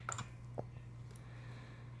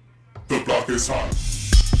is hot.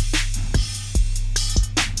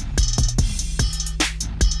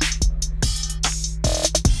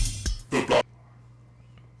 The block.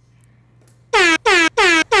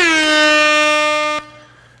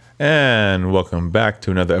 And welcome back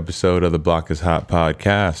to another episode of the Block is Hot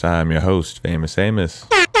podcast. I'm your host, Famous Amos,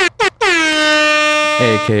 aka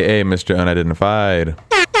Mr. Unidentified,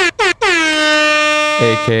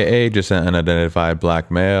 aka just an unidentified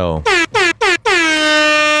black male,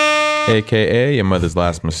 aka your mother's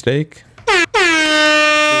last mistake,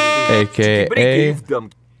 aka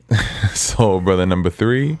Soul Brother number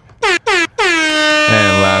 3,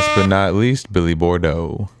 and last but not least, Billy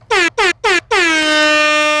Bordeaux.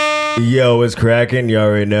 Yo, it's cracking. You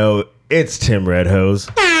already know it's Tim Redhose,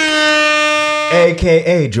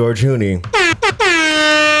 aka George Hooney,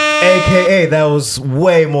 aka that was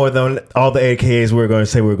way more than all the AKAs we were going to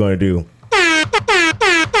say we were going to do, and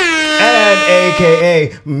aka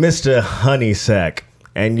Mr. Honeysack.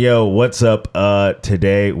 And yo, what's up?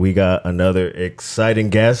 Today we got another exciting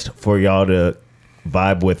guest for y'all to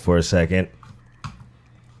vibe with for a second.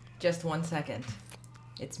 Just 1 second.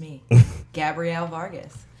 It's me, Gabrielle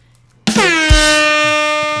Vargas,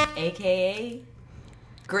 a.k.a.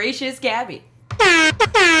 Gracious Gabby,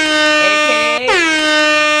 a.k.a.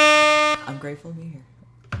 I'm grateful to be here.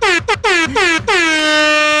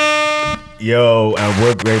 Yo, and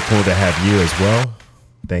we're grateful to have you as well.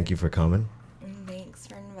 Thank you for coming. Thanks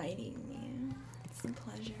for inviting me. It's a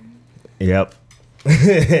pleasure. Yep. You know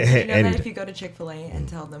And that if you go to Chick-fil-A and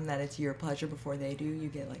tell them that it's your pleasure before they do, you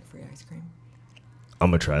get like free ice cream? I'm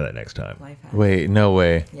going to try that next time. Life hack. Wait, no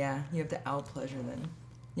way. Yeah, you have to out-pleasure them.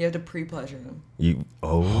 You have to pre-pleasure them.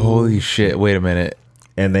 Holy shit, wait a minute.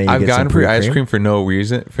 And then you I've get gotten some free ice cream for no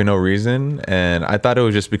reason, and I thought it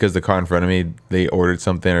was just because the car in front of me, they ordered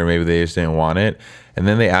something or maybe they just didn't want it. And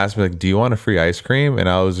then they asked me, like, do you want a free ice cream? And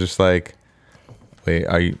I was just like, wait,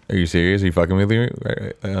 are you serious? Are you fucking with me?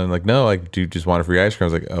 And I'm like, no, like, do you just want a free ice cream?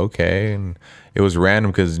 I was like, okay. And it was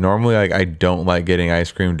random because normally, like, I don't like getting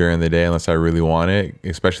ice cream during the day unless I really want it,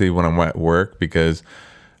 especially when I'm at work, because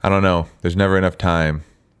I don't know, there's never enough time.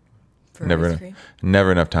 For ice cream?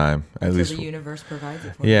 Never enough time. At Until least the universe provides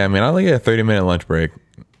it for you. yeah, I mean, I only get a 30-minute lunch break,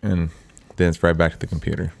 and then it's right back to the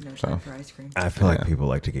computer. No So time for ice cream. I feel like Yeah. people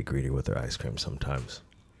like to get greedy with their ice cream sometimes.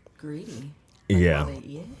 Greedy. Yeah. While they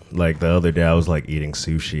eat it? Like the other day I was like eating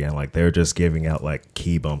sushi and like they're just giving out like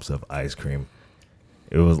key bumps of ice cream.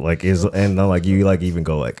 It was like and then like you like even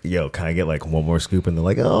go like, yo, can I get like one more scoop? And they're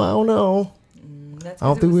like, oh, I don't know. That's I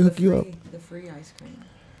don't 'cause it think we was hook you up. the free ice cream.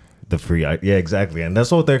 The free yeah, exactly. And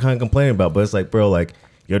that's what they're kind of complaining about. But it's like, bro, like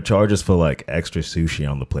your charges for like extra sushi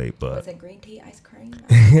on the plate, but Was it green tea ice cream? I don't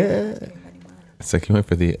want ice cream anymore. it's like you went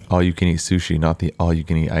for the all-you-can-eat sushi, not the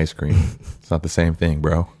all-you-can-eat ice cream. It's not the same thing,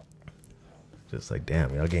 bro. just like,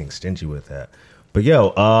 damn, y'all getting stingy with that. But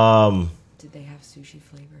yo, Did they have sushi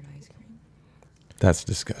flavored ice cream? That's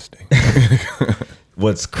disgusting.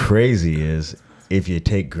 what's crazy is if you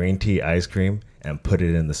take green tea ice cream and put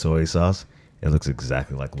it in the soy sauce, it looks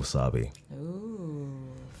exactly like wasabi. Ooh,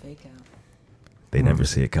 fake out. They never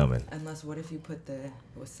see it coming. Unless, what if you put the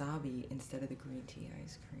wasabi instead of the green tea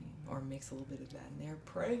ice cream? Or mix a little bit of that in there?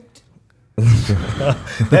 Pranked.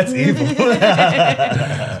 That's evil.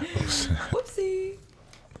 Whoopsie.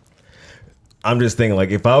 I'm just thinking,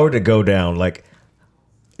 like, if I were to go down, like,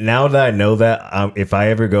 now that I know that, if I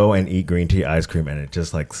ever go and eat green tea ice cream and it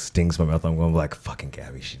just, like, stings my mouth, I'm going to be like, fucking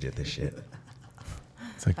Gabby, she did this shit.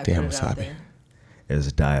 It's like, I damn put it out wasabi. there.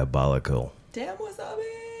 It's diabolical. Damn wasabi.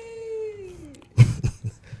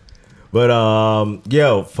 But,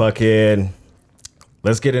 yo, fucking...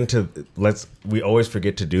 Let's get into we always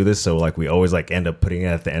forget to do this, so like we always like end up putting it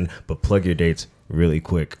at the end, but plug your dates really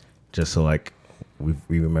quick just so like we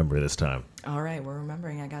remember this time. All right, we're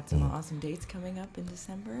remembering. I got some awesome dates coming up in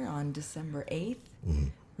December. On December 8th,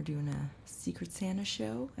 we're doing a Secret Santa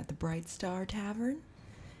show at the Bright Star Tavern.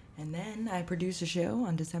 And then I produce a show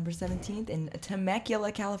on December 17th in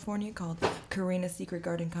Temecula, California called Karina's Secret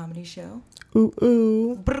Garden Comedy Show. Ooh,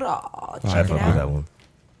 ooh. Brah, I check it fuck with out. that one.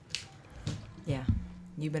 Yeah,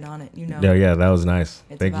 you've been on it. You know. Yeah, that was nice.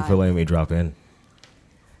 It's Thank a you for vibe. letting me drop in.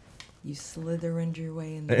 You slithered your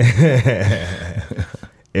way in there.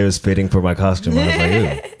 It was fitting for my costume. I was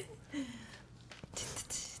like, ew.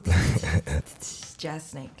 Jazz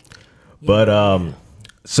Snake. Yeah. But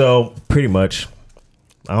so pretty much,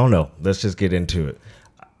 I don't know. Let's just get into it.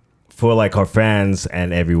 For like our fans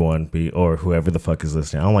and everyone, or whoever the fuck is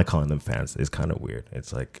listening, I don't like calling them fans. It's kind of weird.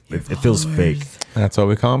 It's like it feels fake. That's why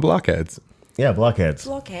we call them blockheads. Yeah, blockheads.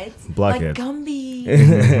 Blockheads. Blockheads. Like Gumby.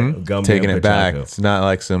 Gumby Taking and it back. Pacheco. It's not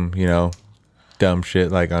like some, dumb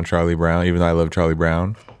shit like on Charlie Brown. Even though I love Charlie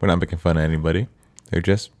Brown, we're not making fun of anybody. They're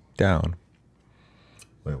just down.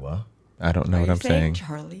 Wait, what? I don't know Are what you I'm saying.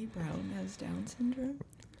 Charlie Brown has Down syndrome?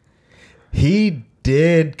 He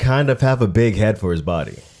did kind of have a big head for his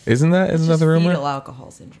body. Isn't that It's the just rumor? fetal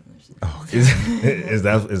alcohol syndrome. Is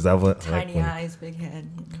that what? Tiny like, eyes, big head.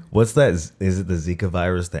 what's that? Is it the Zika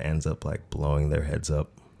virus that ends up like blowing their heads up?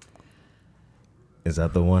 Is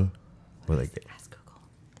that the one? Where like Ask Google.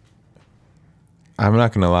 I'm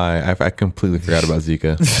not gonna lie. I completely forgot about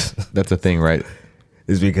Zika. That's a thing, right?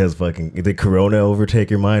 is because fucking did Corona overtake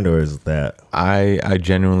your mind, or is that? I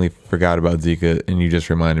genuinely forgot about Zika, and you just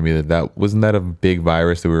reminded me that wasn't that a big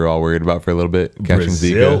virus that we were all worried about for a little bit, catching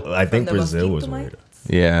Brazil? Zika. I think From the Brazil was mosquito weird. bites?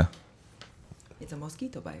 Yeah, It's a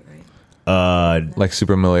mosquito bite, right? like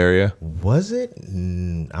super malaria. Was it? I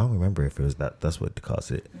don't remember if it was that. That's what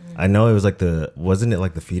caused it. I know it was like wasn't it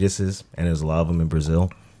like the fetuses, and there's a lot of them in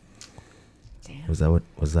Brazil. Damn. Was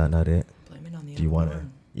that not it? Blame it on the Do you want to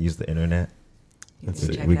unborn. use the internet? You So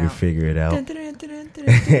can check we it can out. figure it out.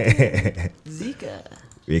 Zika.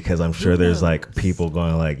 Because I'm sure there's like knows? people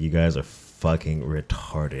going like, you guys are fucking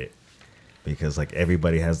retarded. Because like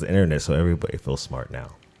everybody has the internet, so everybody feels smart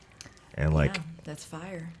now. And like Yeah, that's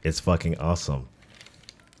fire. it's fucking awesome.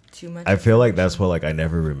 Too much. I feel like that's what like I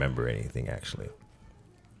never remember anything actually.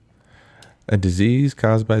 A disease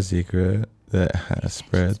caused by Zika that has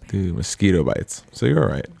spread through mosquito bites. So you're all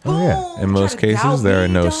right. Oh, yeah. Boom, In try most to cases, doubt there are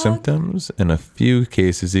me, no dog. symptoms. In a few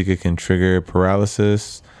cases, Zika can trigger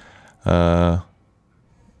paralysis.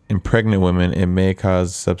 In pregnant women, it may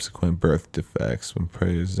cause subsequent birth defects when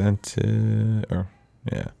presented.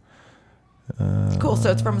 Cool.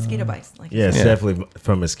 So it's from mosquito bites. Like Yeah, it's Yeah. definitely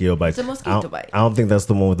from mosquito bites. It's a mosquito I don't, bite. I don't think that's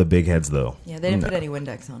the one with the big heads though. Yeah, they didn't put any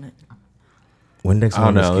Windex on it. Windex Oh,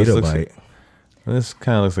 on no, this mosquito looks bite. This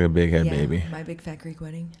kind of looks like a big head Yeah, baby. my big fat Greek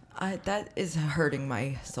wedding. That is hurting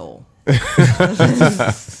my soul. Going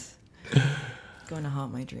to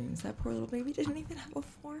haunt my dreams. That poor little baby didn't even have a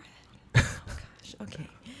forehead. Oh gosh. Okay.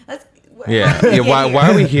 Let's. Yeah. Why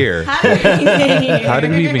are we here? How did we get here? How did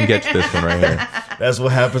we even get to this one right here? That's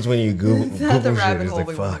what happens when you Google, That's the Google shit. rabbit It's hole like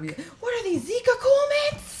we want fuck. to be. What are these Zika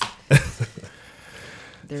comments?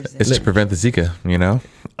 There's It's to prevent the Zika, you know?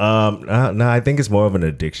 No, I think it's more of an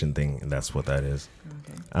addiction thing, and that's what that is.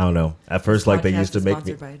 Okay. I don't know. At first, like they Podcast used to is make me.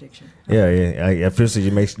 sponsored by addiction. Yeah. At first,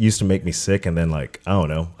 used to make me sick, and then like I don't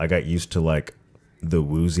know. I got used to like the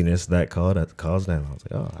wooziness that caused that. And I was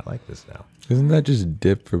like, oh, I like this now. Isn't that just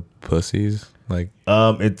dip for pussies? Like,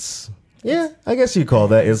 It's I guess you call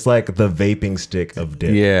that. It's like the vaping stick of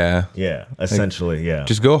dip. yeah. Yeah, essentially, yeah.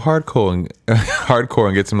 Just go hardcore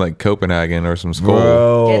and get some like Copenhagen or some Skol.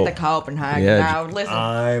 Bro, Get the Copenhagen. Yeah, Now listen.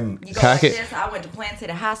 I'm You go Pack like it. this. I went to Plant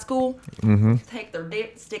City High School. Take their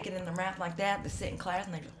dip, stick it in their mouth like that. They sit in class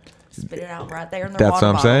and they just spit it out right there in their That's water what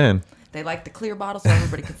I'm bottle. saying. They like the clear bottle so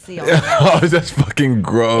everybody can see all the Oh, that's fucking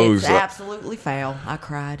gross. It's absolutely foul. I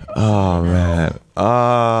cried. Oh, man.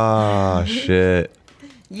 Oh, shit.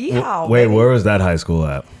 Yeehaw. wait. baby. Where was that high school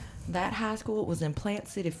at? That high school was in Plant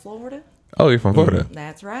City, Florida. Oh, you're from Florida?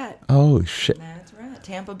 That's right. Oh, shit. That's right.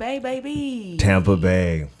 Tampa Bay, baby. Tampa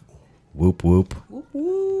Bay. Whoop whoop. Woo,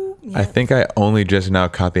 woo. I Yeah. think I only just now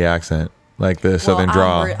caught the accent, like the southern well,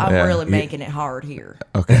 draw. I'm Yeah. really making it hard here.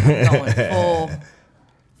 Okay. I'm going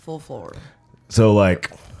full Florida. So like,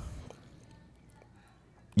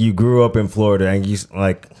 you grew up in Florida, and you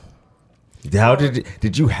like, how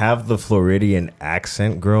did you have the Floridian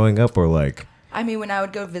accent growing up, or like? I mean, when I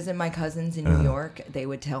would go visit my cousins in New York, they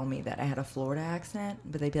would tell me that I had a Florida accent,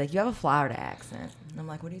 but they'd be like, "You have a Florida accent," and I'm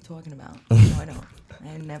like, "What are you talking about?" No, I don't.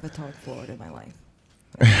 I never talked Florida in my life.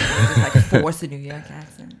 I just like force a New York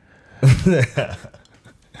accent.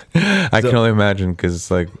 I can only imagine because it's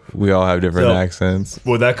like we all have different So- accents.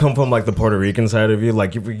 Would that come from like the Puerto Rican side of you?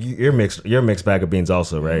 Like you're mixed. You're a mixed bag of beans,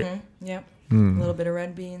 also, right? Yep. A little bit of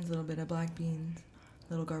red beans, a little bit of black beans,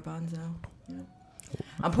 a little garbanzo. Yep.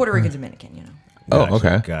 I'm Puerto Rican Dominican, you know. Oh,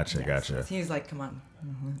 Gotcha, okay. Gotcha. Gotcha. He was like, "Come on."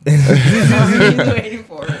 He's waiting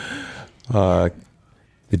for it.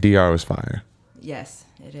 The DR was fire. Yes,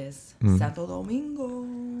 it is. Santo Domingo.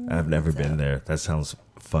 I've never been there. That sounds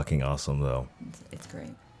fucking awesome, though. It's great.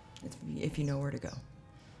 It's, if you know where to go.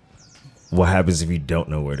 What happens if you don't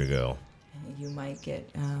know where to go? You might get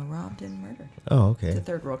robbed and murdered. Oh, It's a okay.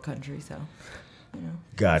 third world country, so you know.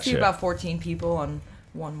 Gotcha. See about 14 people on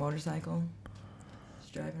one motorcycle,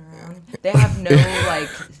 just driving around. They have no like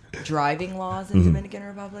driving laws in Dominican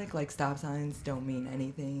Republic. Like stop signs don't mean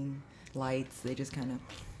anything. Lights, they just kind of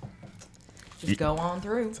just go on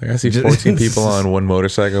through. Like I see 14 people on one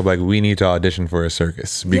motorcycle. Like we need to audition for a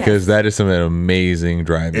circus because Yes. that is some amazing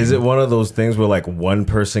driving. Is it one of those things where like one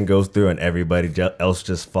person goes through and everybody else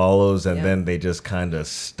just follows, and Yeah. then they just kind of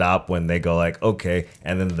stop when they go like, okay,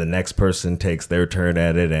 and then the next person takes their turn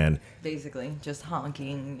at it, and Basically, just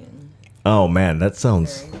honking and oh man, that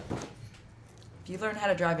sounds. very. If you learn how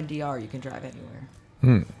to drive in DR, you can drive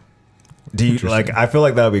anywhere. Do you like? I feel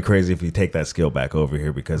like that would be crazy if you take that skill back over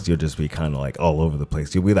here because you'll just be kind of like all over the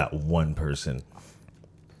place. You'll be that one person.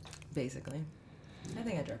 Basically, I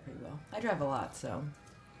think I drive pretty well. I drive a lot, so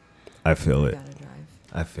I feel I it. gotta drive.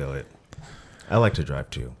 I feel it. I like to drive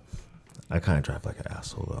too. I kind of drive like an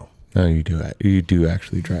asshole though. No, you do. You do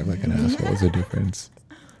actually drive like an asshole. There's a difference.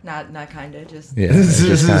 Not kind of just. Yeah, it's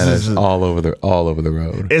just kind of all over the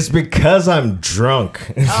road. It's because I'm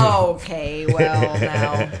drunk. Okay, well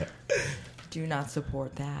now, do not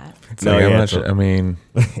support that. It's No, like, I'm yeah, not it's a- sure. I mean,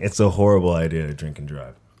 It's a horrible idea to drink and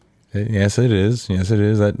drive. yes, it is. Yes, it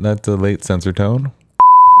is. That's a late censor tone.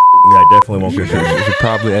 Yeah, I definitely won't You contribute. should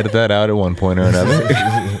probably edit that out at one point or another.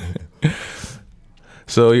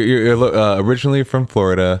 So you're originally from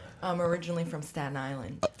Florida. I'm originally from Staten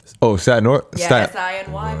Island. Oh, Staten North. Yeah,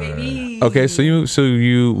 S-I-N-Y, baby. Okay, so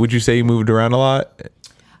you would you say you moved around a lot?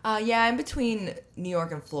 Yeah, in between New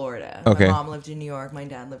York and Florida. Okay. My mom lived in New York. My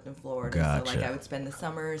dad lived in Florida. So like Gotcha. I would spend the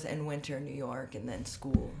summers and winter in New York, and then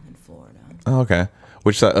school in Florida. Oh, okay.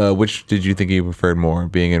 Which did you think you preferred more,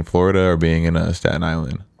 being in Florida or being in Staten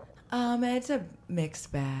Island? It's a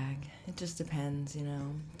mixed bag. It just depends, you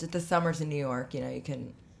know. The summers in New York, you know, you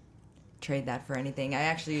can trade that for anything. I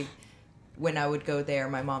actually, when I would go there,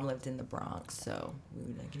 my mom lived in the Bronx, so we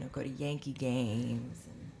would like, you know, go to Yankee games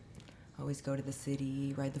and always go to the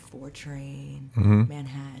city, ride the 4 train,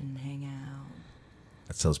 Manhattan, hang out.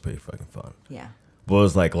 That sounds pretty fucking fun. Yeah. What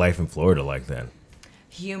was like life in Florida like then?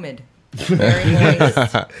 Humid. Very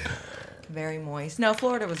moist. Very moist. No,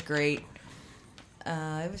 Florida was great.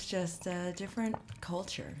 It was just a different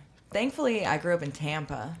culture. Thankfully, I grew up in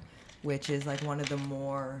Tampa, which is like one of the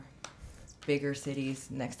more bigger cities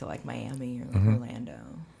next to like Miami or like Orlando.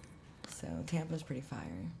 So Tampa's pretty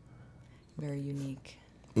fire. Very unique.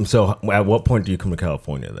 So at what point do you come to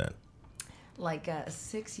California then? Like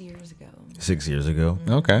 6 years ago. 6 years ago?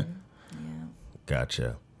 Okay. Yeah.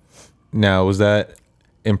 Gotcha. Now, was that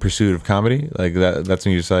in pursuit of comedy? Like that's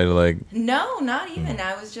when you decided to like. No, not even.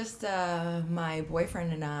 I was just my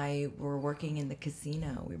boyfriend and I were working in the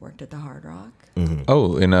casino. We worked at the Hard Rock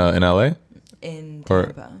Oh, in LA? in Or-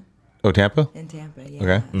 Tampa. Oh, Tampa? In Tampa, yeah.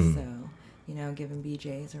 Okay. So, you know, giving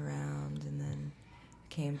BJ's around, and then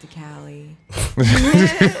came to Cali.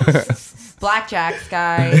 Blackjacks,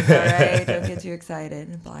 guys. All right, don't get too excited.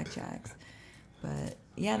 Blackjacks. But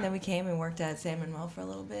yeah, and then we came and worked at San Manuel for a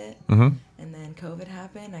little bit, and then COVID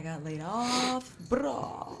happened. I got laid off,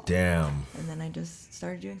 brah. Damn. And then I just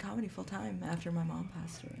started doing comedy full time after my mom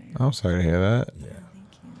passed away. I'm sorry to hear that. Yeah.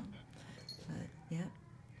 Thank you. But yeah.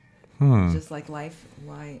 Hmm. Just like life,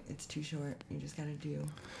 why it's too short. You just gotta do.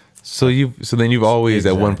 So then you've always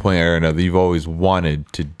at one Exactly. point or another you've always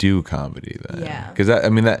wanted to do comedy then. Yeah. Because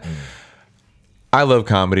I love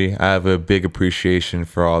comedy. I have a big appreciation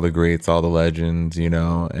for all the greats, all the legends, you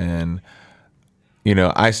know, and you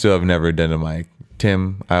know, I still have never done a mic.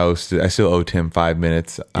 Tim, I still owe Tim 5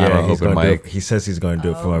 minutes. I don't he's open gonna do mic. it. He says he's going to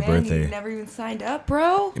do it for my man, birthday. You never even signed up,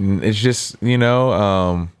 bro. And it's just, you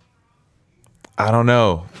know, I don't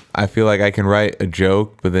know. I feel like I can write a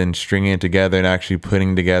joke, but then stringing it together and actually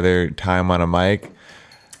putting together time on a mic,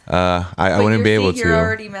 I wouldn't be able to. You're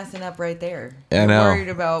already messing up right there. I You're know. worried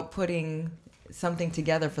about putting something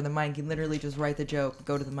together for the mic. You literally just write the joke,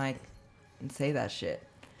 go to the mic, and say that shit.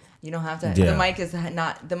 You don't have to. Yeah. The mic is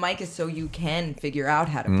not. The mic is so you can figure out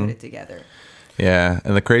how to put it together. Yeah,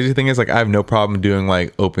 and the crazy thing is, like, I have no problem doing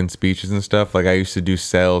like open speeches and stuff. Like, I used to do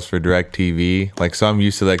sales for DirecTV. Like, so I'm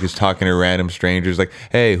used to like just talking to random strangers. Like,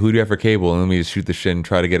 hey, who do you have for cable? And let me just shoot the shit and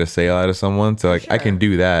try to get a sale out of someone. So like, I can Sure.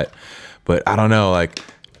 do that. But I don't know, like,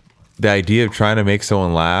 the idea of trying to make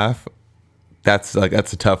someone laugh. That's a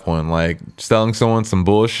tough one. Like selling someone some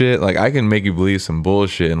bullshit. Like I can make you believe some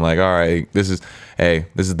bullshit and like, all right, this is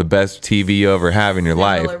the best TV you ever have in your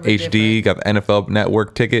life. Similar but HD got the NFL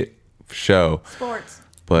Network ticket show. Sports.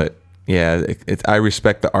 But yeah, I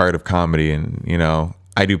respect the art of comedy, and you know,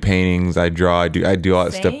 I do paintings, I draw, I do all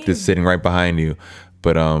that stuff Same. that's sitting right behind you.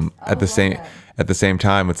 But at the love same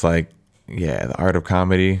time, it's like, yeah, the art of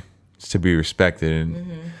comedy is to be respected,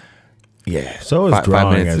 and yeah. So is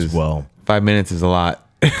drawing as well. 5 minutes is a lot.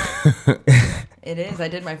 It is. I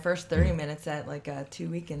did my first 30 minutes at like 2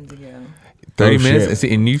 weekends ago. 30 Oh, minutes, shit.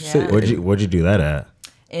 see, and you Yeah. said Where'd you do that at?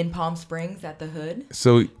 in Palm Springs at the Hood.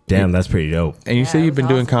 So Damn, that's pretty dope. and you Yeah, say it you've been was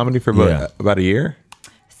doing awesome. comedy for Yeah. about a year?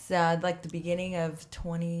 So, like the beginning of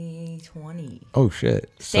 2020. Oh shit.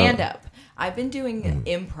 So- Stand up. I've been doing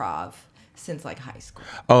improv since like high school.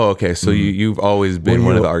 Oh, okay. So you've always been Were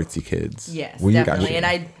one of you- the artsy kids. Yes, Well, you- definitely. Gotcha. And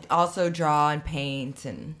I also draw and paint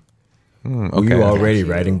and Were Okay. you already Got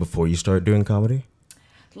you. writing before you started doing comedy?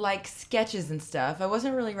 like sketches and stuff. I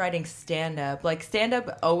wasn't really writing stand up. Like stand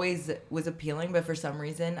up always was appealing, but for some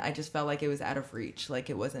reason I just felt like it was out of reach. Like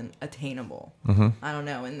it wasn't attainable. I don't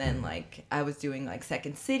know. And then like I was doing like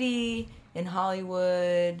Second City in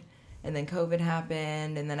Hollywood, and then COVID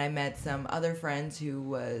happened, and then I met some other friends who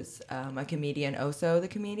was a comedian, Oso the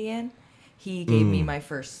comedian. He gave me my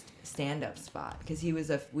first stand up spot because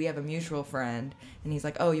we have a mutual friend, and he's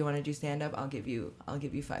like, "Oh, you want to do stand up? I'll give you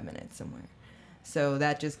 5 minutes somewhere." So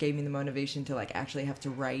that just gave me the motivation to like actually have to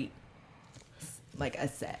write like a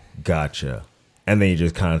set. Gotcha. And then you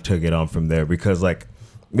just kind of took it on from there because like,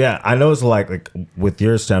 yeah, I know it's like with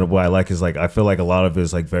your stand up, what I like is like, I feel like a lot of it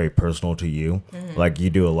is like very personal to you. Like you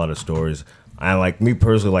do a lot of stories. And like me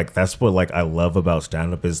personally, like that's what like I love about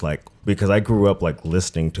stand up is like, because I grew up like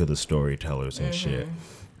listening to the storytellers and shit.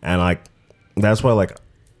 And like, that's why like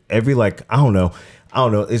every like, I don't know.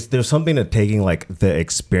 There's something to taking like the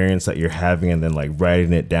experience that you're having and then like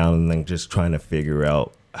writing it down and then just trying to figure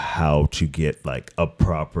out how to get like a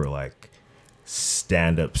proper like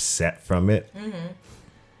stand up set from it.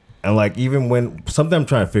 And like even when something I'm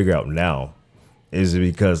trying to figure out now is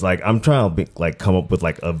because like I'm trying to like come up with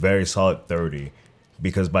like a very solid 30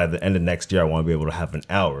 because by the end of next year I want to be able to have an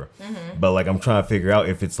hour. But like I'm trying to figure out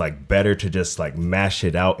if it's like better to just like mash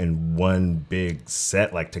it out in one big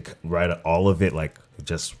set, like to write all of it like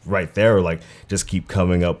just right there, or like just keep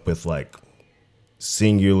coming up with like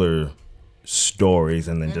singular stories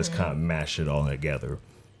and then just kind of mash it all together.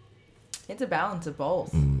 It's a balance of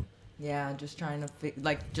both. Yeah, just trying to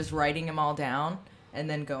like just writing them all down and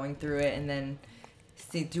then going through it and then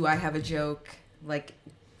see, do I have a joke? Like,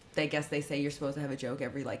 I guess they say you're supposed to have a joke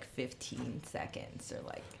every like 15 seconds or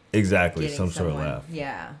like Exactly, getting some sort of someone- laugh.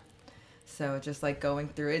 Yeah. So just like going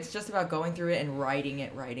through it. It's just about going through it and writing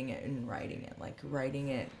it. Like writing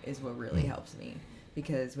it is what really helps me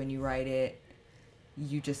because when you write it,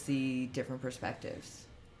 you just see different perspectives.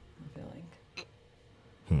 I feel like.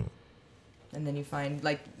 And then you find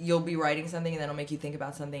like you'll be writing something and then it'll make you think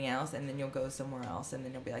about something else and then you'll go somewhere else and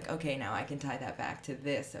then you'll be like, okay, now I can tie that back to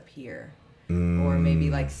this up here. Or maybe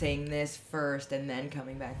like saying this first and then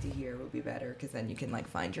coming back to here would be better because then you can like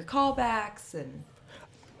find your callbacks and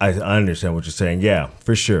I understand what you're saying. Yeah,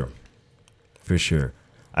 for sure. For sure.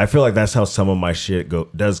 I feel like that's how some of my shit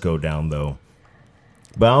does go down though.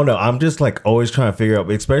 But I don't know. I'm just like always trying to figure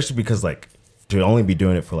out, especially because like to only be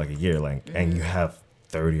doing it for like a year, like, and you have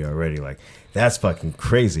 30 already, like that's fucking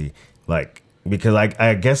crazy. Like, because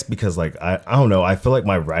I guess because like, I don't know. I feel like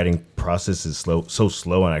my writing process is so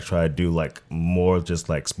slow and I try to do like more just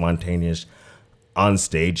like spontaneous on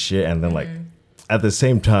stage shit. And then like at the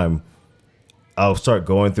same time, I'll start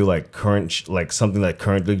going through like current, like something that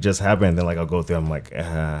currently just happened. And then like I'll go through, I'm like,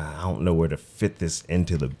 I don't know where to fit this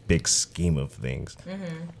into the big scheme of things.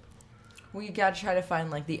 well, you gotta try to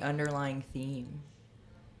find like the underlying theme,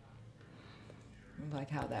 like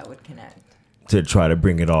how that would connect. To try to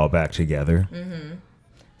bring it all back together.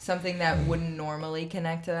 Something that wouldn't normally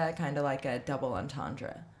connect to that, kind of like a double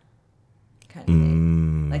entendre kind of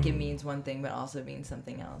thing. Like it means one thing but also means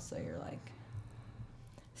something else. So you're like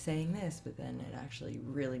saying this, but then it actually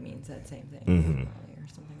really means that same thing or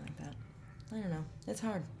something like that. I don't know. It's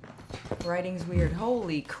hard. Writing's weird.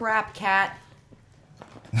 Holy crap, cat.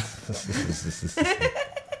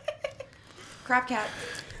 Crap cat.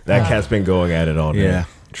 That cat's been going at it all day. Yeah,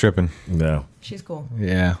 tripping. No. She's cool.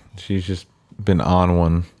 Yeah, she's just been on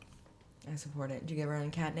one. I support it. Did you give her any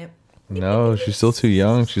catnip? No, she's still too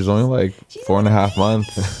young. She's only like 4.5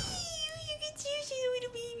 months.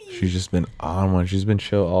 She's just been on one. She's been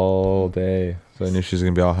chill all day. So I knew she was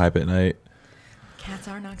gonna be all hype at night. Cats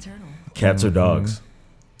are nocturnal. Cats or dogs?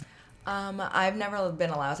 I've never been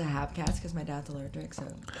allowed to have cats because my dad's allergic, so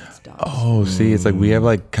it's dogs. Oh, see, it's like we have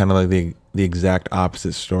like kind of like the exact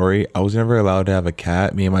opposite story. I was never allowed to have a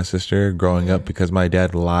cat, me and my sister, growing up because my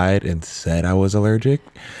dad lied and said I was allergic.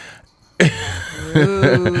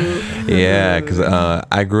 Yeah, because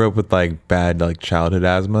I grew up with like bad like childhood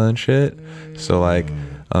asthma and shit. So like,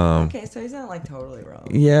 Okay, so he's not like totally wrong.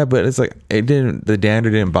 yeah, but it's like the dander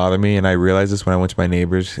didn't bother me, and I realized this when I went to my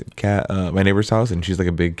neighbor's house, and she's like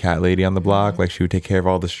a big cat lady on the block. Like she would take care of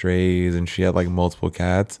all the strays, and she had like multiple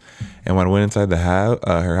cats. And when I went inside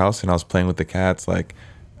her house and I was playing with the cats, like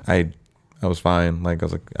I was fine. Like I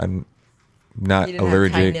was like not You didn't have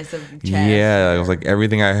allergic. tightness of chest Yeah, I was or- like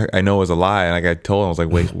everything I know is a lie, and like I told him, I was like,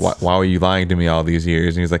 wait, why were you lying to me all these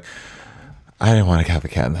years? And he's like, I didn't want to have a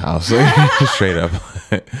cat in the house. Like, straight up.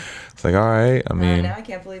 It's like, all right. I mean, now I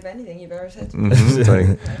can't believe anything you've ever said to me. it's like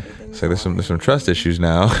Everything's there's a some lie. trust issues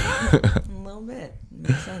now. A little bit.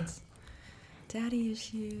 Makes sense. Daddy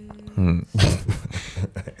issues.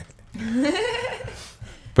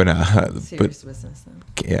 But no, but Serious business though.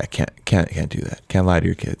 yeah, can't do that. Can't lie to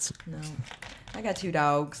your kids. No. I got 2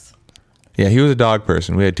 dogs. Yeah, he was a dog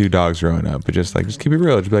person. We had 2 dogs growing up, but just keep it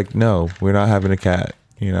real. Just be like, no, we're not having a cat.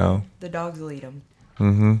 You know. The dogs will eat them.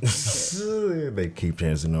 They keep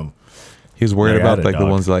chasing them. He was worried Yeah, I had about a like the dog.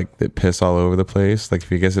 ones like that piss all over the place. Like if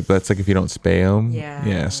you guess it, that's like if you don't spay them. Yeah.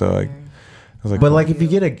 Yeah. So like, I was like, But like if you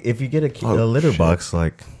get a Oh, litter shit. box,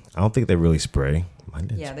 like I don't think they really spray. Mine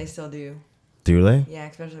didn't Yeah, they still do. Do they? Yeah,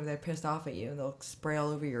 especially if they're pissed off at you. They'll spray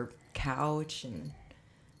all over your couch and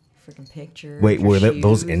freaking pictures. Wait, your were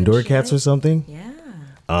those shoes and indoor cats shit. or something? Yeah.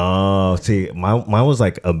 Oh, see, mine was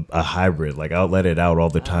like a hybrid. Like I'll let it out all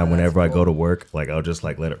the time that's whenever I go cool. to work. Like I'll just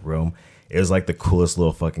like let it roam. It was like the coolest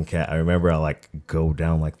little fucking cat. I remember I like go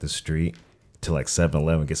down like the street to like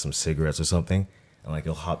 7-Eleven, get some cigarettes or something, and like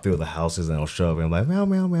it'll hop through the houses and it'll show up and I'm like meow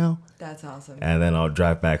meow meow, That's awesome. and then I'll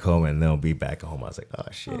drive back home and they'll be back home. I was like, oh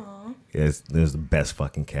shit, it was the best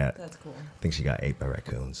fucking cat. That's cool. I think she got ate by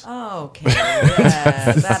raccoons. Okay.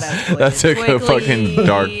 Yeah, that took a fucking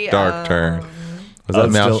dark turn. Was that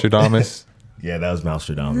I'm still- Malstradamus? Yeah, that was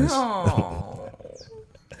Malstradamus. Oh.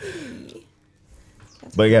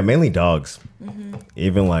 But yeah, mainly dogs.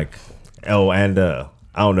 Even like, and I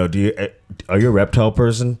don't know. Are you a reptile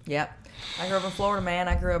person? Yep. I grew up in Florida, man.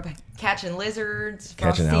 I grew up catching lizards from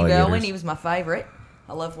Catching Steve alligators. Irwin. He was my favorite.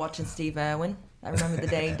 I love watching Steve Irwin. I remember the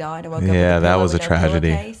day he died. I woke up Yeah, with that pillow was a with no tragedy.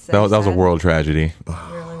 pillowcase. That was a sad. world tragedy. It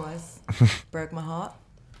really was. Broke my heart.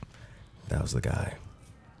 That was the guy.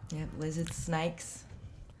 Yep, lizards, snakes,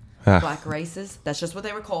 Ah. black races. That's just what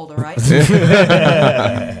they were called, all right?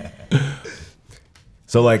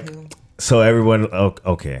 So like, so everyone.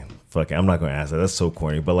 Okay, fuck it. I'm not gonna ask that. That's so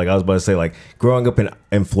corny. But like, I was about to say, like, growing up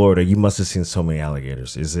in Florida, you must have seen so many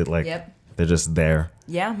alligators. Is it like Yep. they're just there?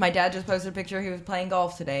 Yeah, my dad just posted a picture. He was playing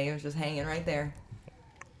golf today. He was just hanging right there.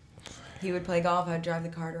 He would play golf. I'd drive the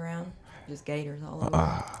cart around. Just gators all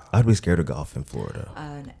over. I'd be scared of golf in Florida.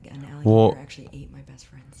 An alligator Well- actually ate my best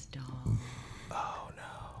friend's dog.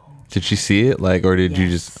 Did she see it? Like, or did you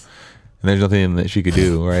Yes. just? And there's nothing that she could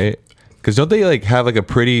do, right? Because don't they like have like a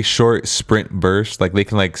pretty short sprint burst? Like they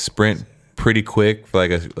can like sprint pretty quick for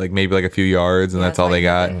like maybe like a few yards, and Yeah, that's all why they you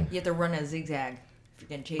have got. to- You have to run a zigzag if you're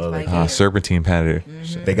getting chased Oh, by a they- gator. Serpentine pattern.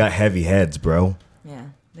 They got heavy heads, bro. Yeah,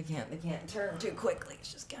 they can't turn too quickly.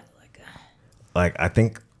 It's just kind of like Like I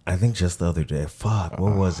think just the other day, fuck,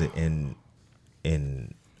 what was it in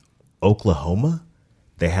Oklahoma?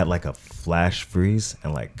 They had like a flash freeze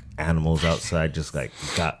and like animals outside just like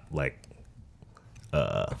got like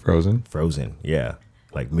Frozen. frozen. Yeah,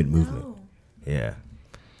 like mid movement. no. Yeah.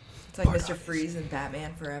 It's like Mr. Freeze and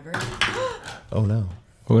Batman Forever. Oh no,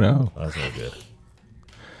 Who knows? oh, that's not good.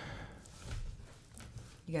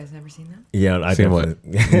 You guys never seen that? Yeah, I Seen what?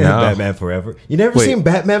 definitely No. Batman Forever. You never Wait. seen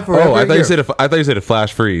Batman Forever? Oh, I thought you You're- said I thought you said a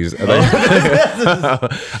flash freeze. I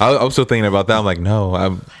was still thinking about that. I'm like, no,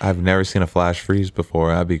 I've never seen a flash freeze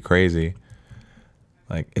before. That'd be crazy.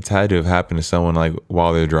 Like it's had to have happened to someone like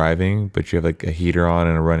while they're driving, but you have like a heater on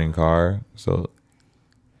in a running car. So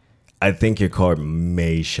I think your car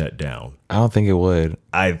may shut down. I don't think it would.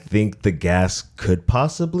 I think the gas could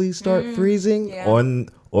possibly start freezing yeah.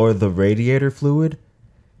 or the radiator fluid.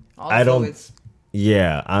 All I don't- fluids.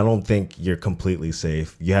 Yeah, I don't think you're completely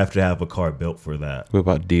safe. You have to have a car built for that. What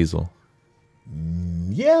about diesel?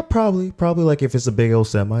 Yeah, probably like if it's a big old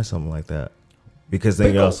semi, something like that. Because then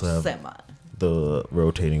Big you ol' also have semi. the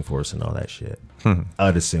rotating force and all that shit.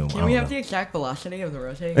 I'd assume. Can I we don't have the know. exact velocity of the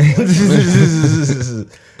rotating force?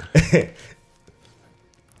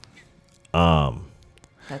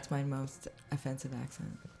 That's my most offensive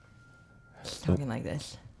accent. Talking like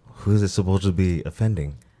this. Who's it supposed to be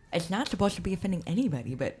offending? It's not supposed to be offending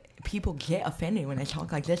anybody, but people get offended when I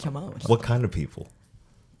talk like this the most. What kind of people?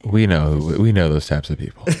 We know those types of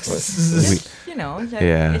people. Just, you know.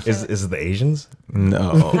 Yeah. Is it the Asians?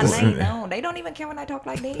 No. Honey, no, they don't even care when I talk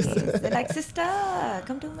like this. They're like, sister,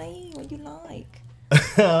 come to me. What you like?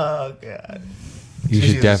 Oh god. You should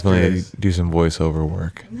Jesus definitely Christ. do some voiceover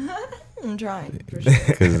work. I'm trying, for sure.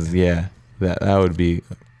 Because yeah, that would be.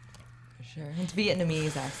 For sure. It's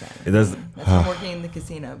Vietnamese accent. It does. That's from working in the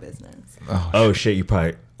casino business. Oh shit! You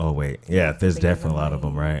probably. Oh wait. Yeah. There's They give definitely a lot of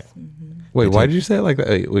them, right? Wait, why did you say it like that?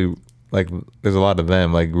 Wait, Like, there's a lot of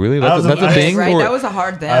them. Like, really? I That's, was- that's a thing? Right, Or- that was a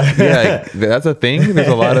hard then. yeah, like, that's a thing. There's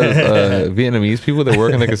a lot of Vietnamese people that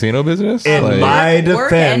work in the casino business. In Like, my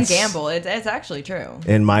Work and defense, gamble. It's actually true.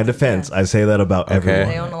 in my defense, I say that about Okay. everyone.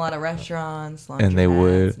 They own a lot of restaurants, And they laundromats,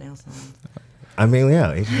 would. nail salons. I mean,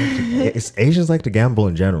 yeah, Asians like to gamble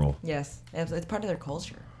in general. Yes, it's part of their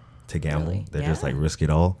culture. To gamble, Really? they're just Yeah. like risk it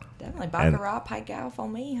all. Definitely. And- Baccarat, pike out for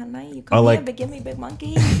me, honey. You I come like- here, but give me big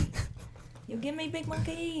monkey. You give me big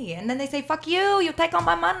monkey. And then they say, fuck you. You take all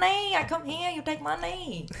my money. I come here, you take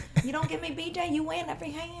money. You don't give me BJ, you win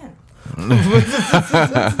every hand.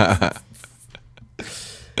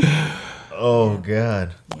 Oh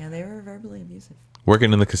God. Yeah, they were verbally abusive.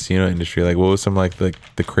 working in the casino industry, like, what was some like the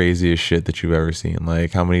craziest shit that you've ever seen?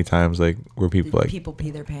 Like, how many times like were people Did like, people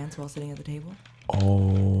pee their pants while sitting at the table?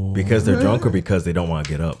 oh, Because they're drunk or because they don't want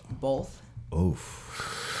to get up. Both.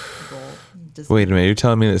 Oof. Both. Just wait a minute, you're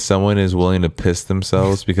telling me that someone is willing to piss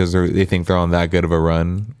themselves because they think they're on that good of a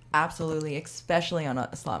run? absolutely, especially on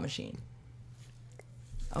a slot machine.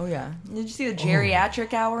 Oh yeah. Did you see the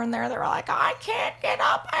geriatric hour in there? They were like, I can't get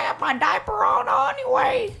up. I have my diaper on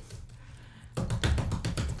anyway.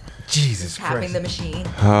 Jesus Tapping Christ. the machine.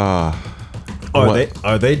 Ah,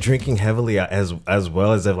 Are they drinking heavily as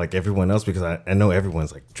well as like everyone else? Because I know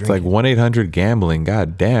everyone's like it's like drinking. 1-800 gambling.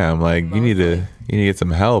 God damn, like you need to get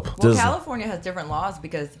some help. Well, Does- California has different laws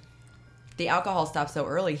because the alcohol stops so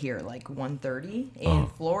early here, like 1:30. In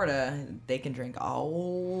Florida, they can drink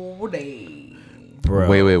all day. Bro,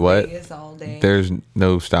 Wait, what? Vegas all day. There's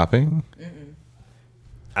no stopping.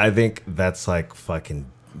 I think that's like fucking.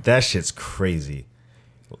 That shit's crazy.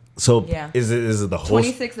 So Yeah. is it the whole?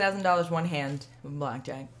 $26,000 one hand of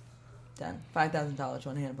blackjack. Done. $5,000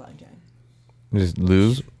 one hand of blackjack. Just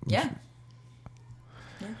lose. Yeah.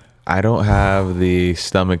 I don't have the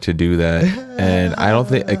stomach to do that, and I don't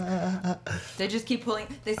think. They just keep pulling.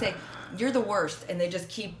 They say, you're the worst. And they just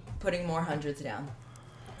keep putting more hundreds down.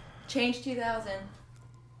 Change 2,000.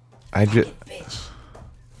 I just. Fucking bitch.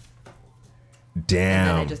 And then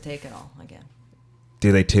Damn. they just take it all again.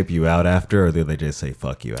 Do they tip you out after, or do they just say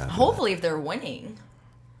fuck you after? Hopefully, if they're winning.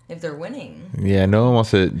 If they're winning. Yeah, no one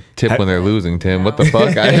wants to tip when they're losing, Tim. What the No.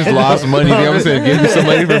 fuck? I just lost money. You know what I'm saying? Give me some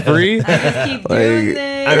money for free? Just keep Like- doing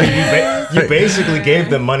this. I mean, you basically gave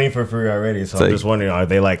them money for free already. So I'm like- just wondering, are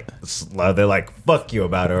they like fuck you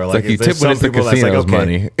about it, or It's like, like you is there tip when some it's the people that's like, casino's okay,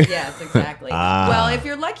 money. Yes, exactly. Ah. Well, if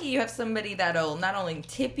you're lucky, you have somebody that'll not only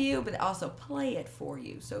tip you, but also play it for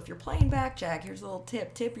you. So if you're playing blackjack, here's a little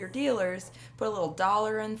tip. Tip your dealers. Put a little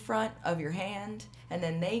dollar in front of your hand, and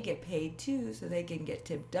then they get paid too, so they can get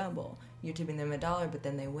tipped double. You're tipping them $1, but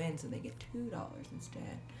then they win, so they get $2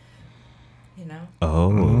 instead. You know?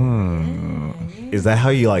 Oh, Yeah. is that how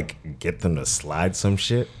you like get them to slide some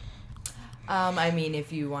shit? I mean,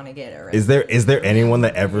 if you want to get arrested. Is there anyone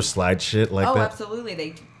that ever slides shit like Oh, that? absolutely.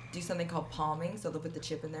 They do something called palming. So they'll put the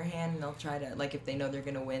chip in their hand and they'll try to, like, if they know they're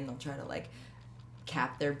going to win, they'll try to, like,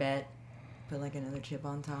 cap their bet, put, like, another chip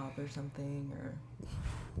on top or something. Or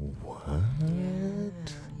What? yeah.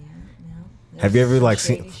 Have you ever like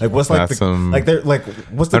Shady seen shit. like what's like That's the some- like they're like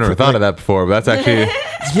what's the I never thought of that before, but that's actually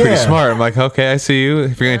it's pretty Yeah. smart. I'm like, okay, I see you.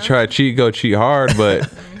 If you're gonna try to cheat, go cheat hard.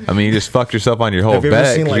 But I mean, you just fucked yourself on your whole Have you ever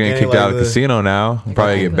bet. seen, 'Cause like, you're any, getting kicked out like, of the the- casino now. You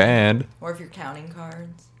probably get banned. Or if you're counting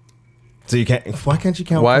cards. So you can't. Why can't you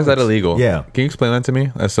count? Why is that cards? illegal? Yeah. Can you explain that to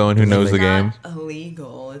me as someone who knows the It's game? not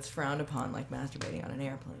illegal. It's frowned upon, like masturbating on an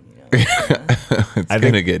airplane, you know? It's I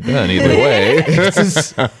gonna think- get done either way.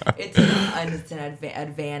 It's an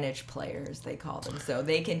advantage players, they call them. So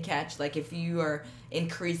they can catch, like, if you are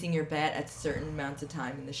increasing your bet at certain amounts of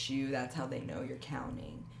time in the shoe, that's how they know you're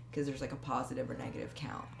counting. Because there's, like, a positive or negative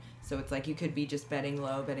count. So it's like you could be just betting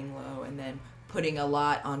low, and then putting a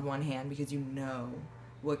lot on one hand because you know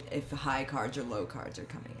what if high cards or low cards are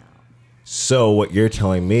coming out. So what you're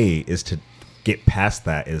telling me is to get past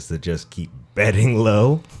that is to just keep betting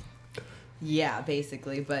low. Yeah,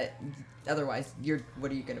 basically, but otherwise,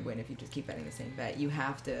 what are you going to win if you just keep betting the same bet? You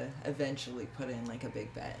have to eventually put in, like, a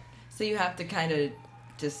big bet. So you have to kind of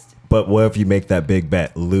just... But what if you make that big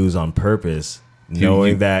bet lose on purpose,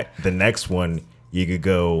 knowing you- that the next one you could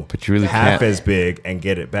go But you really half can't. as big and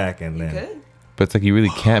get it back, and You then could. But it's like you really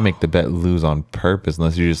can't make the bet lose on purpose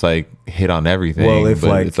unless you just like hit on everything. Well, if, but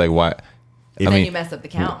like- it's like why? If- Then mean- you mess up the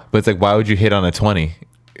count. But it's like why would you hit on a 20?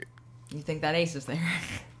 You think that ace is there.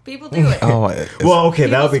 People do it. Oh, well, okay,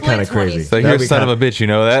 that would be People kind of split crazy. 20s. so you're That'd a be son of kinda- a bitch, you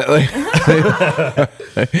know that?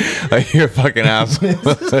 Like you're a fucking asshole.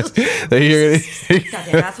 That you're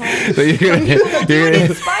Goddamn asshole. that you're Some people will do you're it in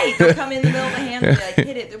gonna, spite. They'll come in the middle of the hand and be like,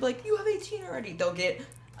 hit it. They'll be like, you have 18 already. They'll get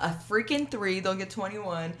a freaking 3. They'll get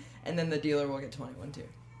 21. And then the dealer will get 21 too.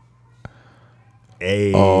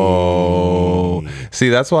 Hey. Oh, see,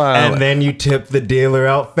 that's why. And then you tip the dealer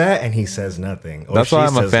out fat, and he says nothing. Or That's why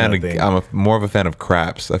she I'm a says fan nothing. more of a fan of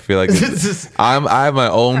craps. I feel like I have my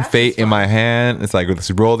own Craps fate is in fun. my hand. It's like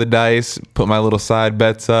let's roll the dice, put my little side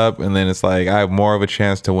bets up, and then it's like I have more of a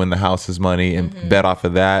chance to win the house's money and bet off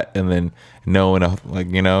of that, and then knowing to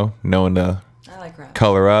knowing to I like rap.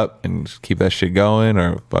 color up and just keep that shit going,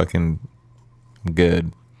 or fucking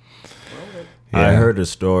good. I Yeah. heard a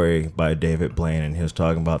story by David Blaine, and he was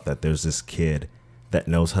talking about that there's this kid that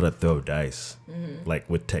knows how to throw dice, like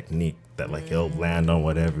with technique, that like he'll land on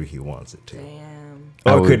whatever he wants it to. Damn.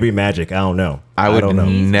 I Or it would- could be magic. I don't know. I would don't know.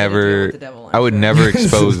 He's made a deal never. with the devil, I'm I would sure. never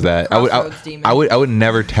expose that. Crossroads demon. I would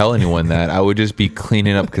never tell anyone that. I would just be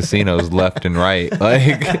cleaning up casinos left and right,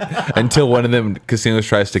 like until one of them casinos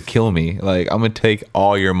tries to kill me. Like I'm gonna take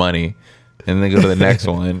all your money, and then go to the next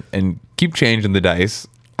one and keep changing the dice.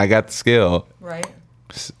 I got the skill. Right?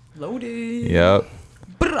 Loaded. Yep.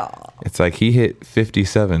 Brah. It's like he hit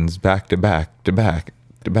 57s back to back to back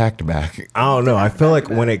to back to back. I don't know. I feel like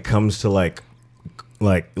when it comes to like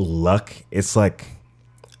luck, it's like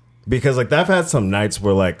because like I've had some nights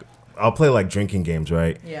where like I'll play like drinking games,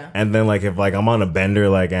 right? Yeah. And then like if like I'm on a bender,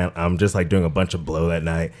 like and I'm just like doing a bunch of blow that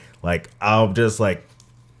night, like I'll just like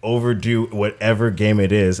overdo whatever game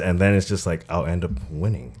it is, and then it's just like I'll end up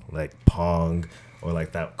winning, like Pong or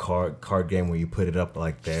like that card game where you put it up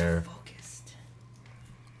like there. Focused.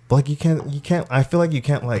 But like you can't. I feel like you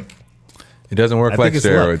can't like. It doesn't work I like think it's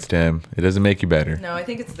luck. steroids, Tim. It doesn't make you better. No, I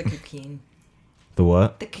think it's the cocaine. The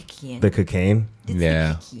what? The cocaine. The cocaine, It's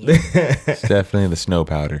Yeah. The cocaine. It's definitely the snow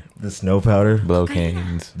powder, the snow powder, blow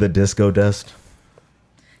canes. the disco dust.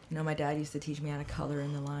 You know, my dad used to teach me how to color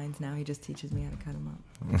in the lines. Now he just teaches me how to cut them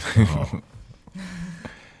up.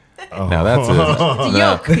 Now that's a It's a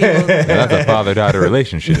yoke, people. that's a father-daughter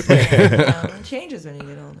relationship. It changes when you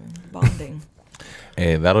get older. Bonding.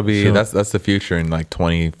 Hey, that'll be Sure. that's the future in like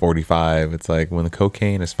 2045. It's like when the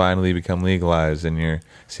cocaine has finally become legalized and you're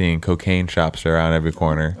seeing cocaine shops around every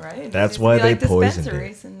corner. Right? That's Used to why be they like poisoned it.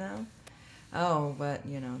 dispensaries, and now. Oh, but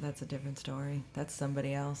you know that's a different story. That's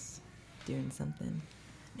somebody else doing something.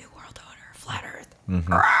 New World Order, flat Earth.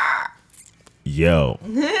 Yo,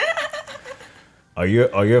 are you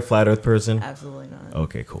a flat Earth person? Absolutely not.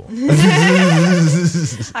 Okay, cool.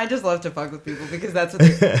 I just love to fuck with people because that's what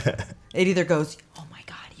they, it either goes, oh my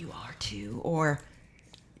god, you are too, or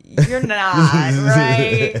you're not,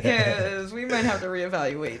 right? Because we might have to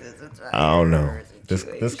reevaluate this. I don't know.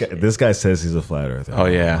 This guy says he's a flat Earther. Oh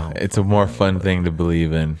yeah, it's a more fun thing to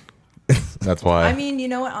believe in. That's why. I mean, you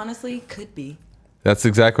know what? Honestly, could be. That's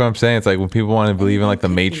exactly what I'm saying. It's like when people want to believe in like the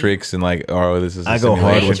Could be. Matrix and like, oh, this is a I go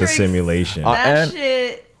hard with simulation. the simulation. That and-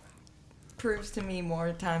 shit proves to me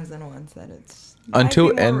more times than once that it's Until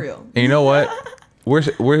might be more and, real. and you know what?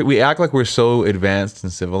 We act like we're so advanced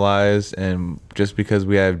and civilized, and just because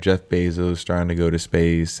we have Jeff Bezos trying to go to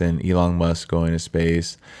space and Elon Musk going to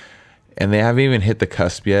space, and they haven't even hit the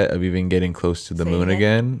cusp yet of even getting close to the Say moon it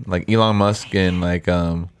again. Like Elon Musk and like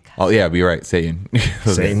oh yeah, be right, Satan.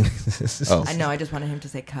 Satan. Oh, I know. I just wanted him to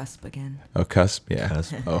say cusp again. oh, cusp, yeah.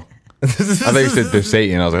 Cusp. Oh, I thought you said they're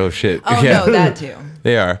Satan. I was like, oh shit. Oh yeah, no, that too.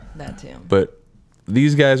 they are. That too. But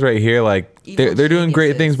these guys right here, like Evil they're doing great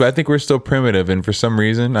geniuses. things, but I think we're still primitive, and for some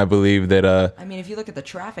reason, I believe that I mean, if you look at the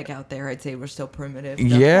traffic out there, I'd say we're still primitive.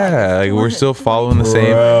 yeah, like we're still following the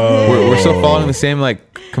same. Bro. We're still following the same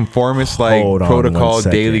like conformist like Hold on protocol 1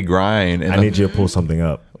 second. daily grind. And I need you to pull something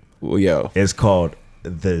up. well, yo, It's called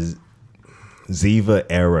the Ziva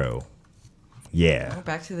Arrow. Yeah. Oh,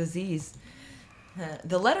 back to the Z's.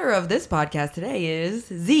 The letter of this podcast today is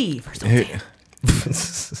Z for Sultan.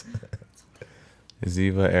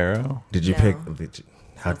 Ziva Arrow. Did you No. pick?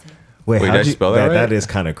 How, Sultan. wait, Wait, how'd did I you spell that right? That is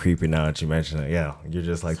kind of creepy now that you mention it. Yeah, you're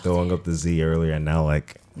just like throwing up the Z earlier, and now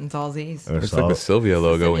like It's all Z's. It's like the Sylvia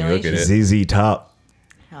logo when you look at it. ZZ Top.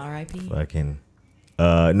 R.I.P. Fucking.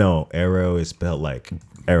 No, Arrow is spelled like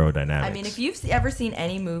aerodynamics. I mean, if you've ever seen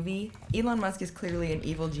any movie, Elon Musk is clearly an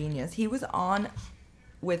evil genius. He was on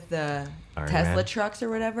with the Iron Tesla Man. trucks or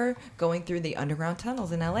whatever, going through the underground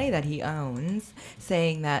tunnels in LA that he owns,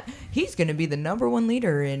 saying that he's going to be the #1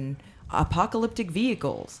 leader in apocalyptic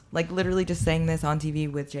vehicles. Like literally just saying this on TV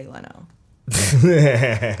with Jay Leno.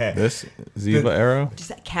 This Ziva Arrow.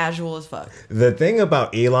 Just casual as fuck. The thing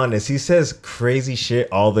about Elon is he says crazy shit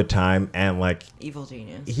all the time, and like Evil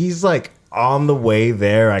genius. he's like on the way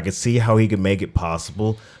there. I could see how he could make it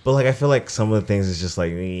possible, but like I feel like some of the things is just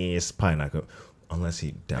like it's probably not good unless he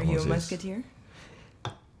Are you a downloads it. musketeer?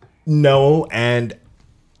 No and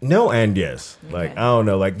yes. Like Okay. I don't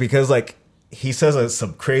know, like because like he says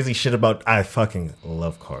some crazy shit about. I fucking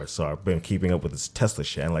love cars, so I've been keeping up with this Tesla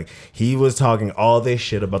shit. And like he was talking all this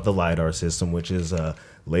shit about the LiDAR system, which is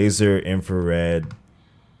laser infrared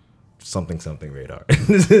something radar.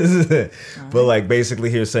 But like basically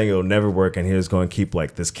he was saying it'll never work, and he was going to keep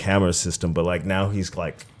like this camera system. But like now he's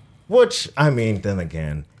like, which I mean, then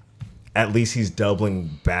again, at least he's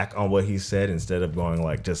doubling back on what he said instead of going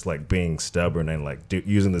like just like being stubborn and like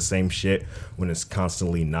using the same shit when it's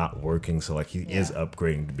constantly not working. So like he is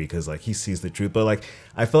upgrading because like he sees the truth. But like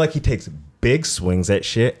I feel like he takes big swings at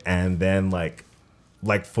shit, and then like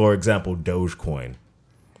for example Dogecoin,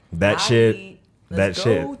 that shit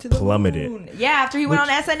plummeted. Yeah, after he went on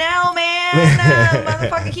SNL, man.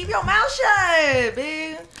 Motherfucker, keep your mouth shut,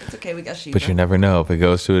 big. It's okay, we got Shiba. But you never know if it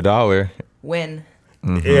goes to $1. When?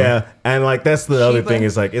 Mm-hmm. Yeah, and like that's the other Shiba? thing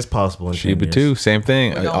is like it's possible in 10 Shiba years. too, same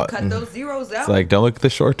thing. But don't cut those zeros out. It's like don't look at the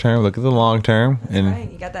short term, look at the long term, That's and,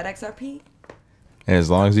 right. You got that XRP? and as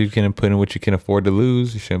long as you can put in what you can afford to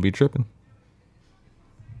lose, you shouldn't be tripping.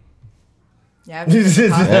 Yeah, I've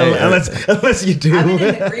been unless you do. I've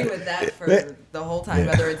been in agreement with that for the whole time.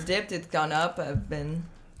 Whether it's dipped, it's gone up. I've been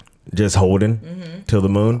Just holding till the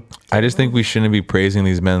moon. I just think we shouldn't be praising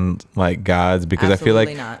these men like gods because Absolutely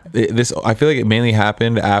I feel like not. I feel like it mainly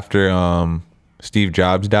happened after Steve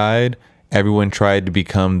Jobs died. Everyone tried to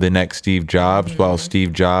become the next Steve Jobs while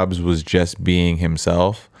Steve Jobs was just being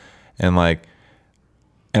himself. And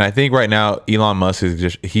I think right now Elon Musk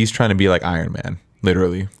is he's trying to be like Iron Man,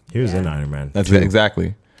 literally. He was in Iron Man. That's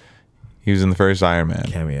exactly. He was in the first Iron Man.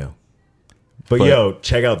 Cameo. But yo,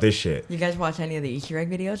 check out this shit. You guys watch any of the Easter egg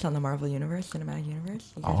videos on the Marvel Universe, Cinematic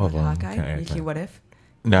Universe? You guys All of watch them. Hawkeye? Okay, You see What If?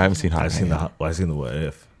 No, I haven't seen Hawkeye. I've seen the What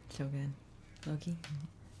If. So good. Loki?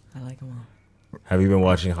 I like them all. Have you been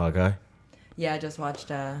watching Hawkeye? Yeah, I just watched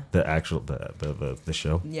The actual the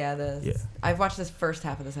show. Yeah. I've watched this first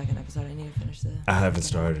half of the second episode. I need to finish the I haven't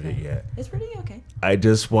second started half. it yet. It's pretty okay. I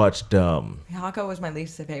just watched Hawkeye was my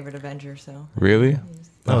least favorite Avenger, so Really?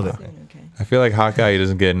 Oh, it's doing okay. I feel like Hawkeye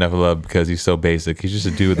doesn't get enough love because he's so basic. He's just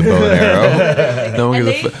a dude with a bow and arrow. No one And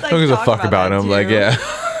gives they, no one gives a talk fuck about that him. Like, too. yeah.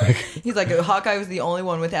 He's like, Hawkeye was the only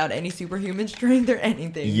one without any superhuman strength or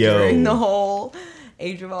anything Yo. during the whole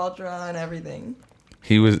Age of Ultron, everything.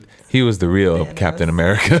 He was the real Thanos. Captain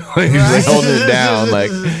America. Like, he was Right? like holding it down.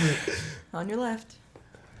 Like On your left.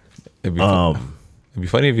 it'd be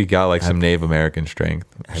funny if he got like some Native American strength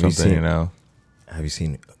or have you something, seen- you know. Have you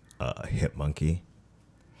seen Hit Monkey?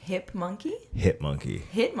 Hip Monkey? Hit Monkey.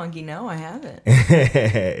 Hit Monkey? No, I haven't.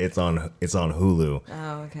 it's on Hulu.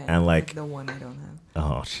 Oh, okay. And, like- the one I don't have.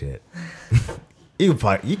 Oh shit. You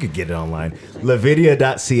could get it online.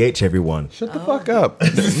 Lavidia.ch, everyone. Shut the fuck up.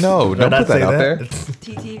 No, don't put that out there.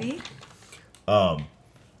 TTV?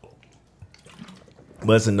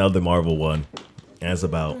 But it's another Marvel one. And it's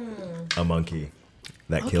about a monkey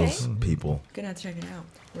that kills people. Gonna have to check it out.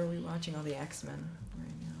 We're rewatching all the X-Men right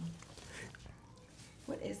now.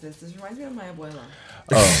 What is this? This reminds me of my abuela.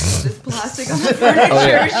 Oh, This plastic on the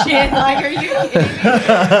furniture shit. Like, are you kidding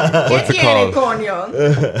me? What's it Tiene, called?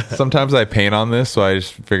 coño. sometimes I paint on this, so I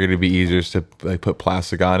just figured it'd be easier just to like put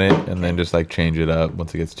plastic on it and then just like change it up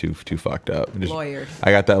once it gets too fucked up. Just, Lawyered.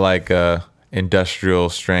 I got that like industrial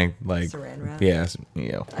strength, like Saran wrap. yeah,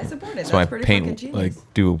 you know. I support it. So I That's pretty fucking paint genius.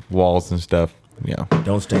 like do walls and stuff. You know.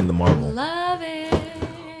 Don't stain the marble. Love it.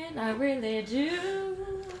 I really do.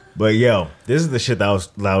 But yo, this is the shit that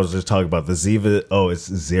I was just talking about. The Ziva. Oh,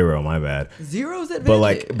 it's Zero. My bad. Zero's advantage. But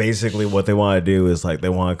like basically what they want to do is like they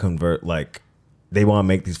want to convert like they want to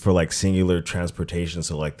make these for like singular transportation.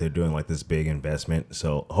 So like they're doing like this big investment.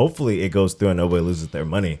 So hopefully it goes through and nobody loses their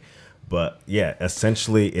money. But yeah,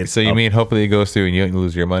 essentially it's So you mean hopefully it goes through and you don't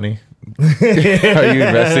lose your money? Are you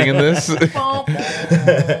investing in this?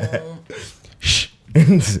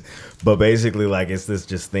 but basically like it's this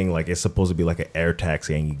just thing like it's supposed to be like an air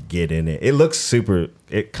taxi and you get in it. It looks super.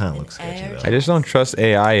 It kind of looks sketchy air though. I just don't trust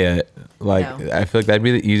AI yet. Like No. I feel like that'd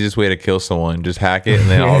be the easiest way to kill someone. Just hack it, and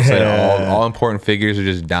then all of a sudden, all important figures are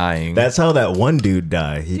just dying. That's how that one dude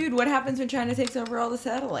died. Dude, what happens when China takes over all the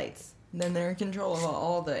satellites? Then they're in control of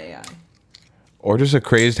all the AI. Or just a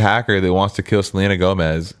crazed hacker that wants to kill Selena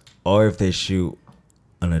Gomez. Or if they shoot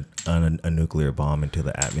a nuclear bomb into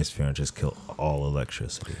the atmosphere and just kill all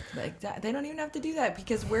electricity. Like that, they don't even have to do that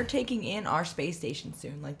because we're taking in our space station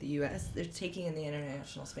soon. Like the U.S., they're taking in the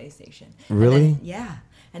International Space Station. And Really? then- yeah,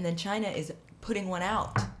 and then China is putting one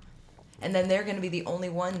out, and then they're going to be the only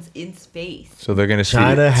ones in space. So they're gonna see.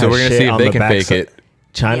 China has So we're gonna shit see if on they the can fake backside. it.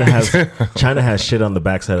 China Yeah. China has shit on the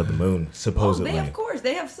backside of the moon, Oh, supposedly. they of course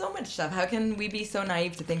they have so much stuff. How can we be so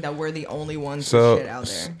naive to think that we're the only ones So, with shit out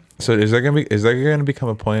there? so is there gonna become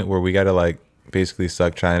a point where we gotta like basically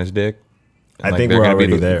suck China's dick? And, I like, think they're we're gonna be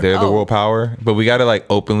already there. They're the Oh. world power, but we got to like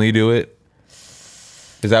openly do it.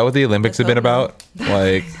 Is that what the Olympics have Let's been hope about?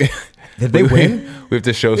 Like, Did they win? We have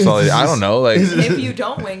to show solid. I don't know. Like, If you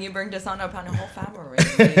don't win, you bring dishonor upon the whole family.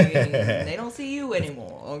 They don't see you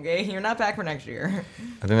anymore. Okay, you're not back for next year.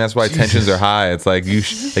 I think that's why tensions are high. It's like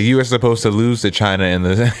you were supposed to lose to China in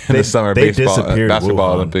the summer they baseball, disappeared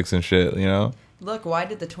basketball Wuhan. Olympics and shit. You know. Look, why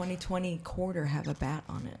did the 2020 quarter have a bat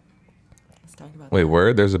on it? Let's talk about Wait, that.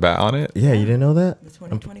 word? There's a bat on it? Yeah, you didn't know that? The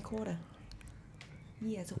 2020 quarter.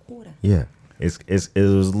 Yeah, it's a quarter. Yeah, it was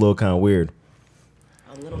a little kind of weird.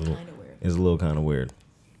 A little kind of weird. It's a little kind of weird.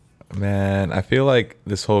 Man, I feel like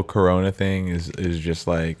this whole Corona thing is just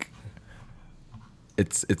like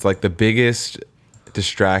it's like the biggest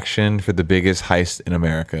distraction for the biggest heist in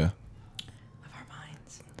America. Of our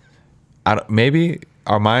minds. Maybe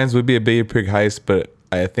our minds would be a big heist, but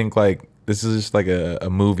I think like this is just like a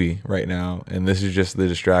movie right now, and this is just the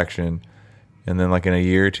distraction. And then like in a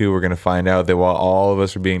year or two, we're gonna find out that while all of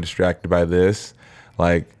us are being distracted by this,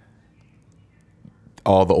 like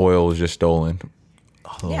all the oil was just stolen,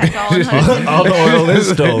 Yeah, it's all in hunting. All the oil is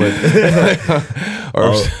stolen.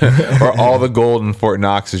 or all the gold in Fort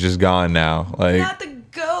Knox is just gone now. Like Not the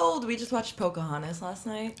gold. We just watched Pocahontas last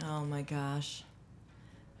night. Oh my gosh.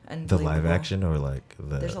 The live Unbelievable. action or like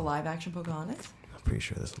the? There's a live action Pocahontas? I'm pretty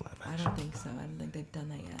sure there's a live I action. don't think so. I don't think they've done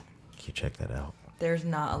that yet. Can you check that out? There's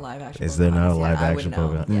not a live action. Is there not a Pocahontas yet. live I would action know.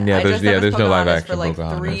 Pocahontas? Yeah, I there's- dressed up as there's no live Pocahontas action for like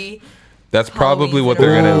Pocahontas. 3. that's probably Halloweens what in a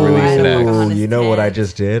they're gonna row. release I don't know. next. Pocahontas you know what I 10.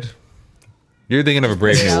 just did? You're thinking of a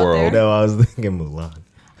Brave Put it New out World. there. No, I was thinking Mulan.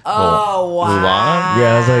 Oh wow. Mulan?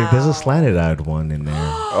 Yeah, I was like, there's a slanted-eyed one in there.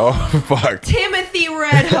 Oh fuck! Timothy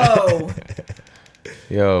Redho.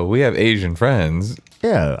 Yo, we have Asian friends.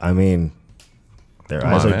 Yeah, I mean, their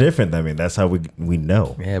Come eyes on, are man. different. I mean, that's how we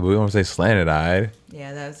know. Yeah, but we don't say slanted eyed.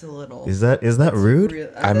 Yeah, that's a little. Is that rude?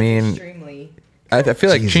 That's mean, extremely. I feel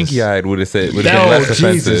like Jesus. chinky eyed would have been Oh, less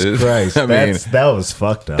offensive. Jesus Christ! I mean, that was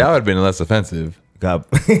fucked up. that would have been less offensive. God.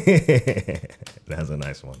 That's a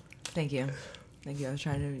nice one. Thank you. Thank you. I was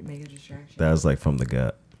trying to make a distraction. That was like from the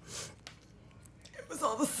gut. It was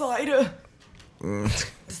all the cider. The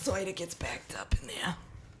cider gets backed up in there.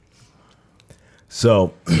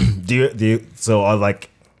 So, do you? So I like.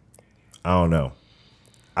 I don't know.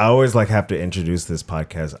 I always like have to introduce this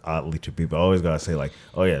podcast oddly to people. I always gotta say like,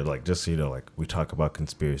 oh yeah, like just so you know, like we talk about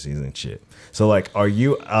conspiracies and shit. So like, are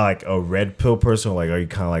you like a red pill person, or like are you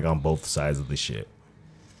kind of like on both sides of the shit?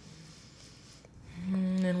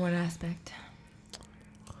 In what aspect?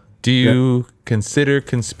 Do you consider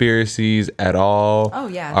conspiracies at all? Oh,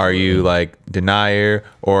 yeah, Are you absolutely. like denier,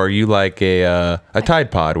 or are you like a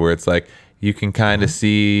Tide Pod where it's like you can kind of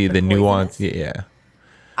see the nuance? poisonous? Yeah.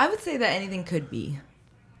 I would say that anything could be.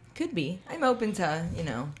 Could be. I'm open to,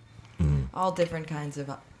 all different kinds of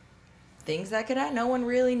things that could happen. No one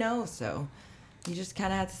really knows, so you just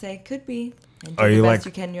kind of have to say could be. And do Are the you best like-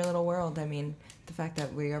 you can in your little world. I mean, the fact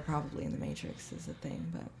that we are probably in the Matrix is a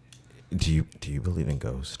thing, but Do you believe in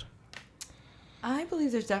ghost? I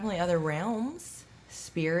believe there's definitely other realms,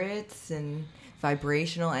 spirits and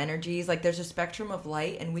vibrational energies. Like there's a spectrum of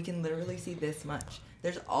light and we can literally see this much.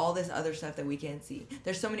 There's all this other stuff that we can't see.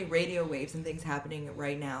 There's so many radio waves and things happening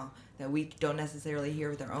right now that we don't necessarily hear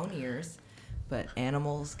with our own ears. But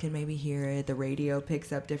animals can maybe hear it. The radio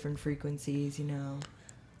picks up different frequencies,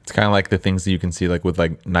 It's kind of like the things that you can see like with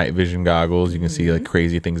like night vision goggles. You can see like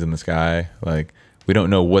crazy things in the sky. Like we don't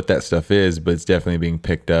know what that stuff is, but it's definitely being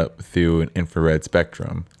picked up through an infrared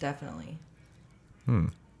spectrum. Definitely.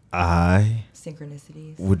 I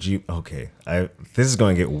Synchronicities. would you okay. This is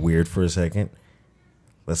going to get weird for a second.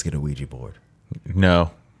 Let's get a Ouija board.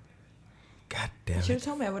 No. God You damn should have it.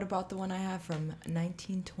 told me. I would have bought the one I have from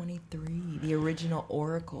 1923, the original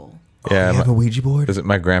Oracle. Yeah, you have my- a Ouija board?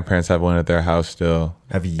 My grandparents have one at their house still.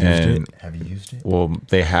 Have you used And- it? Have you used it? Well,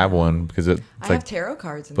 they have one because it's I like have tarot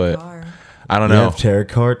cards in but- the car. I don't You know. have tarot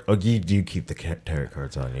card? Oh, you do keep the tarot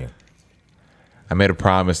cards on you. I made a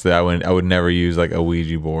promise that I would never use like a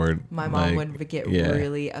Ouija board. My mom Like, would get yeah.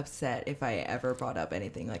 really upset if I ever brought up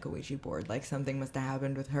anything like a Ouija board. Like something must have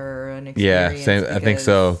happened with her. An Yeah, experience. same. I think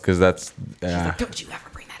so because that's. She's Yeah, like, don't you ever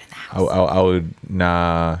bring that in the I, house. I would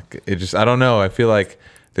nah. It just I don't know. I feel like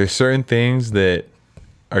there's certain things that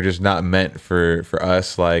are just not meant for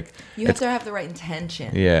us. Like You have it's to have the right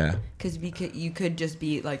intention. yeah. Because you could just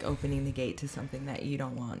be like opening the gate to something that you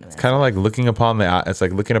don't want. It's kind of like looking upon the. It's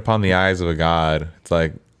like looking upon the eyes of a god. It's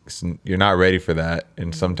like you're not ready for that, Mm-hmm.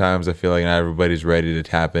 and sometimes I feel like not everybody's ready to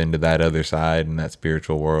tap into that other side and that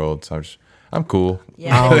spiritual world. So I'm cool.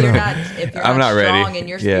 Yeah, if you're not, I'm not ready. strong in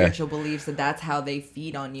your Yeah. spiritual beliefs, then that's how they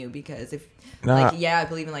feed on you. Because if, Nah. like, yeah, I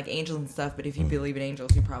believe in like angels and stuff, but if you believe in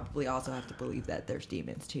angels, you probably also have to believe that there's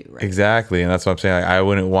demons too, right? Exactly, and that's what I'm saying. Like, I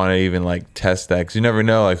wouldn't want to even like test that because you never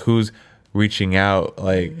know like who's reaching out,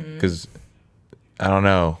 like because I don't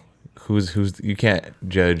know who's you can't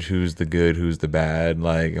judge who's the good, who's the bad,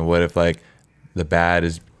 like, and what if like the bad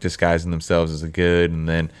is disguising themselves as a good, and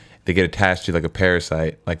then they get attached to like a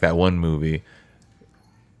parasite, like that one movie.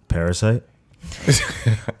 Parasite?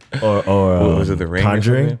 or What was it, The Ring? or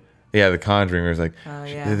Conjuring? something? Yeah, The Conjuring. Where it's like Oh,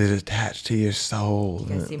 yeah. they're attached to your soul.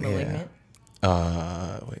 You guys see Yeah. Malignant?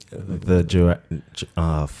 Wait,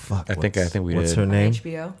 Fuck. I think we What's did. her On name?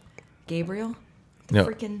 HBO? Gabriel? No.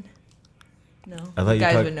 Freaking. No. I thought you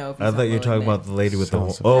guys talk- would know if I thought you were talking about the lady with the.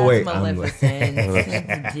 Sounds- Oh wait, That's I'm- Maleficent.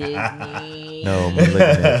 It's Disney. No,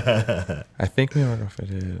 Malignant. I think we don't know if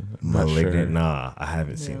it is. I'm not Malignant. sure. Nah, I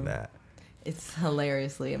haven't seen No. that. It's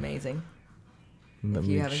hilariously amazing. Let If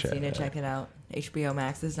you me haven't seen it, check it out. HBO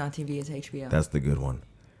Max. This is not TV, it's HBO. That's the good one.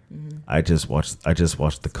 I just watched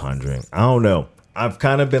The Conjuring. I don't know. I've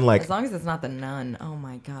kind of been like, as long as it's not The Nun. Oh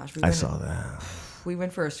my gosh. I saw that. We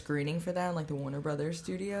went for a screening for that in like the Warner Brothers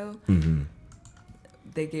studio. Mm-hmm.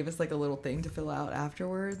 They gave us like a little thing to fill out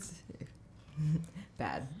afterwards.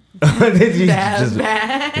 Bad. Did you Bad, just-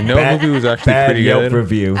 bad. You know, what movie was actually bad pretty Yelp good.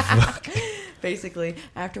 review. Basically,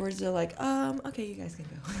 afterwards they're like, okay, you guys can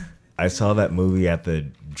go. I saw that movie at the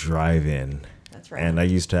drive-in, That's right. and I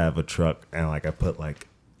used to have a truck, and like I put like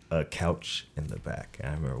a couch in the back. And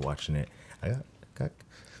I remember watching it. I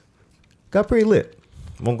got pretty lit.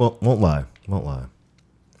 Won't lie.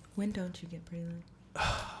 When don't you get pretty lit?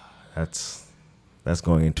 That's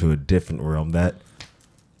going into a different realm.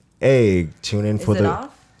 Hey, tune in Is for it the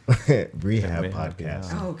off? rehab It may not be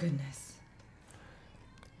podcast. on. Oh goodness.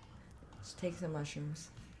 Just take some mushrooms.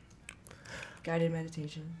 Guided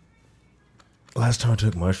meditation. Last time I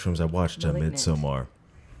took mushrooms, I watched Malignant. Midsommar.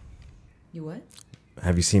 You what?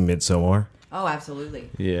 Have you seen Midsommar? Oh, absolutely.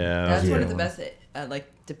 Yeah. That's one of Yeah. the best like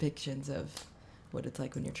depictions of what it's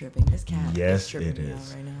like when you're tripping. This cat Yes, is tripping it me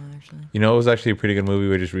is. out right now, actually. You know, it was actually a pretty good movie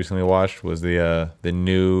we just recently watched. Was the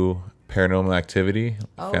new Paranormal Activity?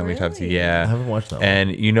 Oh, Family Top really? I Yeah. haven't watched that one.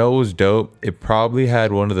 And you know, it was dope. It probably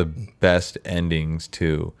had one of the best endings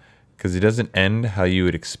too, because it doesn't end how you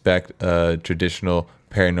would expect a traditional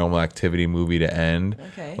Paranormal Activity movie to end.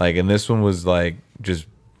 Okay. Like, and this one was like just,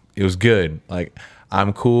 it was good. Like,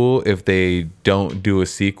 I'm cool if they don't do a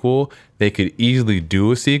sequel. They could easily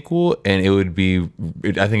do a sequel, and it would be,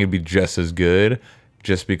 I think it'd be just as good,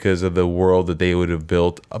 just because of the world that they would have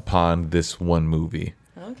built upon this one movie.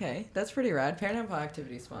 Okay, that's pretty rad. Paranormal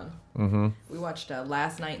Activity's fun. Mm-hmm. We watched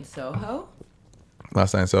Last Night in Soho.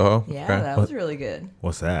 Last Night in Soho. Yeah, Okay. that was really good.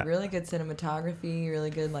 What's that? Really good cinematography,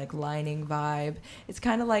 really good like lighting vibe. It's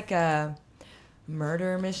kind of like a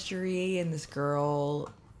murder mystery, and this girl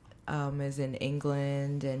is in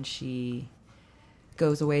England, and she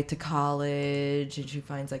goes away to college, and she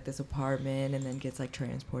finds like this apartment, and then gets like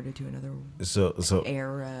transported to another So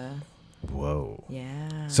era. whoa.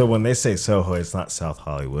 Yeah. So when they say Soho, it's not South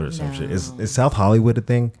Hollywood or some shit. Is No. South Hollywood a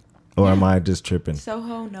thing, or am Yeah. I just tripping?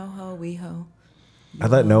 Soho, NoHo, WeHo. I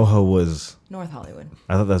thought NoHo was. North Hollywood.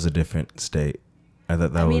 I thought that was a different state. I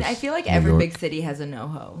thought that I was. mean, I feel like New every York. big city has a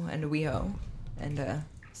NoHo and a WeHo and a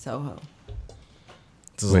Soho.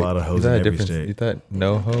 There's a lot of is hoes that in a every different- state. You thought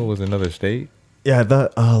NoHo was another state? Yeah, I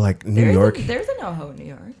thought. Like New There's York. there's a NoHo in New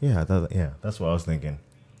York. Yeah, I thought. Yeah, that's what I was thinking.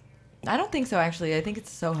 I don't think so, actually. I think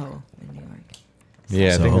it's Soho in New York. Yeah,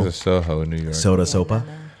 I think Soho? there's a Soho in New York. Soda Yeah, Sopa.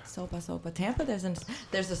 no. Sopa. Tampa,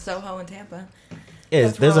 there's a Soho in Tampa. Yeah,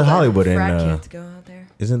 That's there's where a all the Hollywood in. frat kids go out there.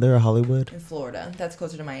 Isn't there a Hollywood? In Florida. That's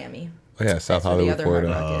closer to Miami. Oh, yeah, South That's where the Hollywood, other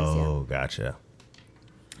Florida. Hard Rock is, yeah. Oh, gotcha.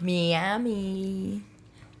 Miami.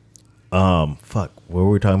 Fuck. What were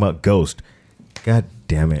we talking about? Ghost. God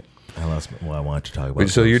damn it! I lost what I wanted to talk about. Wait,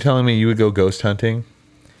 so you're Ghost. telling me you would go ghost hunting?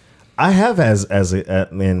 I have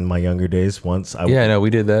in my younger days. Once I Yeah, no, we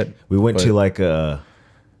did that. we went but- to like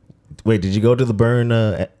Wait, did you go to the Burn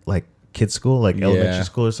like kids school, like Yeah. elementary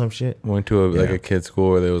school or some shit? Went to like Yeah. a kid's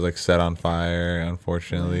school where they was like set on fire.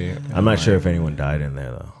 Unfortunately, I'm not sure if anyone died in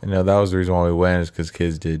there though. you know that was the reason why we went, is because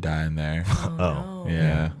kids did die in there. Oh,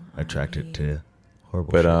 Yeah, attracted to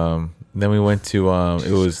horrible. but shit. then we went to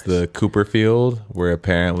it was the Cooper Field, where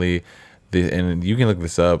apparently and you can look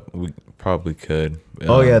this up. We probably could.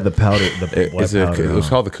 Oh yeah, the powder. The It, white powder. it was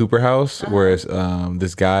called the Cooper House, where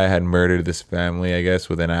this guy had murdered this family, I guess,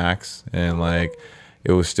 with an axe, and like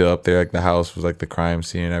it was still up there. Like the house was like the crime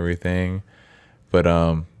scene and everything. But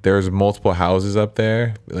there was multiple houses up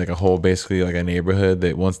there, like a whole, basically like a neighborhood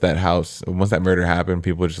that once that murder happened,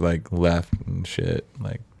 people just like left and shit,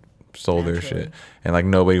 like sold their Naturally. shit, and like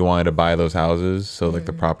nobody wanted to buy those houses, so like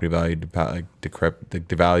the property value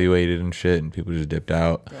devaluated and shit, and people just dipped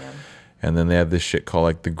out. Damn. And then they have this shit called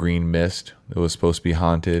like the Green Mist. It was supposed to be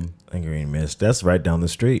haunted. A green mist. That's right down the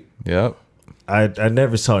street. Yep. I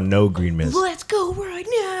never saw no green mist. Let's go right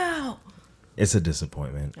now. It's a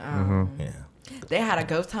disappointment. Yeah. They had a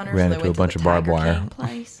ghost hunter. Ran so they into a went bunch to of the barbed Tiger wire. King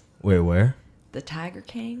place. Wait, where? The Tiger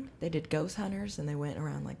King. They did ghost hunters and they went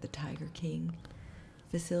around like the Tiger King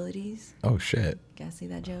facilities. Oh shit. Guys, see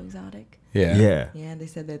that Joe Exotic? Yeah. Yeah. Yeah, they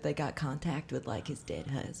said that they got contact with like his dead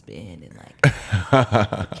husband and like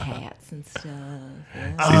cats and stuff.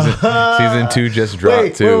 Yeah. Season 2 just dropped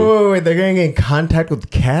Wait, too. wait. They're going to get in contact with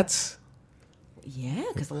cats? Yeah,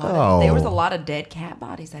 because there was a Oh. lot of dead cat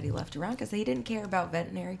bodies that he left around because he didn't care about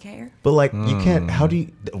veterinary care. But like, you can't. How do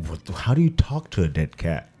you talk to a dead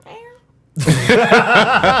cat?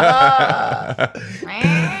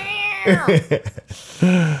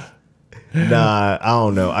 Nah, I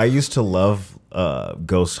don't know. I used to love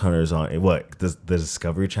ghost hunters on the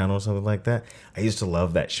Discovery Channel or something like that. I used to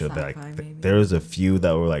love that show. That Sci-fi, like, maybe. there was a few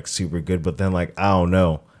that were like super good, but then like I don't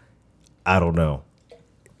know.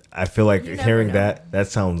 I feel like You never hearing know. that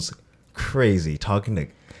sounds crazy. Talking to,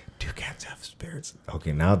 do cats have spirits?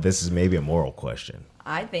 Okay, now this is maybe a moral question,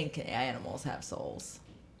 I think animals have souls.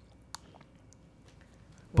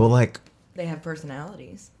 but like, They have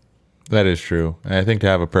personalities. That is true. And I think to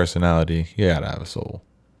have a personality, you gotta have a soul.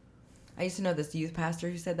 I used to know this youth pastor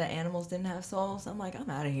who said that animals didn't have souls. I'm like, I'm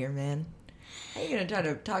out of here, man. How are you going to try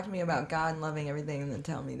to talk to me about God and loving everything and then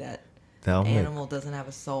tell me that that animal doesn't have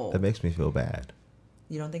a soul? makes me feel bad.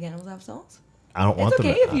 You don't think animals have souls? I don't want It's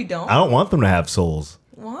them. okay if you don't. I don't want them to have souls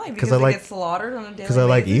Why? 'Cause Because I they like- get slaughtered on a daily basis? because I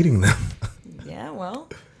like eating them. Yeah, well.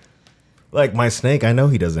 Like my snake, I know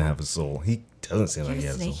he doesn't have a soul. He doesn't seem You like have he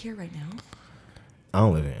a has a snake soul. here right now? I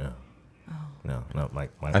don't live here. Oh. No.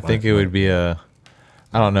 I think it would be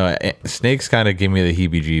I don't know. Snakes kind of give me the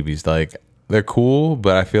heebie-jeebies. Like they're cool,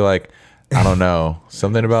 but I feel like I don't know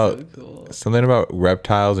something about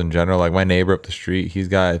reptiles in general. Like my neighbor up the street, he's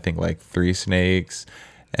got I think like 3 snakes,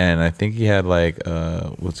 and I think he had like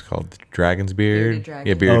what's it called, dragon's beard. Bearded dragon.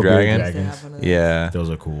 Yeah, bearded Oh, bearded dragon. dragon. They have one of those. Yeah, Those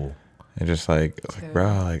are cool. and just like it's Okay. like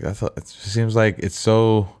bro, like it just seems like it's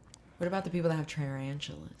so. What about the people that have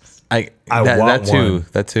tarantulas? I that want too. one.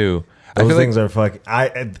 That too. I Those feel things like are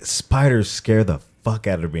fucking. Spiders scare the fuck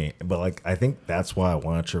out of me. But like, I think that's why I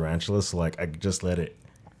want a tarantula. So like, I could just let it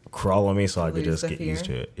crawl on me, so I could Lose just the get fear? used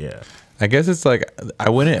to it. Yeah. I guess it's like I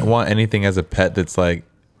wouldn't want anything as a pet that's like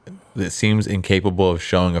that seems incapable of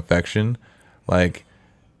showing affection. Like,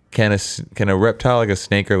 can a reptile like a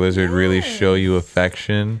snake or lizard really show you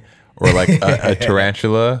affection, or like a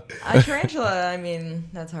tarantula? A tarantula, I mean,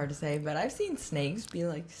 that's hard to say, but I've seen snakes be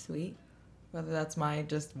like sweet. Whether that's my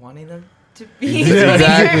just wanting them to be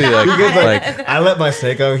Exactly. sweet or not. Like I let my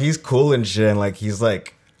snake out. He's cool and shit. And like, he's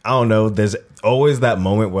like, I don't know. There's always that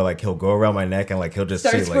moment where like he'll go around my neck and like he'll just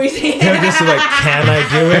Start see like squeezing. he'll just see like, can I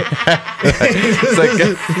do it? it's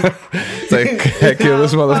like can I kill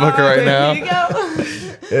this motherfucker right There you now? go.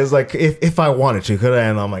 It's like if I wanted to, could I?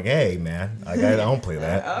 And I'm like, hey man, I don't play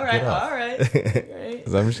that. All Get right, off. all right. Great.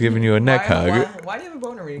 'Cause I'm just giving you a neck hug. Why do you have a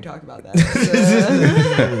boner when you talk about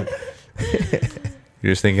that?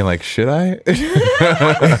 You're just thinking like, should I?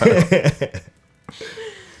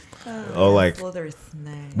 Oh, like, Slither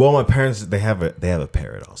snake. well, my parents they have a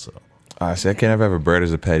parrot also. See, I can't have a bird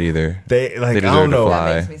as a pet either. They like They I deserve don't to know.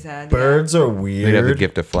 fly. That makes me sad. Birds are They'd have the weird.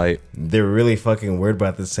 gift of flight. They're really fucking weird, but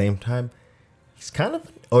at the same time, he's kind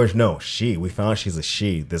of. Or no, she. We found she's a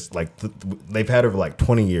she. This like they've had her for like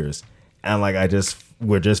 20 years, and like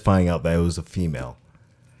we're just finding out that it was a female,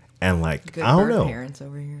 and like Good I don't bird know. parents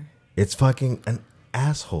over here. It's fucking an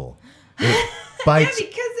asshole. It Yeah, bites.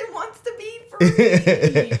 because it wants to be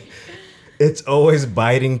free. It's always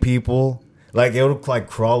biting people. Like it'll like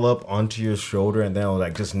crawl up onto your shoulder and then it'll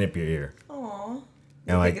like just nip your ear. Aw. And,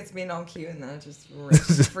 You like- think it's being all cute and then it just rips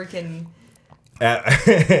freaking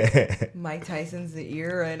As Mike Tyson's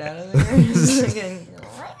ear right out of there. Just freaking-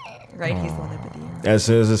 right, he's the one that put the ear.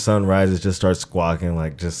 soon as the sun rises, just starts squawking,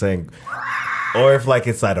 like just saying. Or if like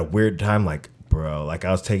it's at a weird time, like bro, like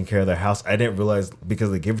I was taking care of their house, I didn't realize because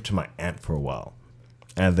they gave it to my aunt for a while,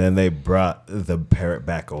 and then they brought the parrot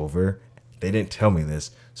back over. They didn't tell me this,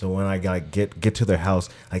 so when I like get to their house,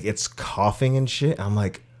 like it's coughing and shit. I'm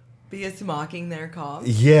like. Because it's mocking their cough.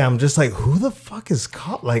 Yeah, I'm just like, who the fuck is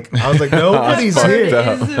caught? Like, I was like, nobody's fucked here.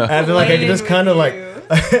 up. And then, like, I just kind of like,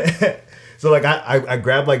 So like I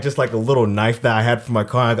grabbed like just like a little knife that I had from my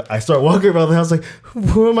car. I start walking around the house like,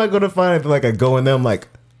 who am I gonna find? Like I go in there, I'm like,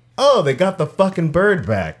 oh, they got the fucking bird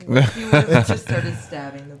back. You would have just started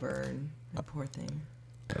stabbing the bird. The poor thing.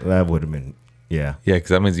 That would have been, yeah. Yeah, because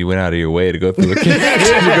that means you went out of your way to go through a cage.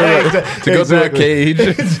 to go through a cage.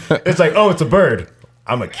 It's like, oh, it's a bird.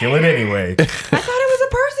 I'm gonna kill it anyway. I thought it was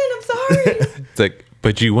a person. I'm sorry. It's like,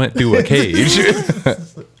 but you went through a cage.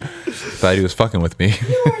 Thought he was fucking with me.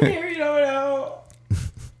 You weren't there. You don't know.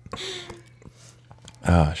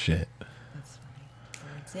 Oh shit. That's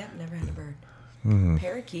funny. Birds. Yep, never had a bird.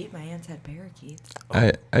 Parakeet. My aunts had parakeets.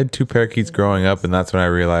 I had 2 parakeets growing up, and that's when I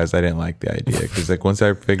realized I didn't like the idea. Because like once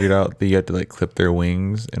I figured out that you had to like clip their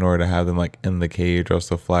wings in order to have them like in the cage or else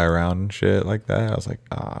they'll fly around and shit like that, I was like,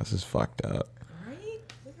 this is fucked up. Right?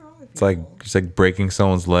 What's wrong with It's like people? just like breaking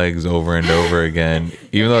someone's legs over and over again.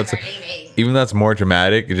 Even though it's more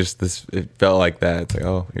dramatic, it felt like that. It's like,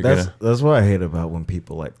 oh, That's what I hate about when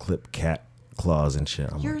people like clip cat claws and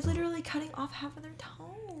shit. I'm You're like, literally cutting off half of their toes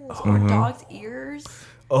or dogs' ears.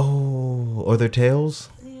 oh, or their tails.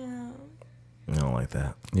 Yeah. I don't like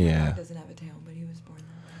that. yeah. Dog doesn't have a tail, but he was born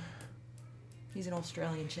that way. He's an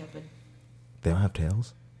Australian Shepherd. They don't have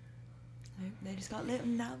tails. They just got little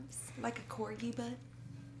nubs, like a corgi, but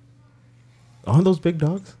Aren't those big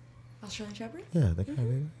dogs? Australian Shepherd? Yeah, they kind of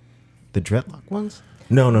big. The dreadlock ones?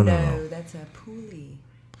 No. No, that's a Puli.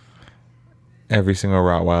 Every single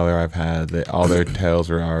Rottweiler I've had, all their tails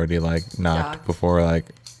were already like knocked Shocked.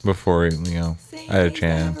 before you know Same I had a things, I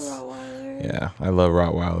have chance. Rottweiler. Yeah, I love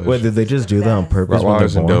Rottweilers. Wait, did they just do that on Best. purpose when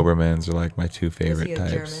Rottweilers they're and born? Dobermans are like my 2 Was favorite he a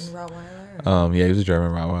types. German Rottweiler? Yeah, he was a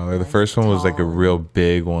German Rottweiler. The Nice, first one was like a tall. real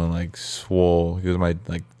big one, like swole. He was my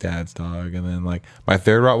like dad's dog, and then like my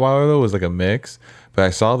 3rd Rottweiler though was like a mix. But I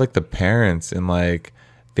saw like the parents and like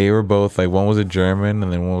they were both like one was a German and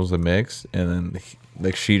then one was a mix, and then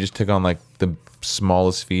like she just took on like the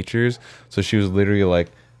smallest features, so she was literally like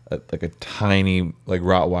a tiny like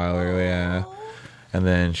Rottweiler, yeah. And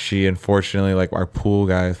then she, unfortunately, like our pool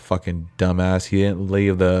guy, fucking dumbass, he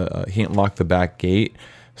didn't lock the back gate.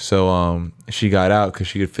 So she got out because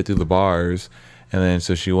she could fit through the bars. And then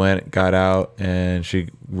so she got out, and she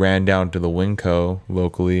ran down to the Winco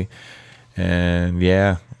locally. And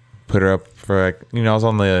yeah, put her up for like, I was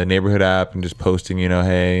on the neighborhood app and just posting,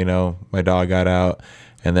 hey, my dog got out.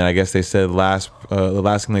 And then I guess they said the last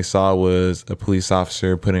thing they saw was a police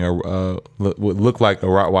officer putting what looked like a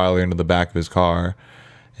Rottweiler into the back of his car.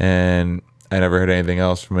 And I never heard anything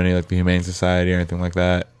else from any like the Humane Society or anything like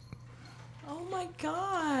that. Oh my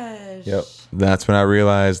gosh. Yep. That's when I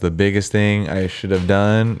realized the biggest thing I should have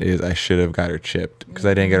done is I should have got her chipped, because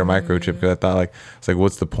I didn't get her microchip, because I thought like it's like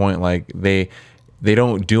what's the point? Like they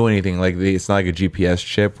don't do anything. Like it's not like a GPS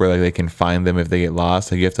chip where like they can find them if they get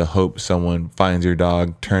lost. Like you have to hope someone finds your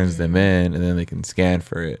dog, turns them in, and then they can scan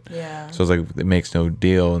for it. Yeah. So it's like it makes no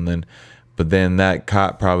deal. But then that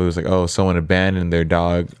cop probably was like, oh, someone abandoned their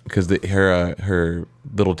dog, because her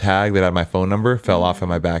little tag that had my phone number fell off in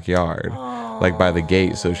my backyard, like by the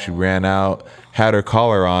gate. So she ran out, had her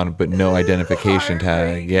collar on, but no identification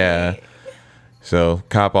tag. Yeah. So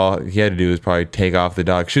cop, all he had to do was probably take off the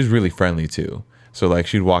dog. She was really friendly too. So like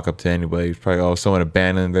she'd walk up to anybody. She's probably, oh, someone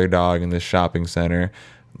abandoned their dog in this shopping center.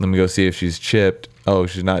 Let me go see if she's chipped. Oh,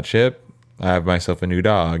 she's not chipped. I have myself a new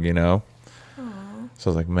dog, So I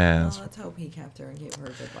was like, man, Well, let's hope he kept her and gave her a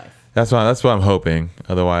good life. that's what I'm hoping.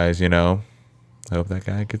 Otherwise, I hope that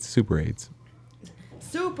guy gets super AIDS.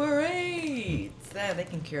 Super 8! Yeah, they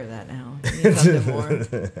can cure that now. You need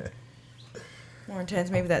something more intense.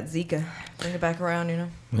 Maybe that Zika. Bring it back around,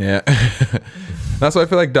 Yeah. That's why I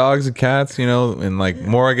feel like dogs and cats, and like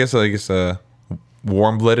more, I guess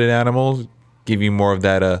warm-blooded animals give you more of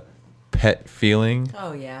that pet feeling.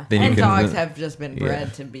 Oh, yeah. Then you And can- dogs have just been Yeah.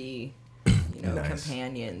 bred to be, Nice.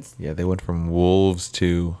 companions. Yeah, they went from wolves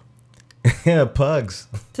to Yeah, pugs.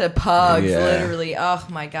 To pugs, Yeah. literally. Oh,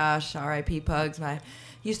 my gosh. R.I.P. pugs.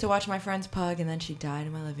 Used to watch my friend's pug, and then she died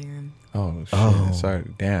in my living room. oh shit. Oh. Sorry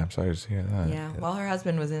to hear that. Yeah, while her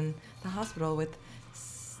husband was in the hospital with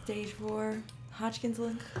stage 4 Hodgkin's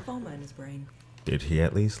lymphoma in his brain. Did he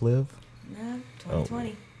at least live? Yeah,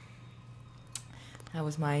 2020. That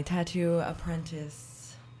was my tattoo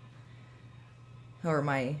apprentice, or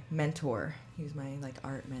my mentor. He was my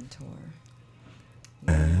art mentor.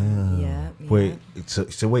 Yeah. Wait,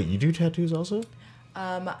 so wait, you do tattoos also?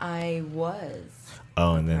 I was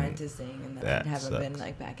Oh, and then apprenticing, and then that I haven't been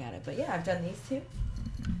sucks. back at it. But yeah, I've done these two.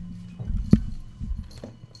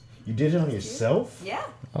 you did it on yourself? Yeah.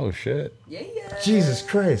 Oh shit. Yeah. Jesus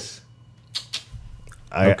Christ.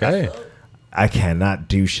 Okay. I cannot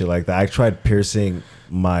do shit like that. I tried piercing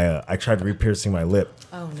my I tried re-piercing my lip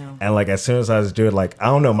Oh no. And like as soon as I was doing, like I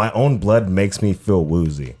don't know, my own blood makes me feel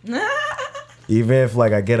woozy. Even if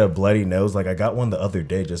like I get a bloody nose, like I got one the other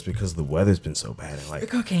day just because the weather's been so bad. And like,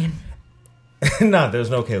 Cocaine. nah, there's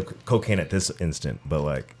no cocaine at this instant, but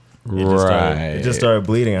like it just Right. started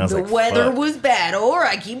bleeding. I was The like, weather fuck. was bad, or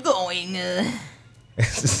I keep going.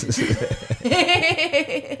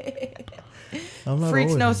 I'm not Freak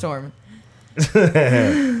always- snowstorm.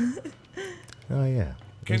 Oh yeah.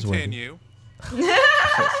 There's one. Continue.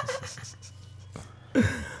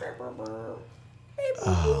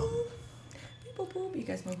 You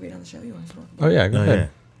guys smoke weed on the show? You want to smoke? Oh yeah, go Oh ahead. yeah.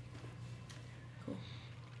 Cool.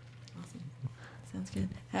 Awesome. Sounds good.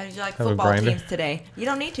 How did you like Have a football grinder? teams today? You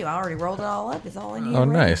don't need to. I already rolled it all up. It's all in here. Oh, right?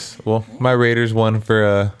 nice. Well, my Raiders won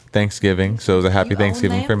for Thanksgiving, so it was a happy You own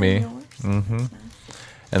Thanksgiving them, for me. they're yours. hmm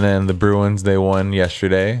And then the Bruins, they won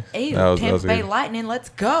yesterday. Hey, That was Tampa Bay good. Lightning, let's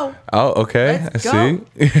go. Oh, okay. Let's I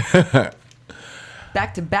see.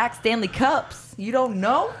 Back to back Stanley Cups. You don't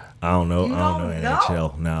know? I don't know. You I don't know don't know?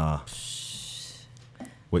 NHL. Nah.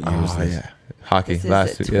 What year was Oh this? yeah, hockey This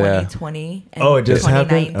last is year. 2020. And Oh, it just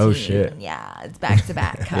happened? 2019. Oh, shit. Yeah, it's back to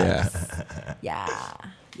back Yeah. cups.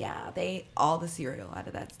 Yeah. They ate all the cereal out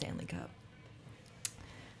of that Stanley Cup.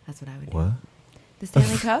 That's what I would do. What? The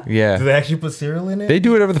Stanley Cup? Yeah. Do they actually put cereal in it? They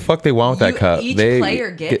do whatever the fuck they want with that You- cup. each They player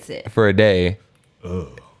gets it. for a day.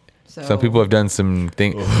 Ugh. So Some people have done some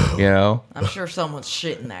thing, you know. I'm sure someone's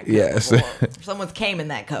shit in that cup. Yes. before. Someone's came in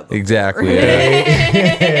that cup. before. Exactly.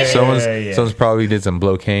 Yeah. someone's yeah. someone's probably did some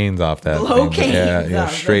blow canes off that. Blow thing. canes Yeah,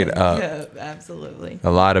 off straight that up. cup. Absolutely.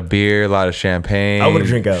 A lot of beer, a lot of champagne. I would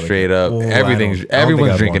drink out of it. straight up. Ooh, Everything's I don't think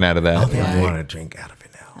everyone's I'd drinking want- out of I don't that. think I Yeah. want to drink out of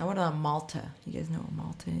it now. I want a Malta. You guys know what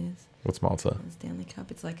Malta is? What's Malta? The Stanley Cup.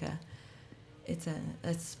 It's like it's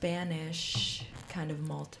a Spanish kind of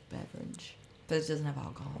malt beverage, but it doesn't have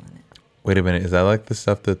alcohol in it. Wait a minute. Is that like the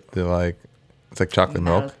stuff that they're like? It's like chocolate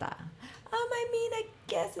milk. Malta. I mean, I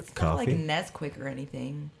guess it's not like Coffee? Nesquik or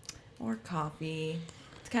anything, or coffee.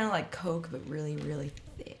 It's kind of like Coke, but really, really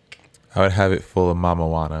thick. I would have it full of Mama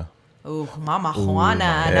Juana. Oh, Mama Juana.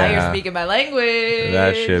 Now you're yeah. speaking my language.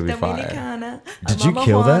 That should be fire. Dominicana. Did you Mama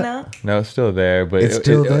kill that? Juana. No, it's still there, but It's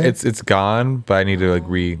still there? It's gone. But I need to like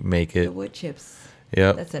remake The it. wood chips.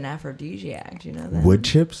 Yep. That's an aphrodisiac. Do you know that? Wood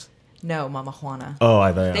chips? No, Mama Juana. Oh,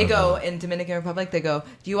 I thought They go in Dominican Republic. They go,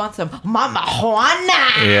 "Do you want some Mama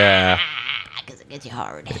Juana?" Yeah. Because it gets you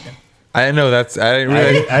hard. I didn't know that's. I didn't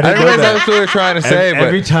realize. I I didn't didn't know realize that. that's what they're trying to say.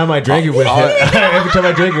 every But time I drank it with him, every time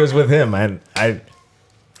I drank it was with him. I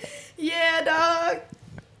Yeah, dog.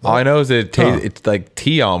 all I know is it tastes. Huh. It's like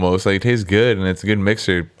tea almost. Like it tastes good, and it's a good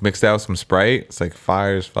mixture. Mixed out with some Sprite. It's like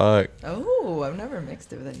fire as fuck. Oh, I've never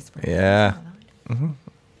mixed it with any Sprite. Yeah.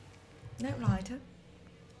 No, lighter.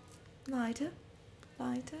 Lighter.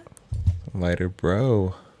 Lighter. Lighter,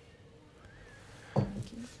 bro.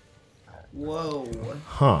 Whoa.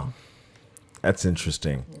 huh. That's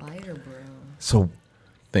interesting. Lighter, bro. So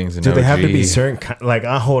Things in do they have to be OG. certain like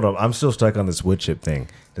hold up, I'm still stuck on this wood chip thing.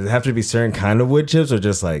 Does it have to be certain kind of wood chips or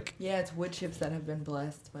just like Yeah, it's wood chips that have been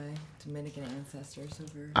blessed by Dominican ancestors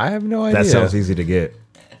over. I have no idea. that sounds easy to get?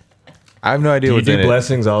 I have no idea Do you what's in do it.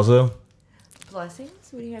 blessings also? Blessings?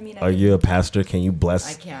 What do you? I mean, Are you a pastor? Can you I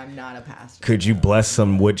bless? can't. I'm not a pastor. Could you bless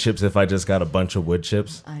some wood chips if I just got a bunch of wood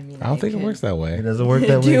chips? I mean, I don't think it could works that way. It doesn't work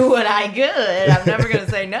that do way. what I could. I'm never gonna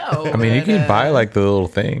say no. I mean, you but, can buy like the little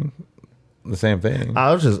thing, the same thing.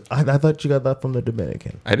 I thought you got that from the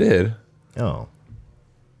Dominican. I did. Oh,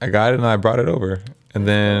 I got it and I brought it over, and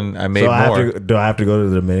then I made so I more. have to, do I have to go to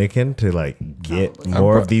the Dominican to like get Probably.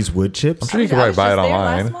 more I'm of these wood chips? I'm sure you can I probably was buy it just there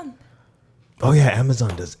online. last month. Oh yeah,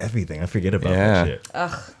 Amazon does everything. I forget about Yeah. that shit.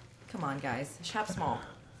 Ugh, come on, guys. Shop small.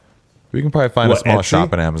 We can probably find What, a small Etsy?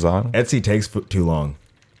 shop on Amazon. Etsy takes too long.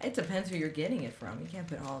 It depends who you're getting it from. You can't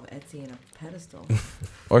put all of Etsy in a pedestal.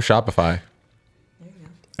 Or Shopify. There you go.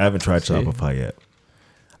 I haven't tried See. Shopify yet.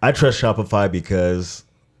 I trust Shopify because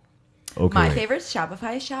okay, My favorite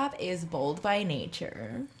Shopify shop is Bold by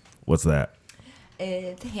Nature. what's that?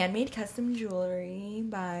 It's handmade custom jewelry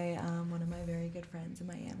by one of my very good friends in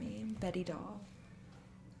Miami, Betty Doll.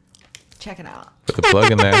 Check it out. Put the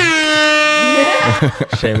plug in there.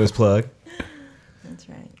 Shameless plug. That's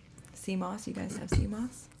right. CMOS, you guys have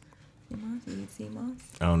CMOS? CMOS? You eat CMOS?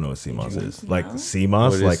 I don't know what CMOS you is. know? Like What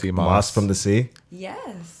CMOS, is like CMOS? moss from the sea.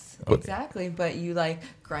 Yes, What- exactly. But you like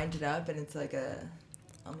grind it up, and it's like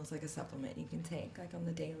almost like a supplement you can take like on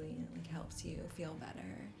the daily, and it like helps you feel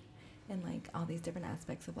better, and like all these different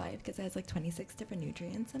aspects of life because it has like 26 different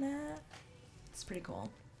nutrients in it. It's pretty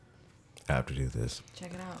cool. I have to do this.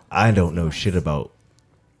 Check it out. I don't know CMOS. shit about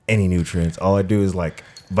any nutrients. All I do is like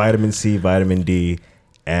vitamin C, vitamin D,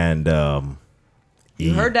 and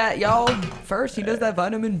You heard that, y'all? First, he does that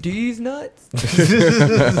vitamin D's nuts.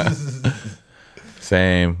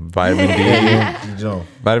 Same. Vitamin D.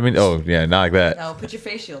 Vitamin. Oh yeah, not like that. No, put your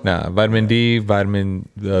face shield. Nah, vitamin D, vitamin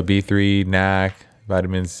B3, NAC,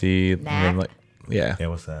 vitamin C. And then, NAC? yeah. Yeah,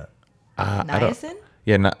 what's that? I don't. Niacin?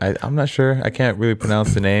 Yeah, I'm not sure. I can't really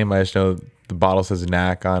pronounce the name. I just know the bottle says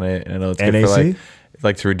NAC on it, and I know it's good for NAC?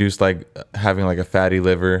 like to reduce like having like a fatty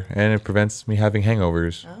liver, and it prevents me having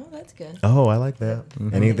hangovers. Oh, that's good. Oh, I like that.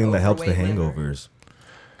 Anything that helps the Overweight liver. hangovers.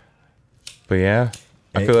 But yeah,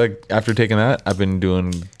 I feel like after taking that, I've been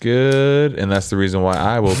doing good, and that's the reason why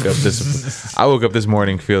I woke up this. I woke up this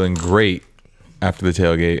morning feeling great after the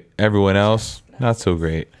tailgate. Everyone else, not so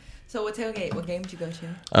great. So what tailgate? What game did you go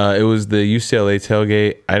to? It was the UCLA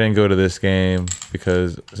tailgate. I didn't go to this game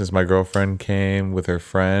because since my girlfriend came with her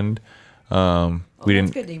friend, we That's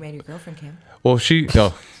didn't. good that you made your girlfriend camp. Well,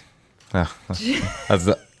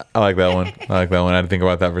 I like that one. I like that one. I had to think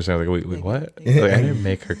about that for a second. Like, wait, what? Like, I didn't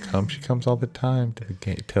make her come. She comes all the time to the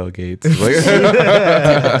tailgates. Like,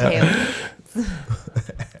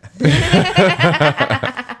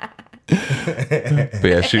 but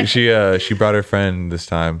yeah, she brought her friend this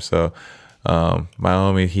time. So my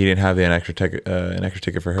homie, he didn't have an extra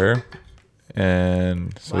ticket for her,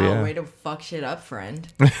 and so Wow, yeah, way to fuck shit up, friend.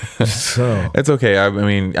 So it's okay. I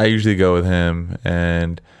mean, I usually go with him,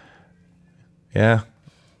 and yeah,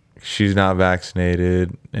 she's not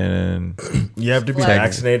vaccinated, and you have to be Flag.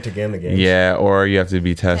 vaccinated to get in the game. yeah, or you have to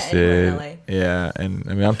be anywhere tested. in LA. Yeah, and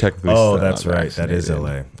I mean, I'm technically. Oh, still that's not right. That is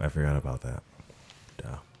vaccinated. LA. I forgot about that. Duh.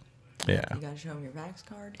 Yeah, You gotta show him your Vax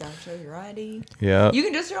card. Gotta show your ID. yeah. You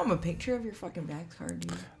can just show him a picture of your fucking Vax card,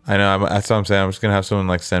 dude. I know. That's what I'm saying. I'm just gonna have someone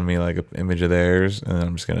like send me like an image of theirs, and then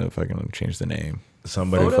I'm just gonna fucking change the name.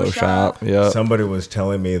 Somebody, Photoshop. Yeah. somebody was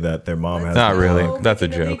telling me that their mom has. Not really. Oh, That's a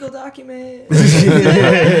make joke. Legal document.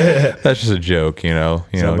 That's just a joke, you know.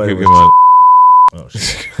 Somebody Give was- him a- Oh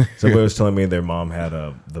shit! Somebody was telling me their mom had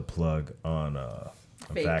the plug on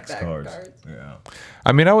Fake Vax Vax cards. cards. Yeah.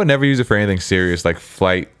 I mean, I would never use it for anything serious like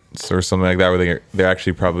flights or something like that, where they're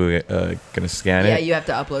actually probably gonna scan Yeah, it. you have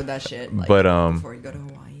to upload that shit. Like, But, before you go to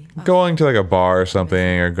Hawaii. Going to like a bar or something,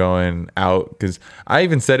 or going out, because I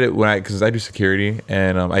even said it because I do security,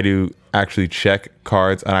 and I do actually check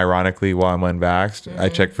cards, and ironically while I'm unvaxxed, I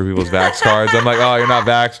check for people's vax cards. I'm like, oh, you're not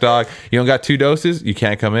vaxxed, dog. You don't got 2 doses, you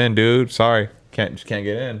can't come in, dude. Sorry, just can't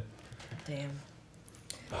get in. Damn.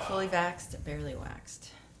 Fully vaxxed, barely waxed.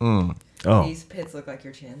 Oh. These pits look like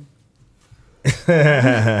your chin.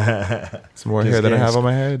 It's more hair than I getting have on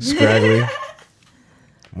my head. Scraggly.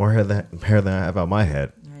 More hair than I have on my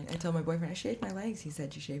head. Right. I told my boyfriend I shaved my legs. He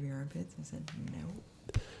said, "You shave your armpits?" I said,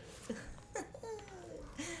 "No."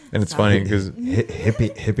 And it's funny because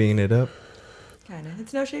Hippieing it up. Kind of.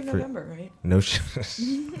 It's No Shave November, right? No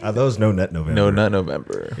Are those no nut November? no nut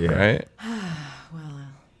November, Yeah. right? Well,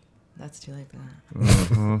 that's too late for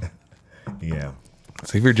that. Yeah.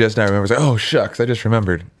 It's like if you're just now remember, it's like, oh shucks, I just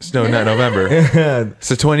remembered. It's no nut November. It's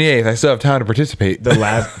the 28th. I still have time to participate. The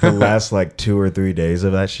last like 2 or 3 days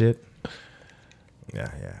of that shit. Yeah.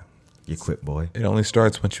 You quit, boy. It only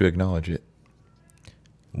starts once you acknowledge it.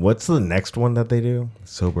 What's the next one that they do?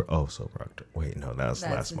 Sober October. Wait, no, that was the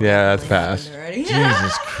last one. Yeah, that's definitely fast. happened already.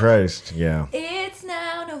 Jesus Christ. Yeah. It's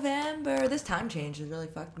now November. This time change has really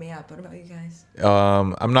fucked me up. What about you guys?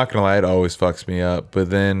 I'm not gonna lie, it always fucks me up. But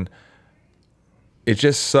then it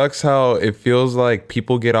just sucks how it feels like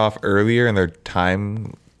people get off earlier and their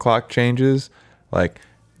time clock changes. Like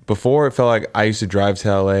before, it felt like I used to drive to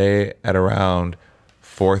LA at around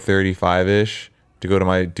 4:35 ish to go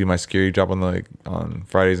to do my security job on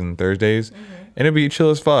Fridays and Thursdays, and it'd be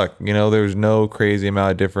chill as fuck. You know, there was no crazy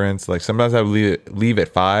amount of difference. Like sometimes I would leave at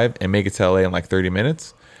 5 and make it to LA in like 30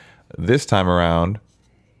 minutes. This time around,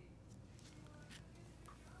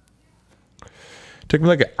 took me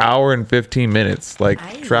like an hour and 15 minutes. Like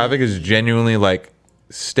traffic is genuinely like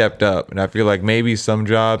stepped up, and I feel like maybe some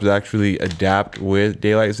jobs actually adapt with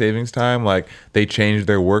daylight savings time. Like they change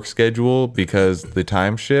their work schedule because the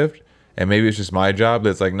time shift, and maybe it's just my job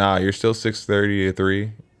that's like, nah, you're still 6:30 to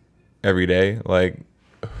 3 every day. Like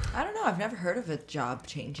I don't know. I've never heard of a job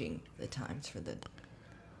changing the times for the.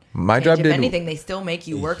 my job If did. anything, they still make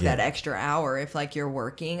you work Yeah. that extra hour. If like you're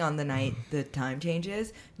working on the night the time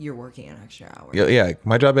changes, you're working an extra hour. Yeah,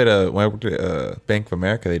 my job when I worked at Bank of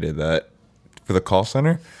America, they did that for the call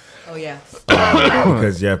center. Oh yeah.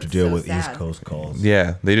 Because you have to deal So with East sad. Coast calls.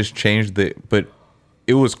 Yeah, they just changed but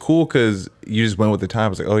it was cool because you just went with the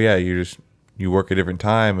time. It's like, oh yeah, you work a different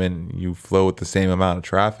time and you flow with the same amount of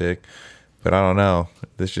traffic. But I don't know.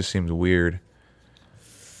 This just seems weird.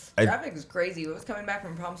 Traffic was crazy. I was coming back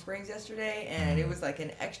from Palm Springs yesterday, and it was like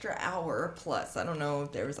an extra hour plus. I don't know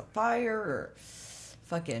if there was a fire or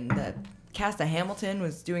fucking the cast of Hamilton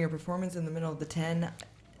was doing a performance in the middle of the 10.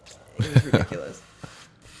 It was ridiculous.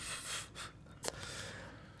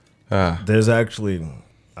 There's actually,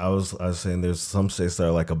 I was saying there's some states that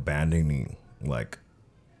are like abandoning like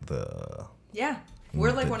the. Yeah,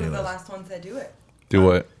 we're like The one of the daylight. last ones that do it. Do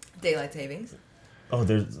what? Daylight savings. Oh,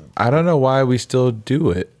 there's. I don't know why we still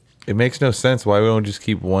do it. It makes no sense why we don't just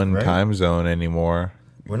keep one Right. time zone anymore.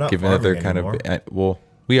 We're not given that they're farming kind anymore. of well,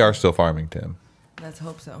 we are still farming, Tim. Let's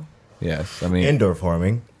hope so. Yes, I mean Indoor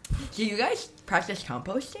farming. Do you guys practice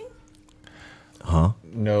composting? Huh?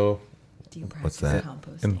 no. Do you practice What's that?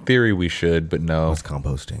 composting? In theory, we should, but no. What's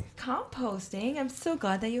composting? Composting. I'm so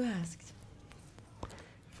glad that you asked.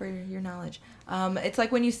 For your knowledge, it's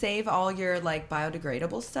like when you save all your like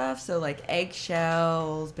biodegradable stuff. So like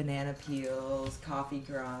eggshells, banana peels, coffee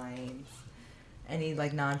grinds, any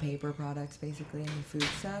like non-paper products, basically any food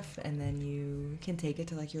stuff, and then you can take it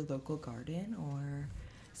to like your local garden, or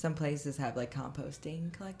some places have like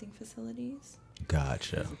composting collecting facilities,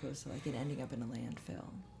 Gotcha. as opposed to like it ending up in a landfill.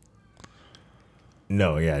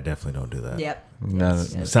 No, yeah, I definitely don't do that. Yep. No,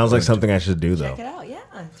 Yes, no, yes. Sounds like something I should do though. Check it out. Yeah,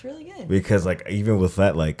 it's really good. Because like even with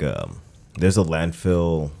that, like there's a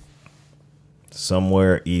landfill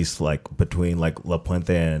somewhere east, like between like La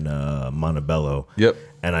Puente and Montebello. Yep.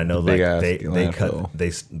 And I know The like big-ass they landfill.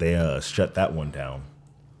 cut they shut that one down.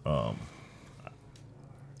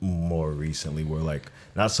 More recently, where like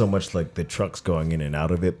not so much like the trucks going in and out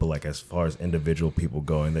of it, but like as far as individual people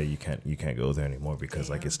going there, you can't go there anymore because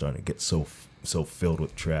like it's starting to get so filled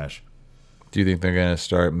with trash. Do you think they're gonna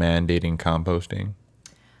start mandating composting?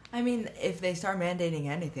 I mean, if they start mandating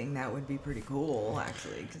anything, that would be pretty cool,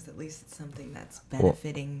 actually, because at least it's something that's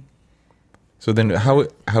benefiting. So then, how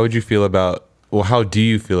would you feel about? Well, how do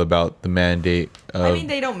you feel about the mandate? I mean,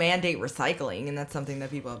 they don't mandate recycling, and that's something that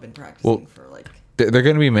people have been practicing Well, for like. They're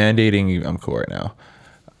going to be mandating. I'm cool right now.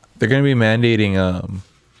 They're going to be mandating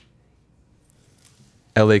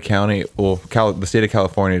L.A. County, well, the state of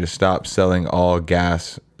California, to stop selling all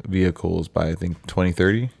gas vehicles by I think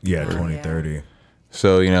 2030. Yeah, Oh, 2030.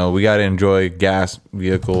 So we got to enjoy gas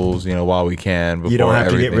vehicles, while we can. You don't before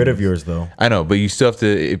have to get rid of everything- yours though. I know, but you still have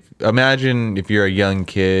to. Imagine if you're a young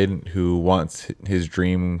kid who wants his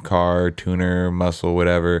dream car, tuner, muscle,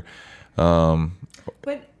 whatever.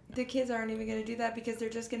 But the kids aren't even going to do that because they're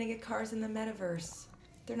just going to get cars in the metaverse.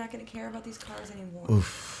 They're not going to care about these cars anymore.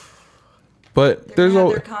 But They're there's going to have al-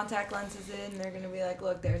 their contact lenses in. They're going to be like,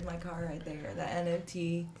 "Look, there's my car right there, the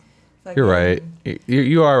NFT." You're right.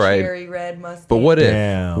 You are right. Cherry red Mustang. But what if?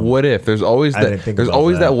 Damn. What if? There's always I didn't that. think There's about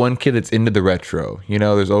always that that. one kid that's into the retro.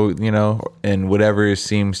 There's always and whatever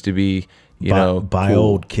seems to be Buy cool.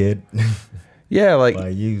 old kid, Yeah, like buy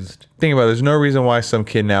used. think about it. There's no reason why some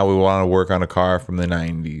kid now would want to work on a car from the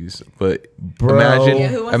 90s. But Bro. imagine, Yeah,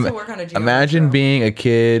 who wants to work on a Geo imagine Metro? being a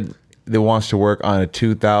kid that wants to work on a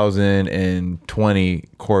 2020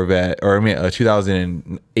 Corvette, or a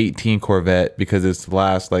 2018 Corvette because it's the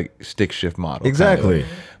last like stick shift model. Exactly.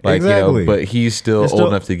 kind of. Like Exactly. but he's still There's old still-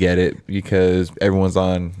 enough to get it because everyone's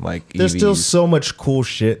on like EVs. There's still so much cool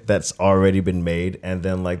shit that's already been made, and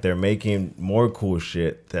then like they're making more cool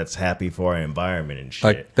shit that's happy for our environment and shit.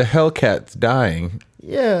 like the Hellcat's dying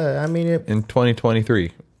Yeah, I mean, in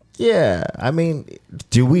 2023. yeah, I mean,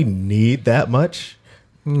 do we need that much?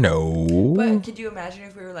 No. But could you imagine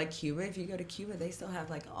if we were like Cuba? If you go to Cuba, they still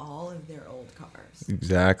have like all of their old cars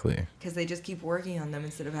Exactly. because they just keep working on them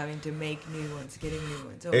instead of having to make new ones, getting new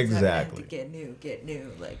ones. Exactly. To get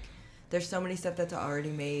new. Like, there's so many stuff that's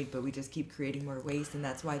already made, but we just keep creating more waste, and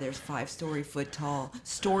that's why there's 5-story foot tall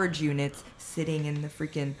storage units sitting in the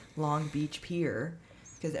freaking Long Beach pier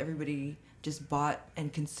because everybody just bought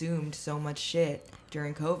and consumed so much shit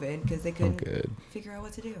during COVID because they couldn't good. figure out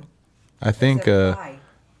what to do. I think Except buy.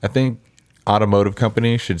 I think automotive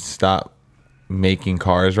companies should stop making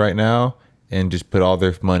cars right now and just put all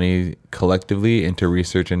their money collectively into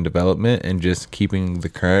research and development and just keeping the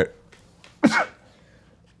current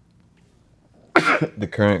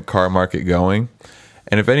car market going.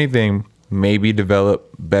 And if anything, maybe develop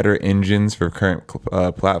better engines for current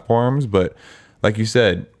platforms. But like you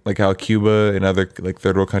said, like how Cuba and other like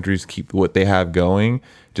third world countries keep what they have going,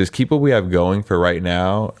 just keep what we have going for right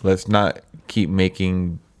now. Let's not keep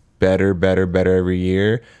making better every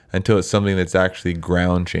year until it's something that's actually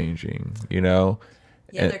ground changing, Yeah,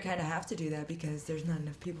 And- they kind of have to do that because there's not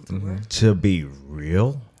enough people to work. To be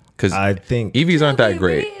real, Because I think EVs aren't that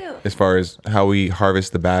great. Real. as far as how we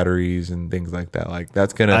harvest the batteries and things like that. Like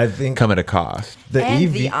that's gonna I think come at a cost. The and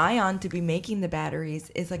EV the ion to be making the batteries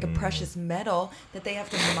is like a precious metal that they have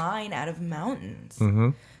to mine out of mountains.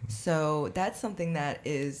 So that's something that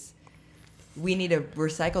is, we need to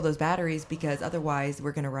recycle those batteries because otherwise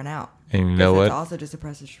we're going to run out. And you know Because what? it's also just a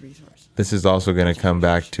precious resource. This is also going to come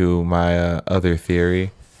back to my other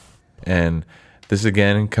theory, and this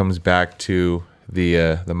again comes back to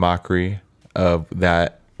the mockery of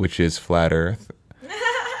that which is flat Earth.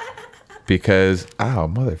 Because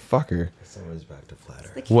motherfucker. It's always back to flat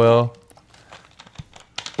Earth. Well,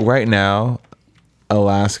 right now,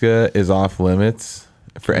 Alaska is off limits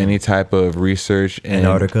for any type of research in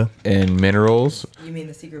Antarctica? and minerals. You mean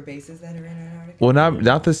the secret bases that are in Antarctica? Well,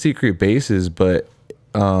 not the secret bases, but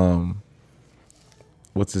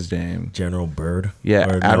what's his name? General Byrd. Yeah,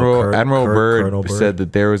 Or no, Admiral Byrd Colonel said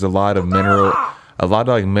that there was a lot of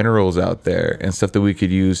minerals out there and stuff that we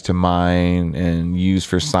could use to mine and use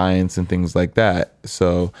for science and things like that.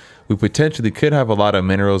 So we potentially could have a lot of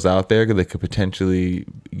minerals out there that could potentially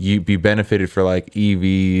be benefited for like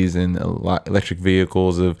EVs and electric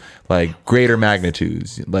vehicles of like greater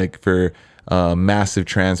magnitudes, like for massive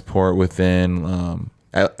transport within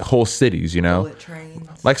whole cities, you know, Bullet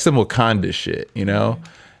trains. like some Wakanda shit, you know,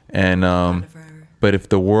 and Wakanda forever. but if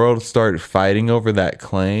the world start fighting over that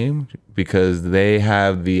claim because they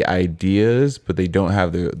have the ideas but they don't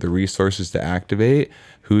have the resources to activate,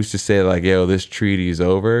 who's to say like, yo, this treaty is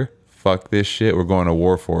over, fuck this shit, we're going to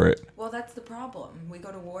war for it. Well, that's the problem. We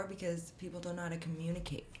go to war because people don't know how to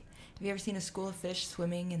communicate. Have you ever seen a school of fish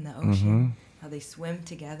swimming in the ocean? How they swim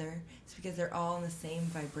together? It's because they're all on the same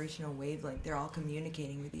vibrational wavelength. They're all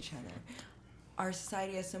communicating with each other. Our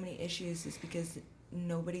society has so many issues is because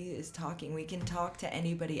nobody is talking. We can talk to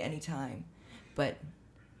anybody anytime, but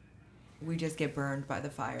we just get burned by the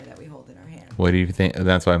fire that we hold in our hand. What do you think?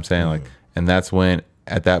 That's what I'm saying. Like, and that's when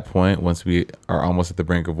at that point, once we are almost at the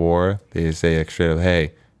brink of war, they say like, straight up,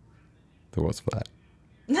 hey, the world's flat.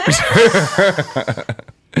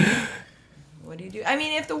 What do you do? I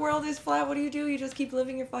mean, if the world is flat, what do? You just keep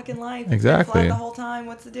living your fucking life. It's been Exactly. flat the whole time.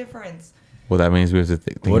 What's the difference? Well, that means we have to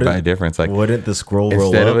think about a difference. Like, wouldn't the scroll roll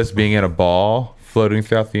instead up? of us being in a ball floating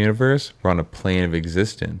throughout the universe, we're on a plane of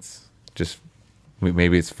existence. Just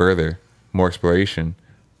maybe it's further, more exploration.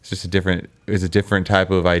 It's just it's a different type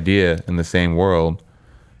of idea in the same world.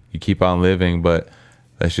 You keep on living, but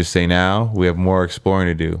let's just say now we have more exploring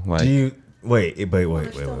to do. Like, Do you wait?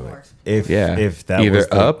 there's still more. If Yeah. if that Either was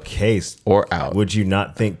the up case, or out. would you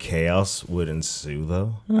not think chaos would ensue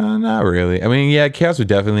though? Not really. I mean, yeah, chaos would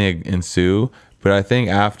definitely ensue, but I think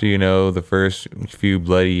after, you know, the first few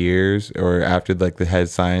bloody years, or after like the head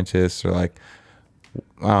scientists, or like,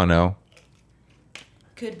 I don't know,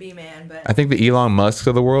 Could be, man, but I think the Elon Musks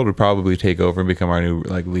of the world would probably take over and become our new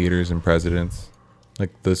like leaders and presidents. Like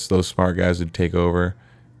those smart guys would take over,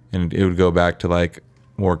 and it would go back to like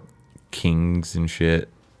more kings and shit.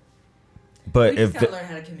 But we just if gotta learn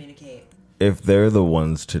how to communicate. if they're the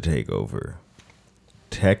ones to take over,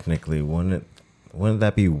 technically, wouldn't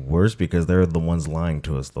that be worse because they're the ones lying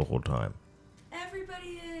to us the whole time?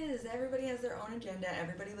 Everybody is. Everybody has their own agenda.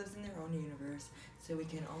 Everybody lives in their own universe. So we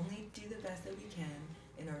can only do the best that we can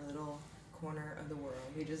in our little corner of the world.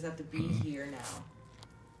 We just have to be here now.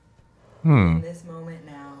 In this moment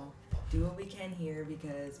now. Do what we can here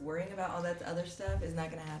because worrying about all that other stuff is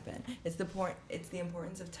not going to happen. It's the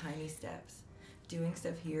importance of tiny steps. Doing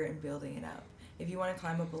stuff here and building it up. If you want to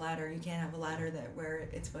climb up a ladder, you can't have a ladder where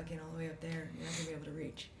it's fucking all the way up there. You're not going to be able to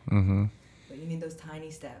reach. Mm-hmm. But you need those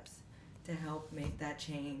tiny steps to help make that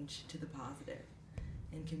change to the positive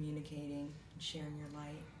and communicating and sharing your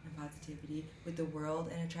light and positivity with the world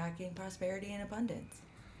and attracting prosperity and abundance.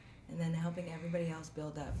 And then helping everybody else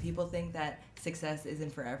build up. People think that success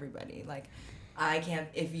isn't for everybody. Like,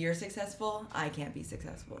 if you're successful, I can't be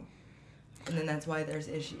successful. And then that's why there's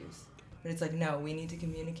issues. But it's like, no, we need to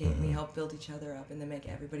communicate and we help build each other up and then make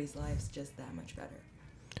everybody's lives just that much better.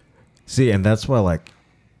 See, and that's why, like,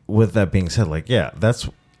 with that being said, like, yeah, that's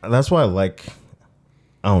why I like,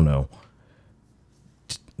 I don't know,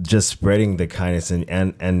 just spreading the kindness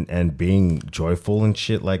and being joyful and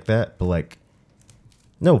shit like that. But like,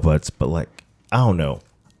 no buts, but like, I don't know.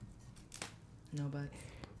 No, but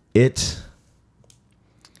It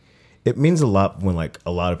means a lot when like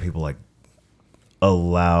a lot of people like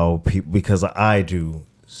allow people, because I do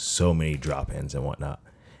so many drop-ins and whatnot.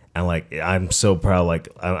 And like, I'm so proud, like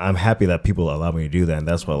I'm happy that people allow me to do that. And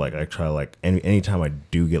that's why like I try, like anytime I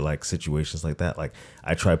do get like situations like that, like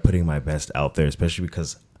I try putting my best out there, especially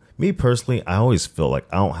because me personally, I always feel like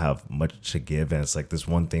I don't have much to give. And it's like this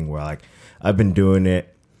one thing where like I've been doing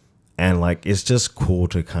it And like it's just cool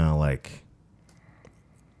to kind of like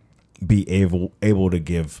be able to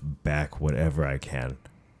give back whatever I can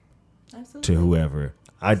Absolutely. to whoever.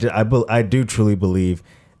 I do truly believe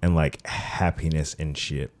in like happiness and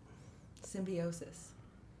shit. Symbiosis.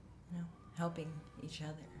 You know, helping each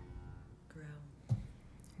other grow.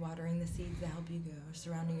 Watering the seeds that help you grow.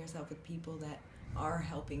 Surrounding yourself with people that are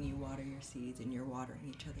helping you water your seeds, and you're watering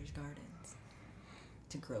each other's gardens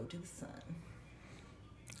to grow to the sun.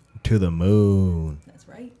 To the moon. That's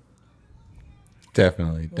right.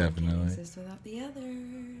 Definitely, One can't definitely. exist without the other.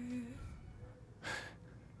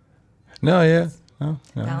 No, yeah. No,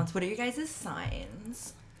 no. Balance. What are your guys'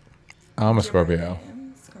 signs? I'm a Your Scorpio.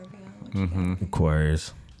 birthday? Scorpio. What you got?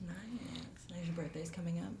 Aquarius. Nice. Your birthday's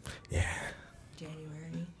coming up. Yeah.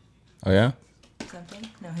 January. Oh, yeah? Something?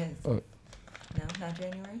 No, his. Oh. No, not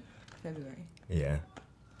January. February. Yeah.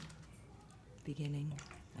 Beginning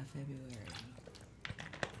of February.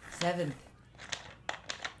 7th.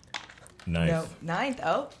 Ninth. No, 9th.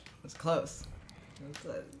 Oh, it was close. It was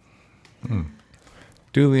close.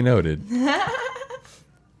 Duly noted. Very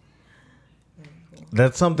cool.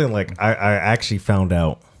 That's something like I actually found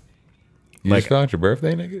out. You Like- just found your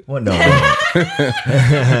birthday, nigga? Well, no.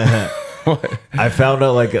 I found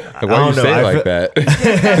out like I Why don't you know. say it like feel- that?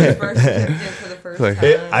 Your first gift for the first Like-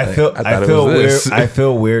 time. I feel I I, thought it feel was weird. this. I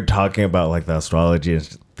feel weird talking about like the astrology and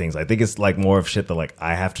things. I think it's like more of shit that like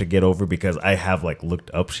I have to get over because I have like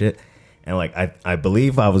looked up shit, and like I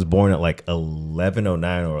believe I was born at like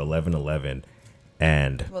 1109 or 1111,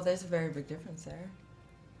 and Well, there's a very big difference there.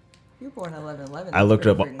 You were born 11/11. I looked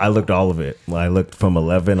up. I looked all of it. I looked from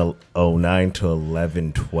 1109 to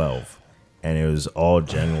 1112, and it was all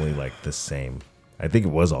generally like the same. I think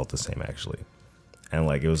it was all the same actually, and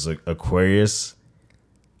like it was like Aquarius,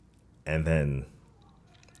 and then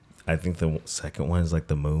I think the second one is like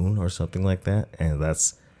the moon or something like that, and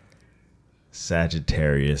that's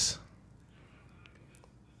Sagittarius,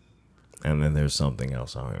 and then there's something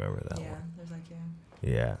else. I don't remember that Yeah, one. there's like your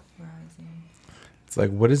Yeah. rising. It's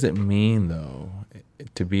like, what does it mean, though,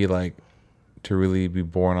 to be like, to really be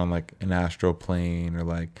born on like an astral plane or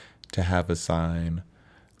like to have a sign?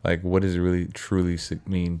 Like, what does it really truly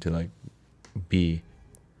mean to like be?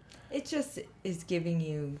 It just is giving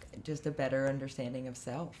you just a better understanding of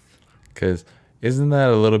self. Because isn't that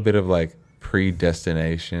a little bit of like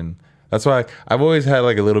predestination? That's why I've always had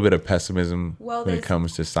like a little bit of pessimism Well, when it there's-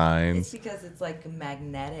 comes to It's signs. because it's like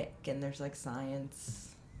magnetic, and there's like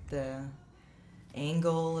science. The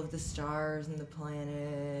angle of the stars and the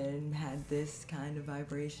planet had this kind of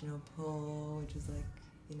vibrational pull, which is like,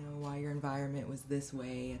 you know, why your environment was this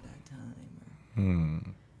way at that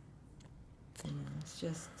time. Or, you know, it's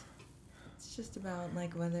just about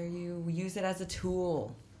like whether you use it as a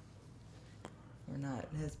tool or not,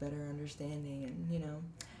 has better understanding. And you know,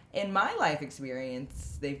 in my life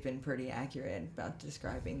experience, they've been pretty accurate about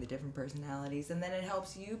describing the different personalities, and then it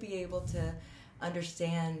helps you be able to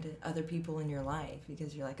understand other people in your life,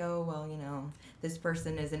 because you're like, oh well, you know, this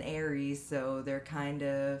person is an Aries, so they're kind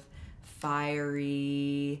of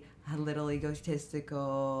fiery, a little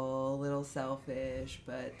egotistical, a little selfish,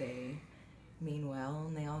 but they mean well,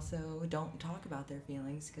 and they also don't talk about their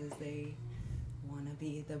feelings because they want to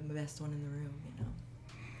be the best one in the room, you know.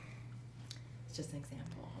 It's just an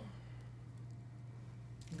example.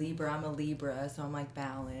 Libra, I'm a Libra, so I'm like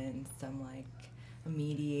balanced. I'm like a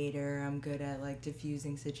mediator. I'm good at like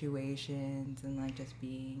diffusing situations and like just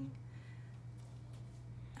being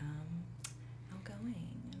outgoing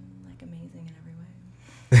and like amazing in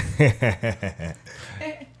every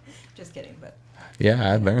way. Just kidding, but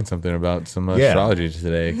Yeah, I learned something about some Yeah. astrology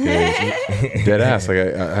today. 'Cause dead ass.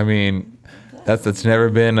 Like, I mean, that's never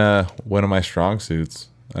been one of my strong suits.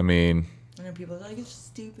 I mean, I know people are like, it's just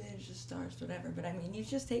stupid, it's just stars, whatever. But I mean, you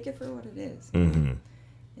just take it for what it is. Mm-hmm.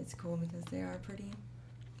 It's cool because they are pretty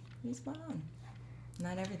spot on.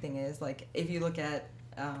 Not everything is. Like, if you look at,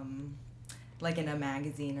 like in a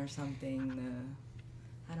magazine or something,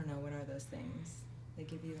 I don't know, what are those things? They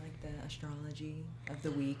give you like the astrology of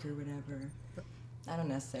the week or whatever. I don't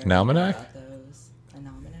necessarily An almanac? know about those. An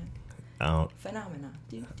almanac? I don't. Phenomena.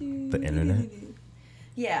 The internet?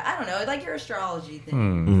 Yeah, I don't know. Like your astrology thing.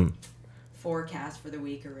 Mm. Forecast for the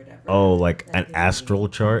week or whatever. Oh, like That an could be- astral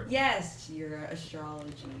chart? Yes, your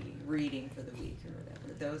astrology reading for the week or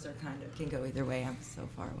whatever. Those are kind of, can go either way. I'm so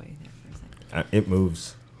far away there for a second. It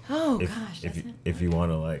moves. Oh, If, gosh. if, That's you, it. if you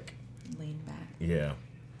want to, like, Lean back. yeah,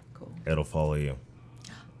 Cool. it'll follow you.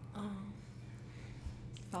 Oh.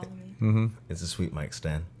 Follow me. mm-hmm. It's a sweet mic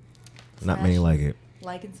stand. Not Smash. many like it.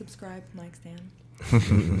 Like and subscribe, Mike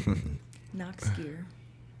Stan. Knox Gear.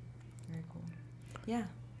 Very cool. Yeah.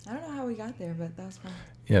 I don't know how we got there, but that was fun.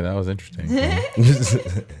 Yeah, that was interesting.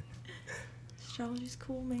 Astrology's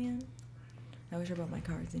cool, man. I wish I brought my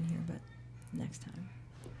cards in here, but next time.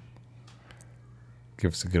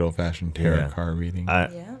 Give us a good old fashioned tarot Yeah. card reading.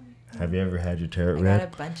 Yeah. Have you ever had your tarot I read?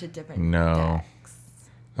 got a bunch of different No. decks.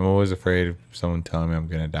 I'm always afraid of someone telling me I'm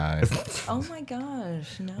gonna die. Oh my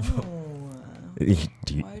gosh, no. Do Why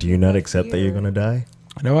you do you not have accept that you're fear? gonna die?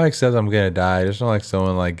 I know I accept I'm gonna die. I just don't like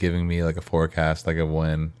someone like giving me like a forecast like of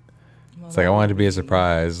when. It's like I want it to be a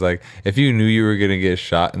surprise. Like if you knew you were gonna get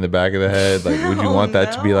shot in the back of the head, like would you want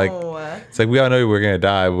that to be like? It's like we all know we're gonna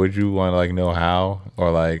die. But would you want to like know how or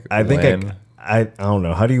like I think when? I don't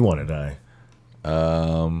know. How do you want to die?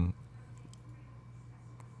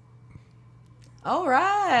 All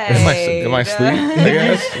right. Am I asleep? I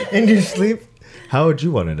guess. In your sleep? How would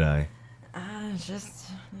you want to die? Just,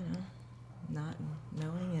 not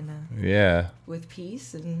knowing and Yeah. with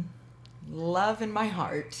peace and love in my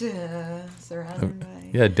heart, surrounded by.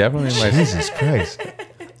 Yeah, definitely my. Jesus Christ!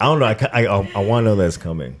 I don't know. I want to know that's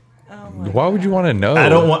coming. Oh my Why would you want to know?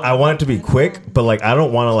 I want it to be quick, but like I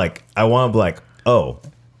don't want to like. I want to be like, oh,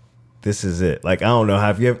 this is it. Like I don't know.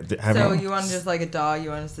 Have you ever? So you want just like a dog? You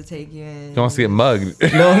want us to take you in? Don't want to get mugged.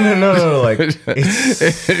 No. Like,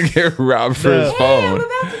 it's, Get robbed for No. his Hey, I'm phone.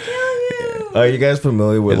 about to kill you. are you guys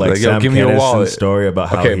familiar with It's like like, yo, Sam give me your wallet. Kinnison's story about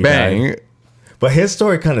how Okay, he bang. died? But his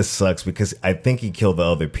story kind of sucks because I think he killed the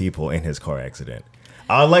other people in his car accident.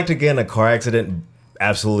 I'd like to get in a car accident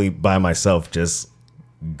absolutely by myself, just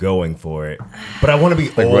going for it. But I want to be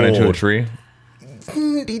Like old. run into a tree.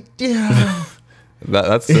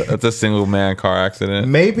 That's a single man car accident.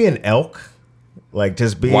 Maybe an elk. Like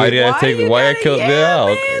just be. Why did I Why take? you Why I gotta- killed the yeah, elk?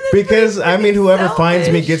 man, that's Because pretty I mean, freaking whoever finds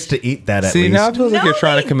me selfish. gets to eat that at See, least. now it feels like No, you're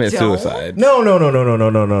trying to they commit don't. suicide. No. Like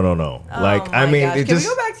Oh I my mean, gosh. it Can just.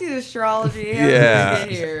 we go back to the astrology? Yeah. How did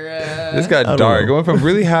we get here? This I got don't dark. know. Going from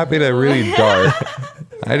really happy to really dark.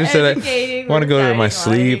 I just said Educating, I want to go to my we're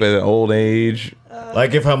sleep dying. at an old age.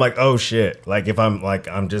 Like if I'm like, oh shit. Like if I'm like,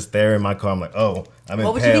 I'm just there in my car. I'm like, oh, I'm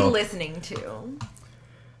What would you be impaled. listening to?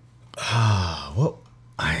 Well,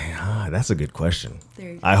 that's a good question. There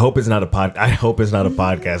you go. I hope it's not a pod. I hope it's not a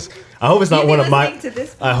podcast. I hope it's not You'd be one of my. listening to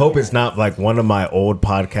this I hope it's not like one of my old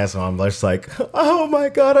podcasts. And I'm just like, oh my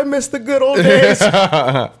god, I miss the good old days.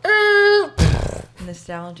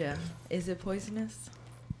 Nostalgia. Is it poisonous?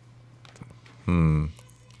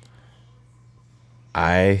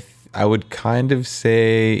 I would kind of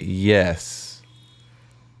say yes.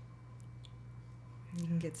 You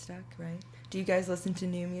can get stuck, right? Do you guys listen to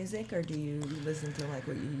new music or do you listen to like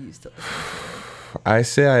what you used to listen to? I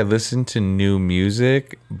say I listen to new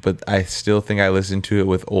music, but I still think I listen to it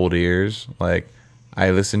with old ears. Like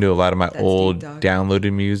I listen to a lot of my That's old Snoop Dogg.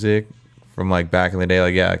 downloaded music from like back in the day.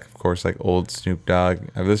 Like yeah, of course, like old Snoop Dogg.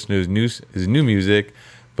 I've listened to his new music,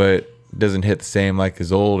 but it doesn't hit the same like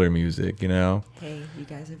his older music. You know? Hey, you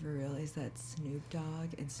guys ever realize that Snoop Dogg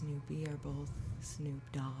and Snoopy are both Snoop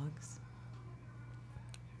Dogs?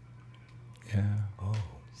 Yeah.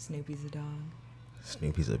 Snoopy's a dog.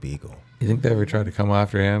 Snoopy's a beagle. You think they ever tried to come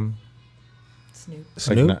after him? Snoop. Like,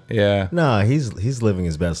 Snoop? yeah. Nah, he's living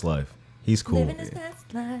his best life. He's cool. Living his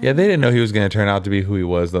best life. Yeah, they didn't know he was going to turn out to be who he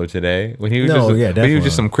was though today. When he was No, just yeah, when he was definitely.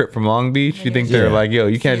 just some crip from Long Beach, you think they're Yeah. like, "Yo,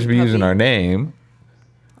 you can't just be Snoop using Puppy. our name."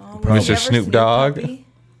 Oh, Mr. remember Snoop Dogg? Puppy?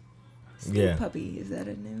 Snoop Yeah. Puppy. Is that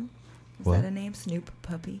a new? Is What? that a name? Snoop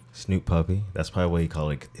Puppy. Snoop Puppy. That's probably what he called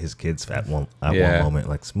like his kids at one Yeah. moment.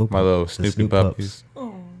 Like Snoop. My little the Snoopy Snoop puppies.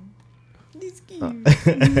 Oh, he's cute.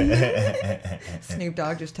 Snoop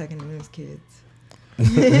Dogg just taking his kids.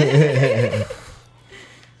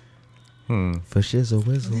 For shizzle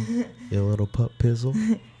whizzle, your little pup pizzle.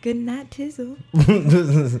 Good night, Tizzle.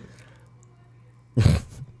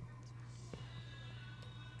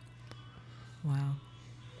 Wow.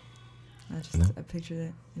 I pictured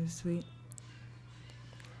it. It was sweet.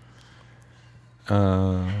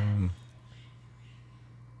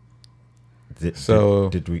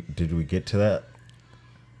 Did we get to that?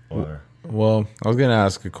 Or Well, I was gonna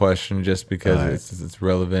ask a question just because Alright. it's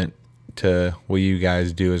relevant to what you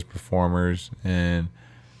guys do as performers, and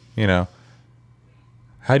you know,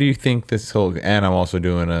 how do you think this whole? And I'm also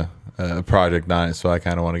doing a project on it, so I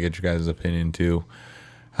kind of want to get your guys' opinion too.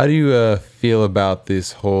 How do you feel about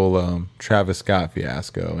this whole Travis Scott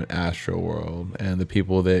fiasco in Astro World and the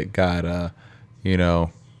people that got,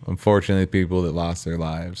 unfortunately, people that lost their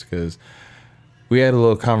lives? Because we had a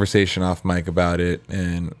little conversation off mic about it,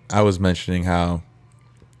 and I was mentioning how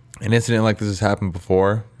an incident like this has happened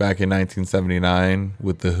before, back in 1979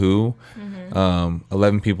 with The Who.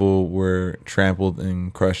 11 people were trampled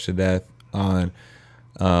and crushed to death on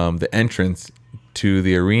the entrance to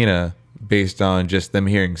the arena based on just them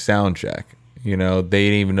hearing sound check. You know, they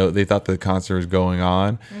didn't even know, they thought the concert was going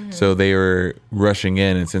on. So they were rushing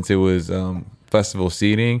in. And since it was festival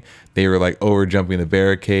seating, they were like over jumping the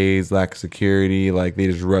barricades, lack of security. Like they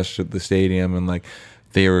just rushed to the stadium and like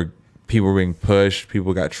people were being pushed,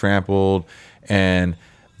 people got trampled. And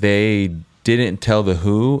they didn't tell the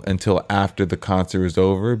Who until after the concert was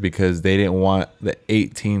over because they didn't want the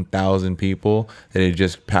 18,000 people that had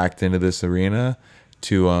just packed into this arena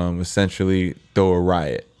to essentially throw a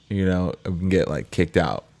riot. You know, and get like kicked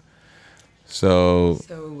out. So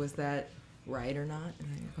was that right or not? Is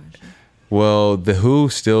that your question? Well, the Who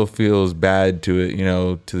still feels bad to it, you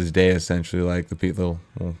know, to this day. Essentially, like the people,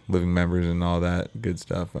 living members and all that good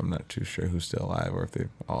stuff. I'm not too sure who's still alive or if they're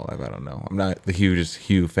all alive. I don't know. I'm not the hugest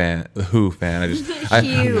Who fan. I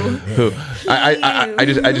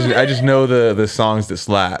just know the songs that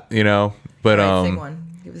slap, you know. But All right, sing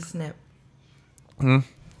one. Give us a snip.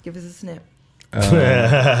 Give us a snip.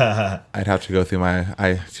 I'd have to go through my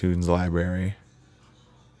iTunes library,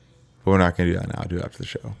 but we're not gonna do that now. I'll do it after the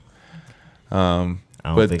show. I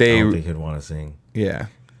don't think he'd want to sing. Yeah.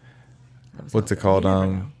 What's it called?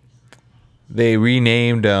 They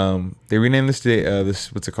renamed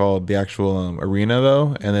this what's it called? The actual arena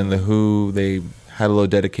though, and then the Who, they had a little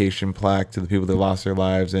dedication plaque to the people that lost their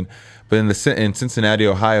lives, but in Cincinnati,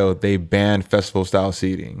 Ohio, they banned festival style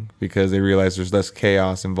seating because they realized there's less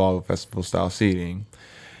chaos involved with festival style seating.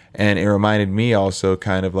 And it reminded me also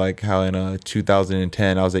kind of like how in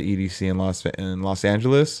 2010 I was at EDC in Los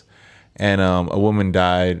Angeles, and a woman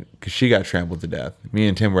died because she got trampled to death. Me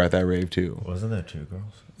and Tim were at that rave too. Wasn't there two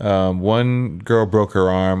girls? One girl broke her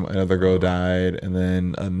arm, another girl died, and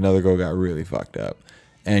then another girl got really fucked up.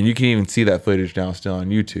 And you can even see that footage now still on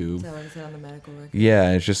YouTube. Is that what it said on the medical record?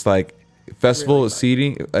 Yeah, it's just like festival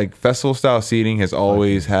seating, like festival style seating has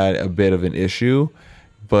always had a bit of an issue,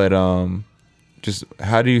 but just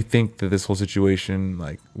how do you think that this whole situation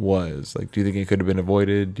like was? Like, do you think it could have been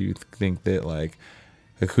avoided? Do you think that like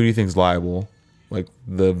who do you think is liable? Like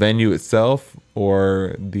the venue itself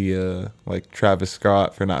or the like Travis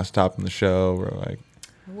Scott for not stopping the show, or like?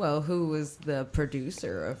 Well, who was the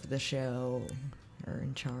producer of the show or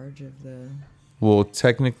in charge of the? Well,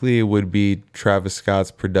 technically, it would be Travis Scott's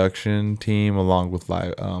production team along with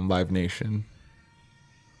Live Nation.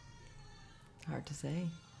 Hard to say.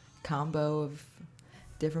 Combo of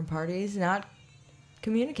different parties not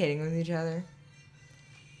communicating with each other.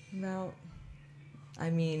 About, I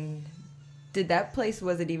mean, did that place,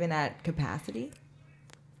 was it even at capacity?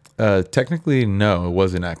 Technically, no, it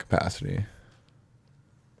wasn't at capacity.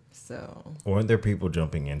 So. Weren't there people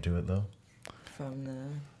jumping into it though? From the.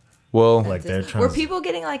 Well, like they're trying. Were people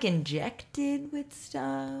getting like injected with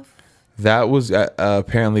stuff? That was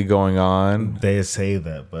apparently going on. They say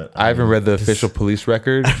that, but I haven't read the official police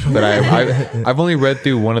record, but I've only read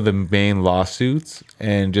through one of the main lawsuits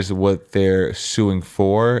and just what they're suing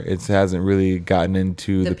for. It hasn't really gotten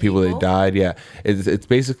into the people that died. Yeah, it's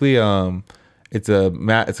basically it's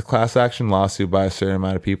a class action lawsuit by a certain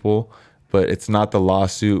amount of people, but it's not the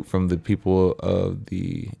lawsuit from the people of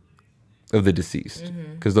the deceased,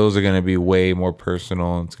 because those are going to be way more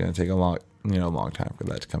personal, and it's going to take a long time for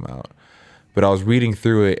that to come out. But I was reading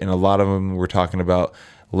through it, and a lot of them were talking about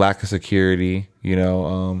lack of security. You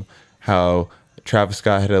know, how Travis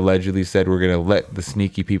Scott had allegedly said we're going to let the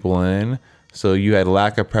sneaky people in. So you had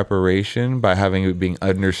lack of preparation by having it being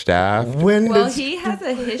understaffed. He has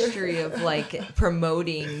a history of like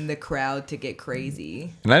promoting the crowd to get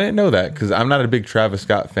crazy. And I didn't know that because I'm not a big Travis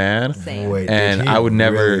Scott fan. Same. Wait, and I would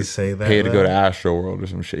never really say that, pay to go to Astroworld or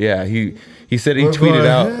some shit. Yeah, he said, he tweeted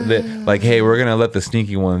out that like, hey, we're gonna let the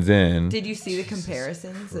sneaky ones in. Did you see the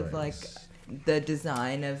comparisons of like the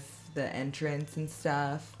design of the entrance and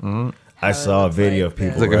stuff? Mm-hmm. I saw a video of people.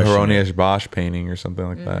 It's like a Hieronymus Bosch painting or something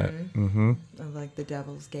like that. Mm-hmm. Of like the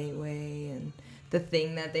Devil's Gateway, and the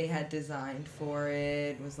thing that they had designed for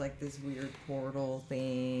it was like this weird portal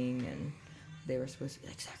thing, and they were supposed to be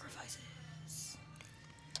like sacrifices.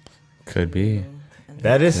 Could be.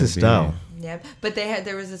 That is his style. Yeah, but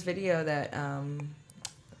there was this video that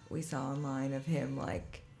we saw online of him,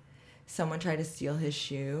 like someone tried to steal his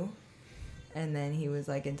shoe. And then he was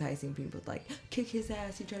like enticing people to like kick his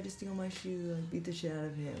ass. He tried to steal my shoe, like beat the shit out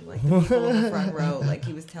of him. Like the people in the front row, like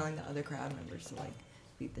he was telling the other crowd members to like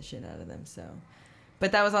beat the shit out of them. So,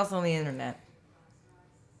 but that was also on the internet.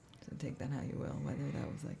 So take that how you will. Whether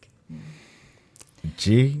that was like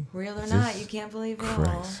real or not, you can't believe it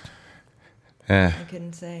all. I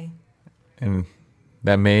couldn't say. And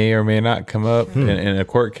that may or may not come up in a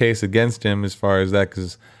court case against him as far as that,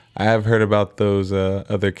 because I have heard about those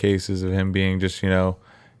other cases of him being just,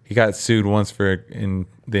 he he got sued once for in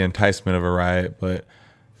the enticement of a riot, but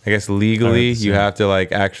I guess legally you 100%. have to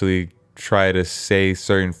like actually try to say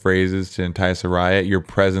certain phrases to entice a riot. Your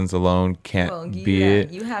presence alone can't Well, be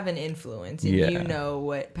it. you have an influence, and Yeah. you know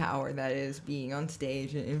what power that is, being on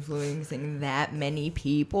stage and influencing that many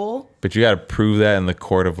people. But you got to prove that in the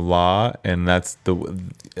court of law, and that's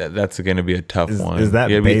going to be a tough one. Is that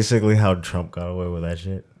You gotta be- basically how Trump got away with that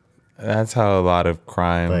shit? That's how a lot of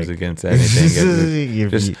crimes Like- against anything You-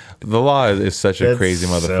 just the law is such a That's crazy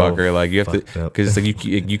so motherfucker. Like you have to, fucked up. because like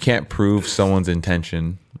you can't prove someone's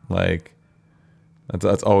intention. Like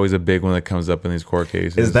that's always a big one that comes up in these court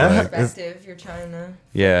cases. Is that like, Perspective, you're trying to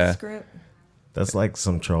Yeah. script. That's like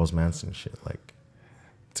some Charles Manson shit. Like,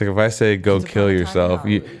 it's like if I say go Once kill upon a time in yourself,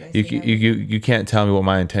 Hollywood, you guys see you can't tell me what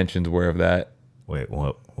my intentions were of that. wait,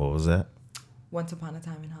 what was that? Once Upon a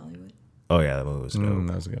Time in Hollywood. Oh yeah, that movie was dope.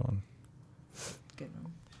 That was a good one. Good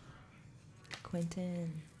one.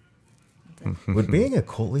 Quentin. Would being a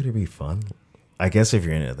cult leader be fun? I guess if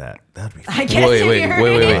you're into that, that'd be fun. I guess if you're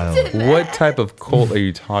into that. What type of cult are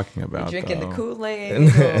you talking about? Drinking though? the Kool-Aid,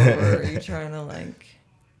 or are you trying to like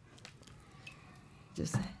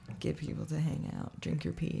just get people to hang out, drink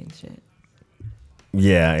your pee and shit?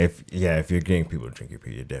 Yeah, if you're getting people to drink your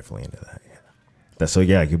pee, you're definitely into that. Yeah. So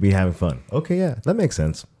yeah, you'll be having fun. Okay, yeah, that makes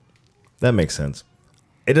sense. That makes sense.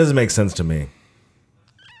 It doesn't make sense to me.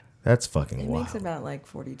 That's fucking It wild. makes about like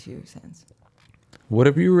 42 cents. What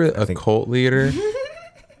if you were a think- cult leader?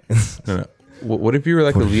 No. What if you were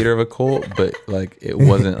like the leader of a cult, but like it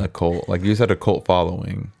wasn't a cult? Like you just had a cult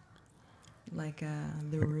following. Like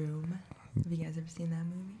The Room. Have you guys ever seen that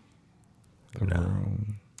movie? The No.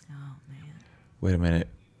 Room. Oh man. Wait a minute.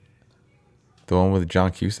 The one with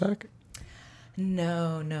John Cusack?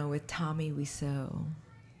 No, with Tommy Wiseau.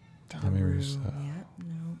 Tommy The Room. Wiseau. Yeah,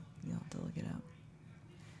 no, you'll have to look it up.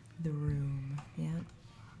 The Room. Yeah.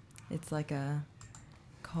 It's like a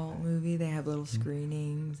cult movie. They have little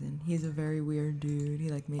screenings, and he's a very weird dude. He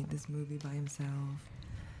like made this movie by himself,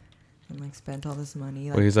 and like spent all this money.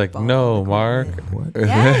 Well, he's like, bought no, the Mark. equipment. What?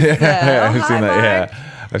 Yes, Yeah, oh, I've seen hi, that. Mark.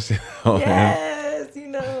 Yeah, I've seen that one. Yes, you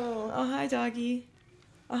know. Oh, hi, doggy.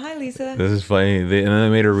 Oh, hi, Lisa. This is funny. And then they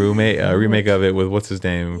made a remake of it with what's his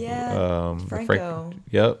name? Yeah, Franco.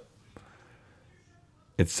 Yep.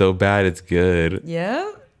 It's so bad, it's good. Yep.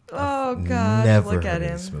 Oh gosh, Never look heard at of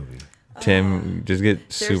him. this movie. Tim, just get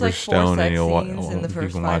There's super like 4 stoned sex and you'll scenes in the you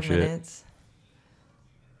first can 5 watch it. minutes.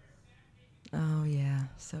 Oh yeah,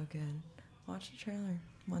 so good. Watch the trailer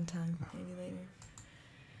one time, maybe later.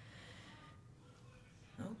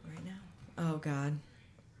 Oh, right now. Oh God.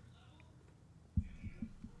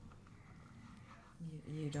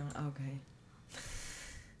 You don't. Okay.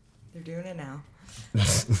 They're doing it now.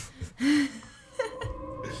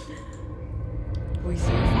 We see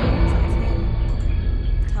friends. That's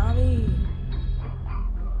him. Tommy.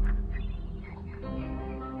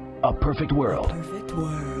 A Perfect World. Perfect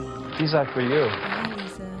world. These are for you. Hi,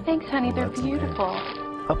 Lisa. Thanks, honey. They're that's okay. beautiful.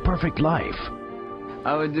 A Perfect Life.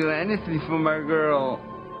 I would do anything for my girl.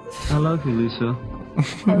 I love you, Lisa.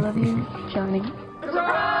 I love you, Johnny.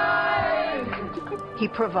 He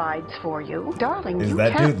provides for you. Darling, Is you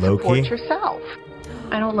that can't dude Loki? support yourself.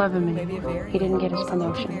 I don't love him Maybe a anymore. variant. He didn't get his Maybe a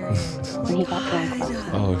promotion. variant. And he got drunk last night.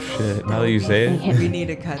 Oh shit! Now that you say He it, hit We me. need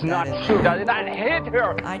to cut Not that in. true. I did not hit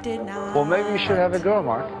her. I did not. Well, maybe you should have a girl,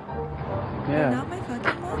 Mark. You're Yeah. not my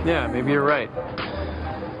fucking mother. Yeah, maybe you're right.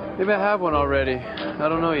 Maybe I have one already. I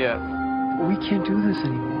don't know yet. We can't do this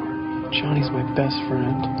anymore. Johnny's my best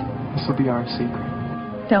friend. This will be our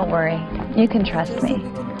secret. Don't worry. You can trust Just so me. we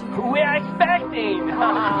can do it. We're expecting.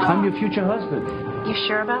 I'm your future husband. You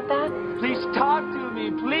sure about that? Please talk to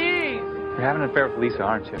me, please. You're having an affair with Lisa,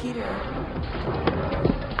 aren't you? Peter.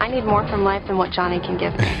 I need more from life than what Johnny can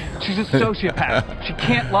give me. She's a sociopath. She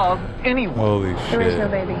can't love anyone. holy There is no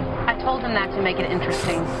shit! baby. I told him that to make it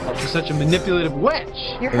interesting. She's such a manipulative witch.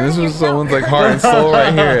 You're And this hurting was yourself. someone's like heart and soul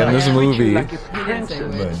right here in this movie. Like a He didn't say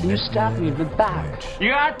princess. which. You stabbed me in the back.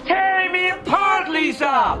 You are tearing me apart, Lisa!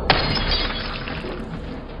 I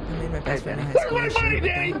made my best friend in high school.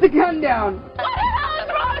 Put the gun down. What the hell is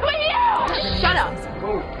wrong with you? Shut up.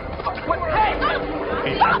 What?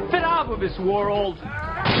 Hey! Stop it out of this world.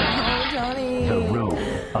 Oh, Johnny. The Room,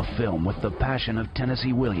 a film with the passion of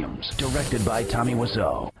Tennessee Williams, directed by Tommy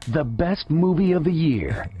Wiseau. The best movie of the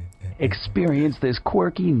year. Experience this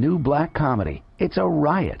quirky new black comedy. It's a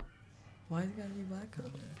riot. Why is it gotta be black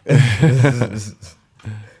comedy?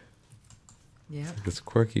 Yeah. This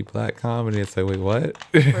quirky black comedy. It's like, wait, what?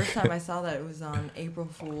 First time I saw that, it was on April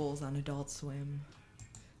Fools on Adult Swim.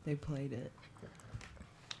 They played it.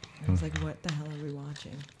 I was like, what the hell are we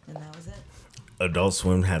watching? And that was it. Adult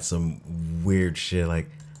Swim had some weird shit like,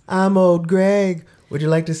 I'm old Greg. Would you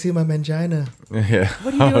like to see my mangina? Yeah.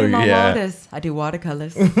 What are you doing, Mom Waters? I do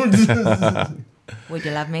watercolors. Would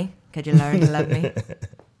you love me? Could you learn to love me?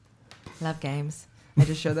 Love games. I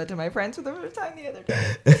just showed that to my friends for the first time the other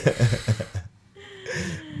day.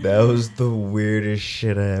 That was the weirdest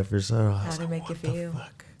shit I ever saw. How to make you feel?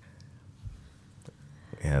 Fuck?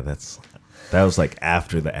 Yeah, that was like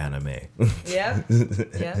after the anime. Yep. Yep. I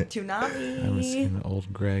haven't Toonami. seen an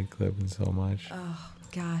old Greg clip in so much. Oh,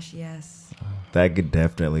 gosh, yes. That could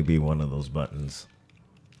definitely be one of those buttons.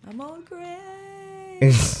 I'm all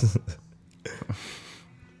gray.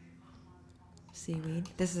 Seaweed.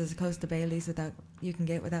 This is as close to Bailey's you can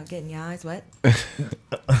get without getting your eyes wet.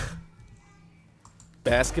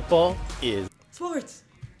 Basketball is Sports.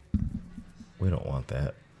 We don't want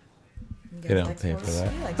that. They don't pay for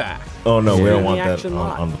that. back. Oh no, we don't want The that action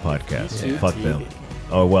live. on the podcast. YouTube Fuck TV. them.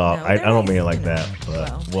 Oh well, No, I they're don't mean it nice like that, but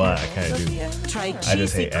what I kind of do. Try I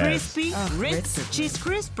just cheesy hate ass. crispy Oh, Ritz Ritz. cheese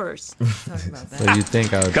crispers. Talk about that. So you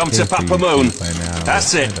think I would Come pay to for Papa YouTube Moon. by now?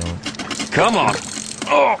 That's I it. don't. Come on.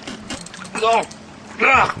 Oh. Oh.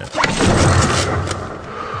 Ah.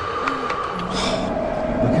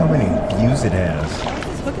 Look how many views it has.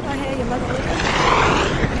 Just look at my hair, you mother.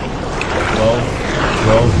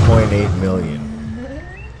 12.8 million.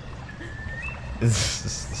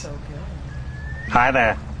 So good. Hi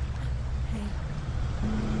there.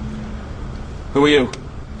 Who are you?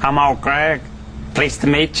 I'm old Greg. Pleased to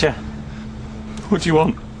meet you. What do you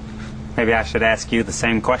want? Maybe I should ask you the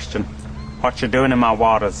same question. What you doing in my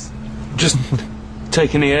waters? Just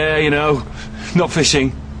taking the air, you know. Not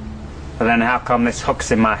fishing. But then how come this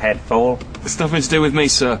hook's in my head, fool? It's nothing to do with me,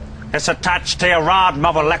 sir. It's attached to your rod,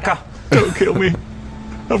 mother liquor. Don't kill me.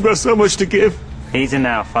 I've got so much to give. Easy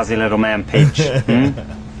now, fuzzy little man Peach. You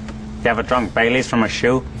ever drunk Baileys from a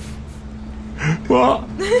shoe? What?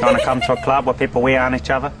 You wanna come to a club where people wee on each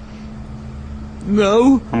other?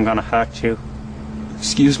 No. I'm gonna hurt you.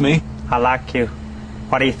 Excuse me. I like you.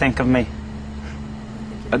 What do you think of me?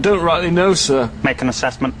 I don't rightly know, sir. Make an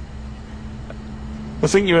assessment. I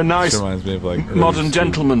think you're a nice, This reminds me of like modern early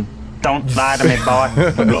gentleman. Don't lie to me,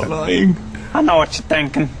 boy. I'm not lying. I know what you're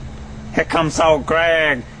thinking. Here comes old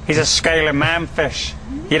Greg. He's a scaly manfish.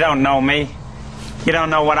 You don't know me. You don't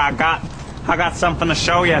know what I got. I got something to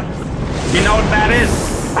show you. You know what that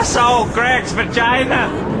is? That's old Greg's vagina.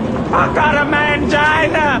 I got a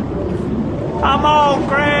mangina. I'm old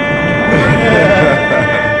Greg.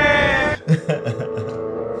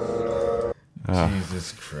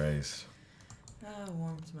 Jesus Christ. Oh,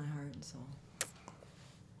 warms my heart and soul.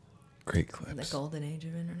 Great The clips. golden age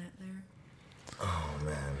of internet there. Oh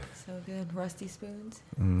man. So good. Rusty spoons.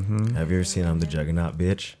 Have you ever seen I'm the Juggernaut,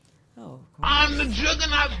 bitch? Oh, of course. I'm the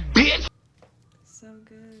juggernaut, bitch. So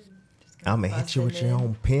good. Just I'ma hit you with busting your in.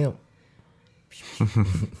 own pimp. Pew, pew,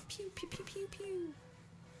 pew, pew, pew.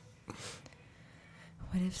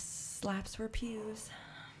 What if slaps were pews?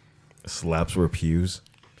 Slaps were pews.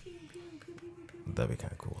 Pew, pew, pew, pew, pew. That'd be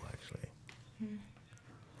kind of cool, actually.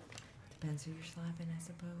 Depends who you're slapping, I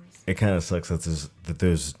suppose. It kind of sucks that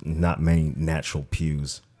there's not many natural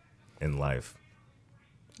pews in life.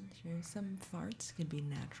 Sure, some farts could be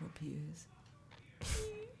natural pews.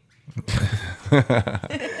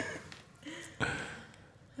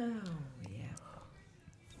 Oh, yeah.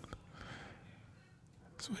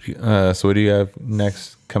 So what do you have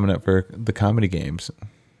next coming up for the comedy games?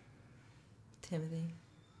 Timothy.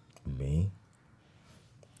 Me?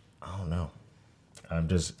 I don't know. I'm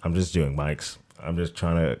just doing mics. I'm just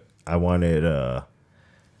trying to.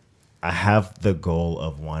 I have the goal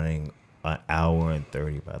of wanting an hour and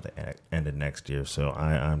 30 by the end of next year. So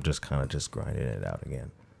I'm just kind of just grinding it out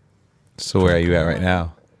again. So where are you at right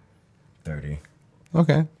now? 30.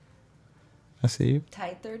 Okay. I see you.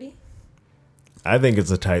 Tight 30? I think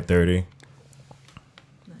it's a tight 30,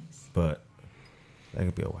 Nice. but that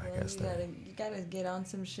could be a whack Well, ass you 30. gotta get on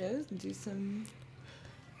some shows and do some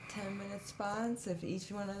 10-minute spots. If each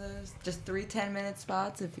one of those, just 3 10-minute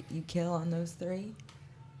spots, if you kill on those 3,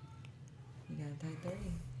 you got a tight 30.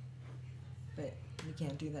 But you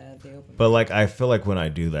can't do that at the open. But like, I feel like when I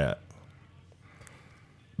do that,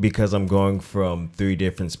 because I'm going from 3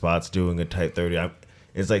 different spots doing a tight 30,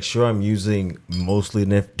 it's like, sure, I'm using mostly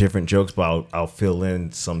different jokes, but I'll fill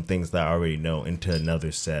in some things that I already know into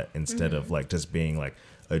another set instead of like just being like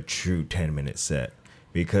a true 10-minute set.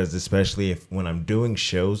 Because especially when I'm doing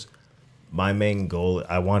shows, my main goal,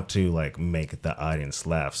 I want to like make the audience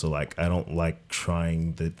laugh. So like, I don't like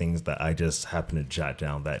trying the things that I just happen to jot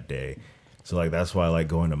down that day. So like, that's why I like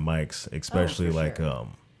going to mics, especially like sure.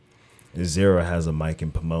 Zero has a mic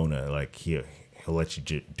in Pomona. Like he'll let you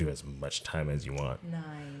do as much time as you want. Nice.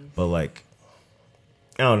 But like,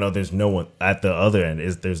 I don't know. There's no one at the other end.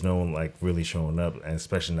 There's no one like really showing up, and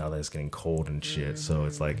especially now that it's getting cold and shit. So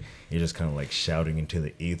it's like you're just kind of like shouting into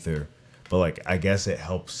the ether. But like I guess it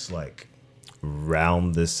helps like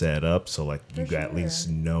round the set up, so like you at least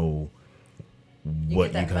know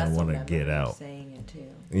what you kind of want to get out. Saying it too.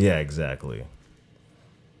 Yeah, exactly. Out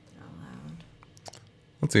loud.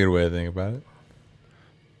 That's a good way to think about it.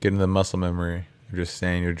 Getting the muscle memory. Just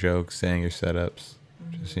saying your jokes, saying your setups.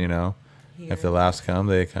 Just, you know, if the laughs come,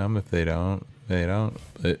 they come. If they don't, they don't.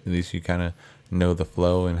 But at least you kind of know the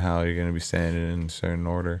flow and how you're going to be saying it in a certain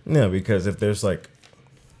order. Yeah, because if there's like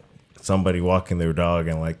somebody walking their dog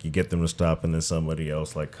and like you get them to stop and then somebody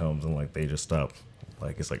else like comes and like they just stop,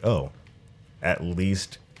 like it's like, oh, at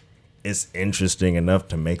least it's interesting enough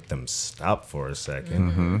to make them stop for a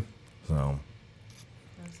second. So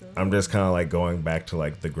I'm just kind of like going back to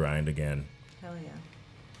like the grind again. Hell yeah.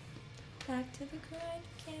 Back to the grind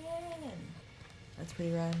again. That's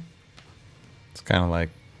pretty rad. It's kind of like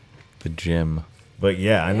the gym. But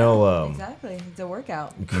yeah, I know. Exactly. It's a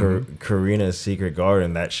workout. Karina's Secret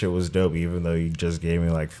Garden, that shit was dope, even though you just gave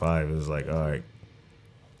me like 5. It was like, all right.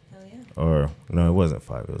 Hell yeah. Or, no, it wasn't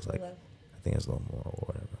 5. It was like, We'll I think it's a little more or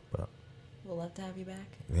whatever. But we'll love to have you back.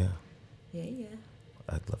 yeah, Yeah.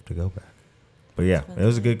 I'd love to go back. But yeah, it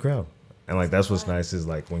was a good crowd. And like, that's what's nice is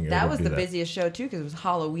like when you're That able was to do the that. busiest show too, because it was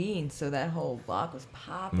Halloween, so that whole block was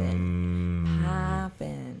popping.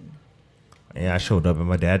 Popping. Yeah, I showed up in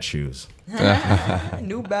my dad's shoes.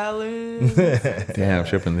 New Balance. Damn,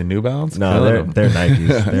 shipping the New Balance? No, they're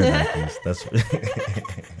Nikes. They're Nikes. That's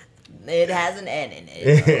It has an N in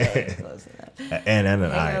it. Okay, close enough. N and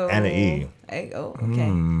an I and an E. Oh,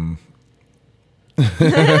 okay.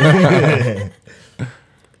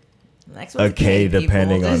 Next one's A K, people.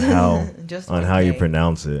 depending on how Just on how you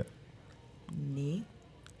pronounce it. Nike.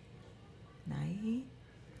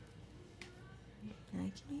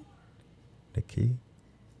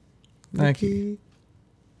 Nike.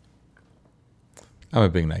 I'm a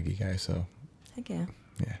big Nike guy, so. Heck yeah.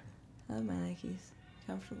 Yeah. I love my Nikes.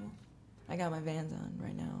 Comfortable. I got my Vans on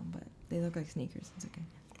right now, but they look like sneakers. It's okay.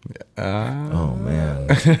 Oh man.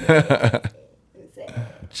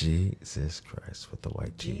 Jesus Christ with the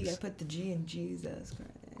white cheese. I put the G in Jesus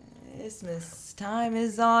Christ. Christmas time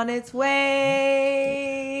is on its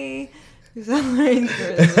way. Celebrating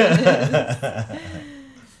Christmas.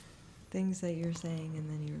 Things that you're saying and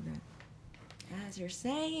then you regret as you're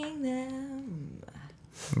saying them.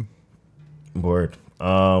 Word.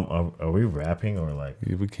 Are we rapping or like?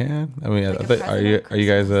 We can. I mean, Like are you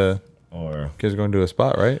guys or guys going to a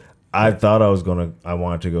spot, right? I thought I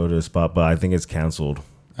wanted to go to a spot, but I think it's canceled.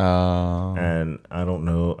 And I don't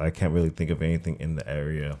know. I can't really think of anything in the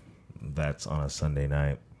area that's on a Sunday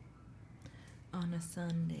night. On a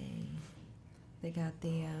Sunday, they got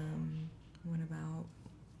the what about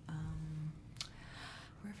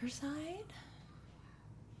Riverside?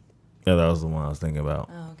 Yeah, that was the one I was thinking about.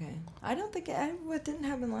 Oh, okay. I don't think what didn't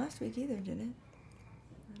happen last week either, did it?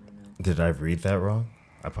 I don't know. Did I read that wrong?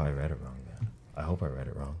 I probably read it wrong. Yeah. I hope I read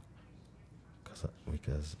it wrong.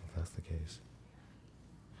 Because if that's the case.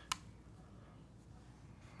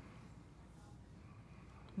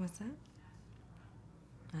 What's that?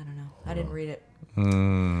 I don't know. I didn't read it.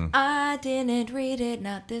 I didn't read it,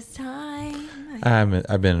 not this time.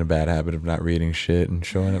 I've been in a bad habit of not reading shit and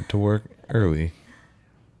showing up to work early.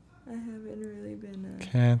 I haven't really been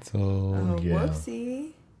canceled. Oh,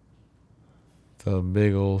 whoopsie. It's a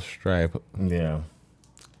big old stripe. Yeah.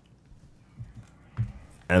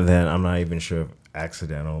 And then I'm not even sure if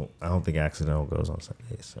Accidental. I don't think Accidental goes on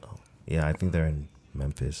Sunday. So yeah, I think they're in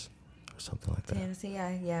Memphis or something like that. Tennessee,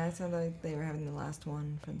 yeah. It sounded like they were having the last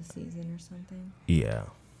one for the season or something. Yeah.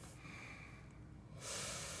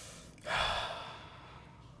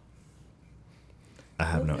 I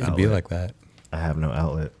have no outlet. It'd be like that. I have no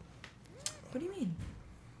outlet. What do you mean?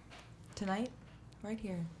 Tonight? Right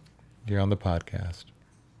here. You're on the podcast.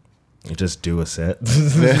 You just do a set.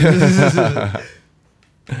 That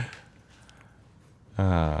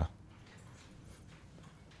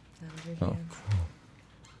was your chance.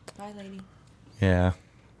 Bye, lady. Yeah.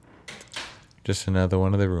 Just another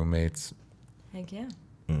one of the roommates. Heck yeah.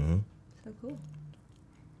 Mm-hmm. So cool.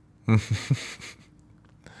 I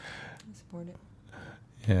support it.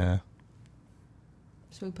 Yeah.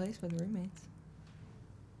 Sweet place with roommates.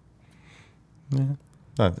 Yeah.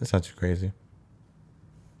 It's not too crazy.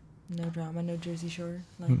 No drama, no Jersey Shore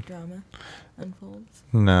drama unfolds.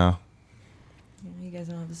 No. You guys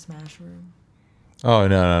don't have a smash room. Oh,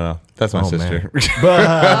 no. That's my sister.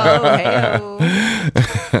 Oh, hey-o.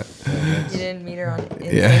 You didn't meet her on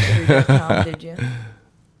Instagram.com, did you?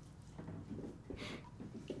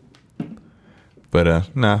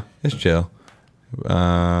 But nah, it's chill.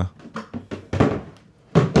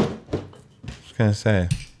 Just gonna say.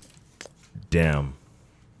 Damn.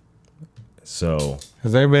 So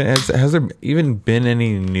Has there even been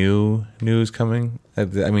any new news coming? I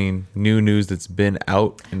mean, new news that's been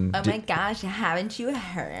out. And Oh my gosh, haven't you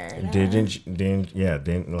heard? didn't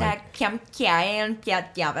like That Kim K and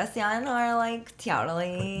Piatjavasan are like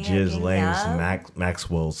totally. Jizz hooking Lang's up.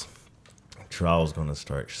 Maxwell's trial's gonna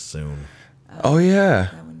start soon. Oh yeah.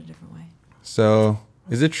 That went a different way. So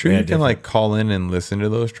is it true Yeah, you can like call in and listen to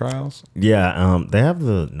those trials? Yeah, they have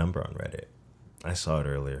the number on Reddit. I saw it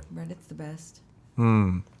earlier. Reddit's the best. If I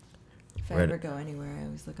Reddit. ever go anywhere, I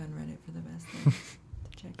always look on Reddit for the best things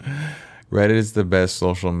to check. Reddit is the best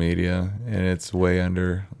social media, and it's way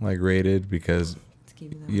under like rated because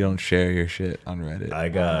you don't share your shit on Reddit. I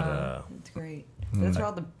got It's great. That's where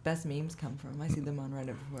all the best memes come from. I see them on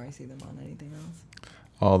Reddit before I see them on anything else.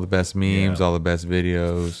 all the best memes, Yeah. all the best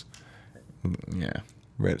videos. Yeah,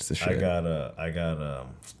 Reddit's the shit. I got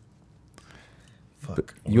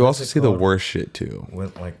fuck. You What also is it see the called? worst shit too.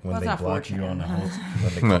 When Well, they it's not block you on a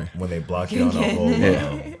 4chan. whole when they block you on a whole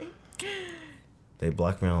Yeah. they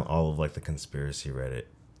block me on all of like the conspiracy Reddit.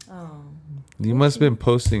 Oh. You must have been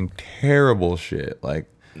posting terrible shit, like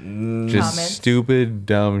just Comments? stupid,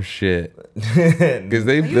 dumb shit. Because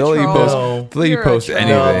they'll you troll? post, they'll you You're a post troll.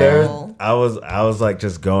 anything. No, Troll. I was like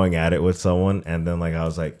just going at it with someone, and then like I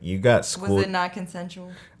was like, "You got school." Was it not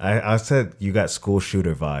consensual? I said you got school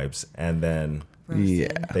shooter vibes, and then Yeah.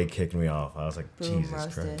 they kicked me off. I was like, Boom, Jesus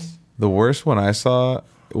roasted. Christ. The worst one I saw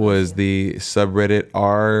was the subreddit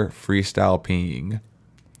r freestyle peeing.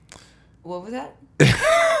 What was that?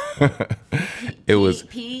 It was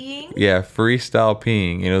peeing? yeah, freestyle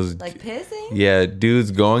peeing. And it was Like pissing? yeah,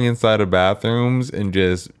 dudes going inside of bathrooms and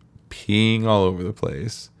just peeing all over the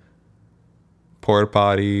place. Porta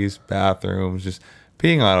potties, bathrooms, just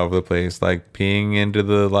peeing all over the place. Like peeing into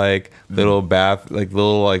the like little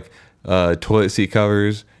toilet seat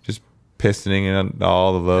covers, just pissing in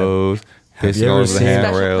all of those, Have you pissing all ever over the seen- Special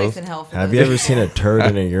handrails. place in hell for Have this. you ever seen a turd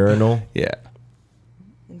in a urinal? Yeah.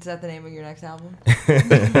 Is that the name of your next album?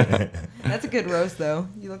 That's a good roast, though.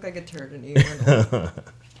 You look like a turd in a urinal.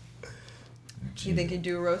 You think you'd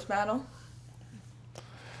do a roast battle?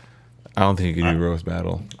 I don't think you could do roast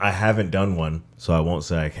battle. I haven't done one, so I won't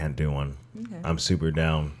say I can't do one. Okay. I'm super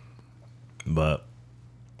down, but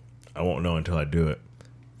I won't know until I do it.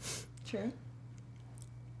 True.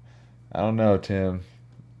 I don't know, Tim.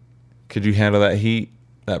 Could you handle that heat,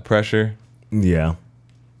 that pressure? Yeah.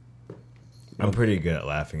 I'm pretty good at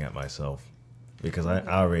laughing at myself because I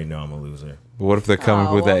already know I'm a loser. But what if they're coming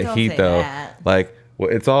Oh, with well, that don't heat say though? that. Like, well,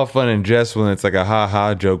 it's all fun and jest when it's like a ha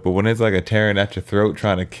ha joke, but when it's like a tearing at your throat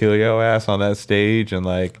trying to kill your ass on that stage and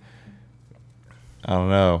like, I don't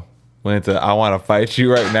know, when it's I want to fight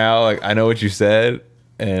you right now, like I know what you said,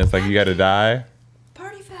 and it's like you got to die.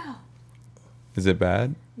 Party foul. Is it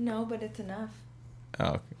bad? No, but it's enough.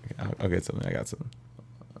 Oh, I'll get something. I got something.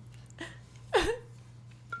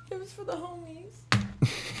 It was for the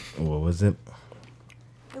homies. What was it?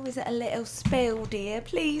 It was a little spill, dear.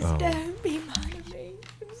 Please Oh. don't be mad at me.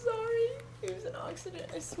 I'm sorry. It was an accident,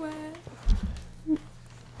 I swear.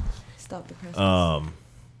 Stop the press.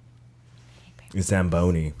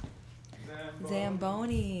 Zamboni.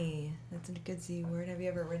 Zamboni. That's a good Z word. Have you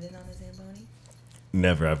ever ridden on a Zamboni?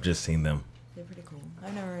 Never. I've just seen them. They're pretty cool.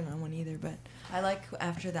 I've never ridden on one either, but I like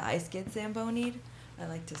after the ice gets Zambonied, I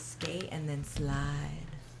like to skate and then slide.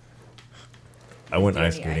 I went Do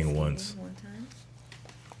ice any skating ice once, skating one time?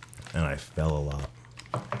 and I fell a lot.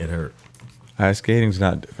 It hurt. Ice skating's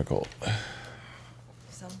not difficult.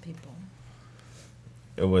 Some people.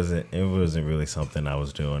 It wasn't really something I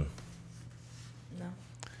was doing. No.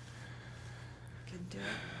 Couldn't do it.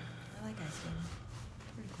 I like ice skating.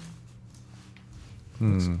 Pretty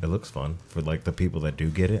cool. It looks fun for like the people that do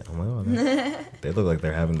get it. I'm like, oh, they look like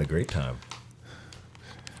they're having the great time.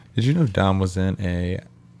 Did you know Dom was in a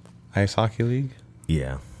ice hockey league?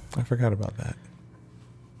 Yeah. I forgot about that.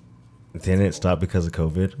 Didn't it stop because of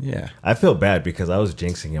COVID? Yeah. I feel bad because I was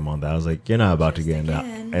jinxing him on that. I was like, you're not about to get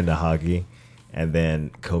again. into hockey. And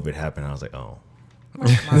then COVID happened. I was like, oh.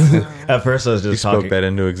 At first I was You just spoke talking. that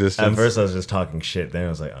into existence. At first I was just talking shit. Then I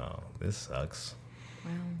was like, oh, this sucks.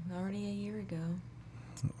 Wow, already a year ago.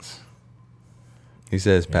 He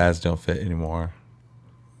says pads don't fit anymore.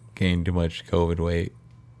 Gained too much COVID weight.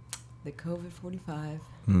 The COVID 45.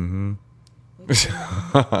 Mm-hmm.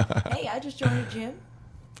 Hey, I just joined a gym.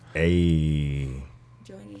 Hey.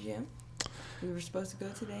 Joined a gym. We were supposed to go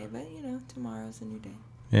today, but you know, tomorrow's a new day.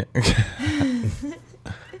 Yeah.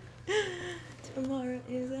 Tomorrow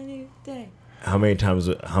is a new day. How many times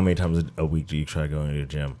a week do you try going to the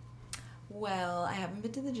gym? Well, I haven't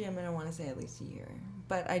been to the gym in, I want to say, at least a year.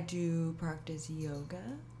 But I do practice yoga.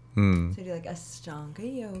 Mm. So I do like Ashtanga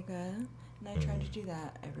yoga. And I try to do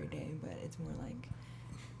that every day, but it's more like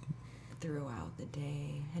throughout the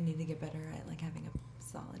day. I need to get better at like having a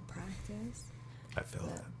solid practice. I feel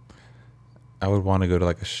that. I would want to go to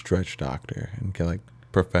like a stretch doctor and get like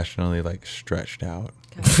professionally like stretched out.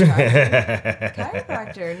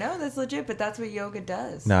 Chiropractor. No, that's legit, but that's what yoga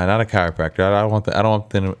does. No, not a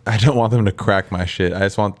chiropractor. I don't want them to crack my shit. I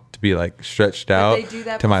just want to be like stretched out They do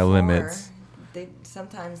that to my before. limits. They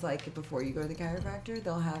sometimes like before you go to the chiropractor,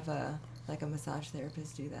 they'll have a massage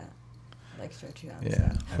therapist do that. Like stretch you out. And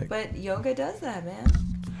Yeah, stuff. like- But yoga does that, man.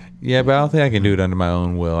 Yeah, but I don't think I can do it under my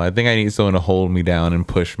own will. I think I need someone to hold me down and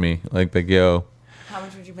push me. Like yo. How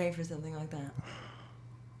much would you pay for something like that?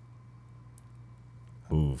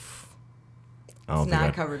 Oof. It's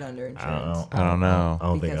not covered under insurance. I don't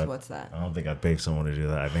know. Because what's that? I don't think I'd pay someone to do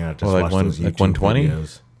that. I think I'd just Well, like watch one- those like YouTube 120?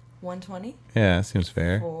 videos. 120 Yeah, that seems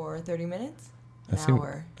fair. for 30 minutes? That An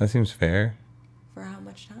hour. That seems fair. For how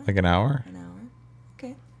much time? Like an hour? An hour.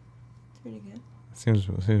 Okay. It's pretty good. Seems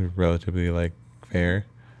relatively like fair.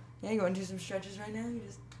 Yeah, you want to do some stretches right now? You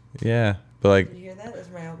just Yeah, but like Did you hear that? Those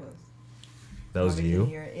are my elbows. That was Probably you? didn't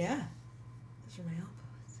hear it. Yeah. Those are my elbows.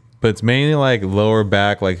 But it's mainly like lower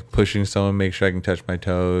back, like pushing someone, make sure I can touch my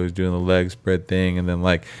toes, doing the leg spread thing, and then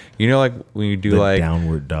like like when you do The like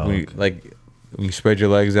downward dog. When you spread your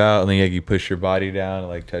legs out and then like you push your body down and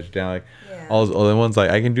like touch down, like all the ones like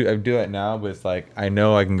I do it now, but it's like I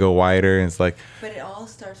know I can go wider, and it's like. But it all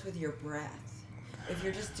starts with your breath. If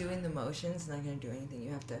you're just doing the motions, it's not going to do anything.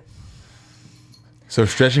 You have to. So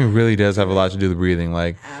stretching really does have a lot to do with breathing,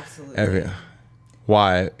 like. Absolutely.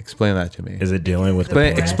 Why? Explain that to me. Is it dealing with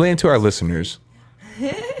explain to our listeners?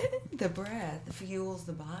 The breath fuels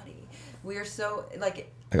the body. We are so like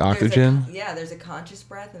Like oxygen? There's a conscious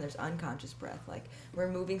breath and there's unconscious breath. Like we're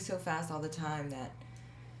moving so fast all the time that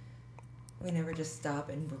we never just stop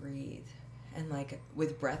and breathe. And like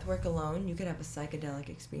with breath work alone, you could have a psychedelic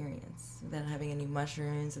experience without having any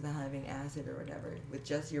mushrooms, without having acid or whatever, with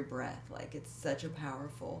just your breath. Like it's such a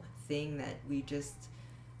powerful thing that we just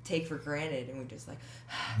take for granted, and we just like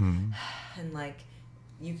and like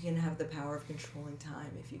you can have the power of controlling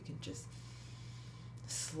time if you can just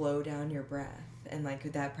slow down your breath. And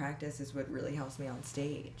like that practice is what really helps me on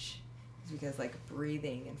stage, is because like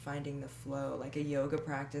breathing and finding the flow. Like a yoga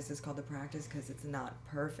practice is called the practice because it's not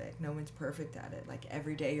perfect. No one's perfect at it. Like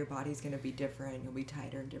every day your body's going to be different. You'll be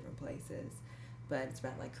tighter in different places, but it's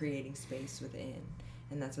about like creating space within,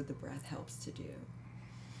 and that's what the breath helps to do.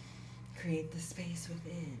 Create the space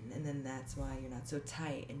within, and then that's why you're not so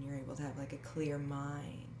tight, and you're able to have like a clear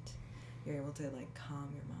mind. You're able to like calm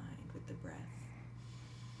your mind with the breath.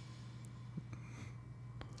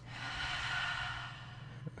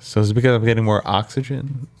 So is it because I'm getting more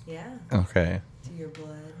oxygen? Yeah. Okay. To your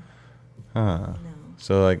blood. Huh.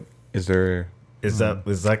 So like, is there? Is that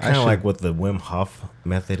kind of like what the Wim Hof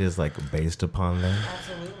method is like based upon that?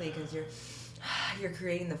 Absolutely, because you're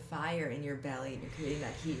creating the fire in your belly, and you're creating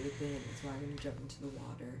that heat within. That's why when you jump into the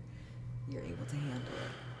water, you're able to handle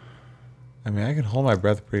it. I mean, I can hold my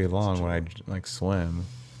breath pretty long when I like swim.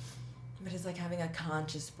 But it's like having a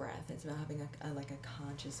conscious breath. It's about having a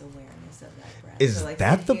conscious awareness of that breath. Is so like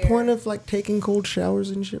that the point of like taking cold showers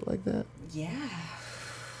and shit like that? Yeah.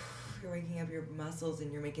 You're waking up your muscles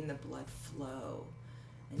and you're making the blood flow,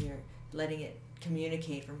 and you're letting it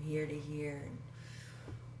communicate from here to here, and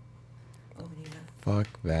opening up. Fuck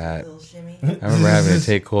that. A little shimmy. I remember having to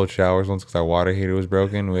take cold showers once because our water heater was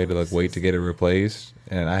broken. We had to like wait to get it replaced,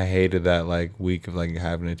 and I hated that like week of like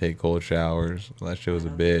having to take cold showers. That shit was a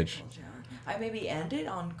bitch. I maybe end it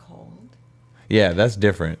on cold. Yeah, that's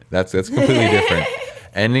different. That's completely different.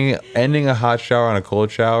 Ending a hot shower on a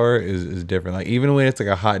cold shower is different. Like even when it's like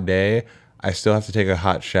a hot day, I still have to take a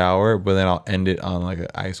hot shower, but then I'll end it on like an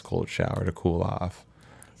ice cold shower to cool off.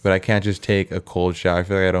 But I can't just take a cold shower. I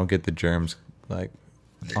feel like I don't get the germs like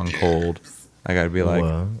on cold. I gotta be like,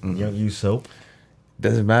 you don't use soap?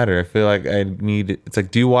 Doesn't matter. I feel like I need. It's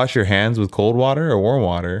like, do you wash your hands with cold water or warm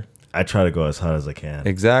water? I try to go as hot as I can.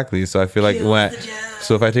 Exactly. So I feel like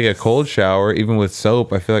so if I take a cold shower, even with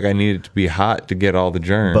soap, I feel like I need it to be hot to get all the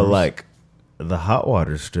germs. But like, the hot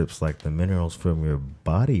water strips like the minerals from your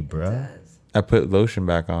body, bruh. I put lotion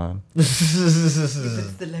back on. He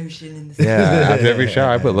puts the lotion in the Yeah, after every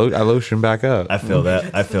shower, I lotion back up. I feel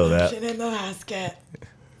that. I feel that. Lotion in the basket.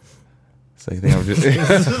 So you think I'm just?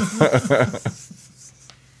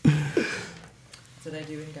 That's what I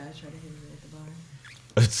do when guys try to hit me at the bar.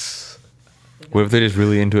 What if they're just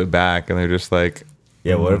really into it back and they're just like,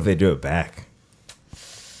 yeah, what if they do it back?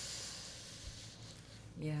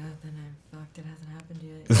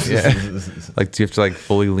 Yeah. Like, do you have to like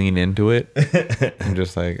fully lean into it? I'm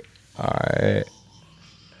just like, all right.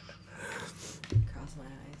 Cross my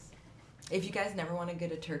eyes. If you guys never want to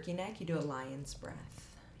get a turkey neck, you do a lion's breath.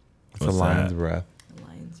 It's a lion's breath. A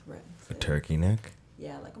lion's breath. A turkey neck?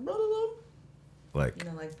 Yeah, like a blah, blah, blah. Like. You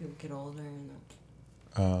know, like people get older and.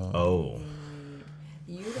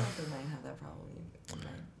 You don't think might have that problem.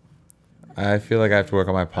 I feel like I have to work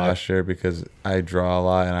on my posture because I draw a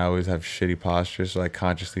lot and I always have shitty posture. So I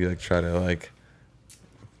consciously like try to like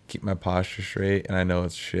keep my posture straight, and I know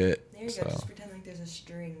it's shit. There you go. Just pretend like there's a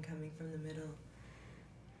string coming from the middle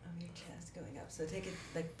of your chest going up. So take it,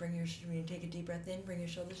 like when you take a deep breath in, bring your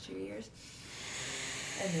shoulders to your ears,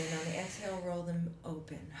 and then on the exhale, roll them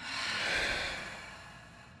open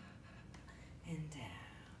and down.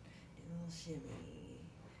 Do a little shimmy.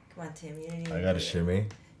 Come on, Tim. I got a shimmy.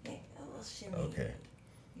 Shimmy. Okay.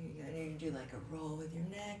 You do like a roll with your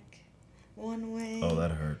neck one way. Oh,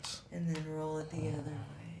 that hurts. And then roll it the other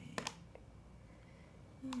way.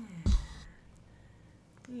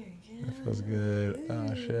 There you go. That feels good.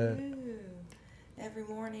 Oh shit. Every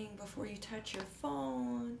morning before you touch your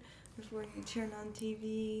phone, before you turn on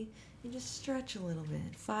TV, you just stretch a little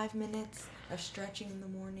bit. 5 minutes of stretching in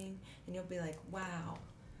the morning, and you'll be like, wow.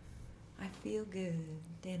 I feel good.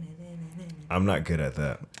 I'm not good at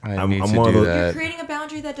that. I'm one of those. You're creating a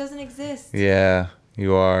boundary that doesn't exist. Yeah,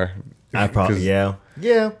 you are. I probably yeah.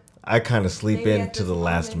 I kind of sleep in to the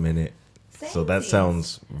last minute, so that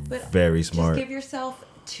sounds very smart. Just give yourself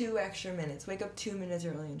 2 extra minutes. Wake up 2 minutes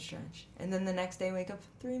early and stretch, and then the next day wake up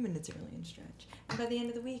 3 minutes early and stretch. And by the end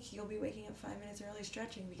of the week, you'll be waking up 5 minutes early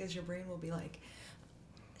stretching because your brain will be like,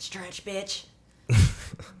 "Stretch, bitch,"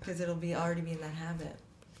 because it'll be already be in that habit.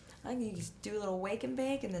 I can just do a little wake and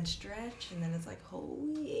bake and then stretch, and then it's like, oh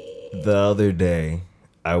yeah. The other day,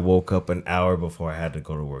 I woke up an hour before I had to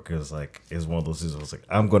go to work. It was one of those things. I was like,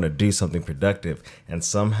 I'm going to do something productive, and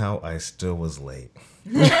somehow I still was late.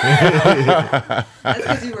 That's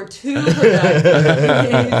because you were too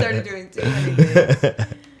productive. You started doing too many things.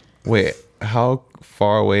 Wait, how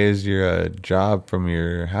far away is your job from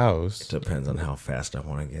your house? It depends on how fast I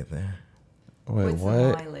want to get there. Wait, what's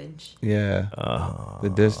what? the mileage? Yeah, the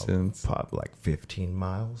distance. Probably like 15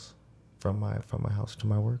 miles from my house to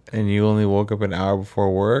my work. And you only woke up an hour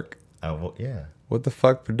before work? Yeah. What the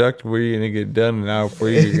fuck productive were you gonna get done an hour before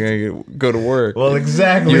you're gonna go to work? Well,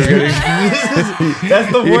 exactly.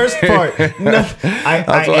 That's the worst part. No,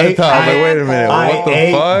 That's what I thought. I was like, wait a minute. What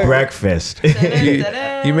the fuck? Breakfast.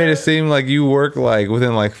 You made it seem like you work like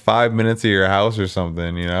within like 5 minutes of your house or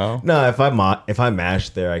something, you know? No, if I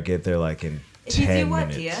mash there, I get there like in 10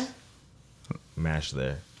 minutes. Tia? Mash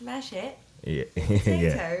there. Mash it. Yeah.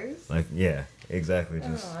 Potatoes. Like exactly.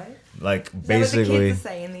 Just right. like Is basically. That what the kids are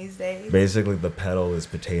saying these days? Basically, the pedal is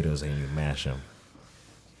potatoes, and you mash them.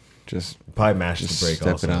 Just probably mash just the brake.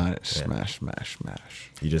 Step also. it on it. Smash, smash,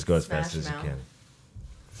 smash. You just go as Smash fast as you mouth.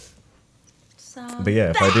 can. But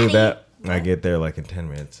yeah, if I do that, I get there like in 10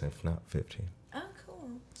 minutes, if not 15. Oh,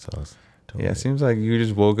 cool. So I was Yeah, it seems like you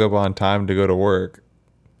just woke up on time to go to work.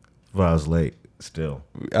 Well, I was late still.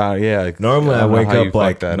 Yeah. Like, Normally I wake up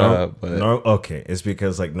like but okay, it's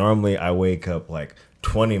because like normally I wake up like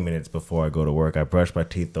 20 minutes before I go to work. I brush my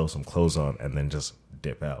teeth, throw some clothes on, and then just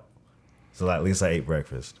dip out. So at least I ate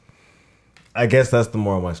breakfast. I guess that's the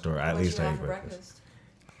moral of my story. At least I ate breakfast.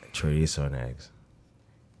 Chorizo and eggs.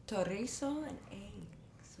 Chorizo and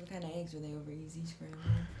eggs. What kind of eggs? Were they over easy scrambled?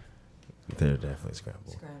 They're definitely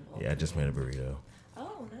scrambled. Yeah, I just made a burrito.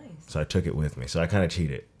 Oh, nice. So I took it with me. So I kind of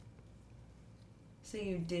cheated. So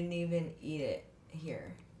you didn't even eat it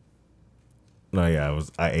here? No, yeah,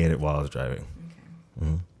 I ate it while I was driving. Okay.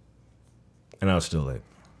 Mm-hmm. And I was still late.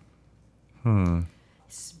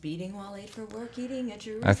 Speeding while late for work, eating a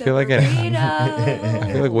chorizo I feel like burrito.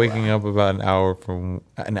 I feel like waking up about an hour from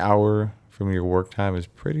your work time is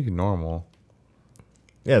pretty normal.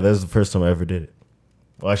 Yeah, that was the first time I ever did it.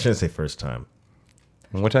 Well, I shouldn't say first time.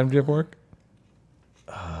 And what time did you have work?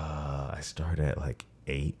 I started at like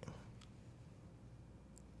 8.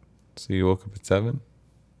 So you woke up at 7?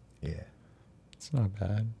 Yeah. It's not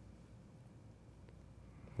bad.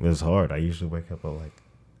 It was hard. I usually wake up at like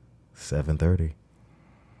 7:30.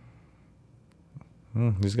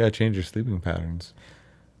 You just gotta change your sleeping patterns.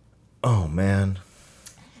 Oh man.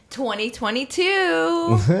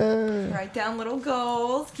 2022. Write down little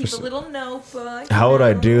goals. Keep a little notebook. How would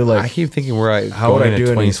I do like? I keep thinking we're how would I do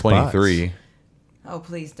 2023. Oh,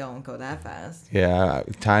 please don't go that fast. Yeah,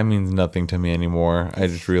 time means nothing to me anymore. I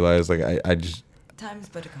just realized like I just time is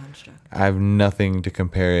but a construct. I have nothing to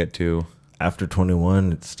compare it to. After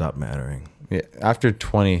 21, it stopped mattering. Yeah, after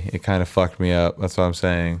 20, it kind of fucked me up. That's what I'm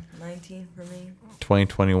saying. 19 for me.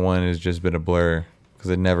 2021 has just been a blur because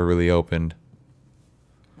it never really opened.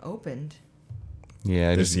 Opened.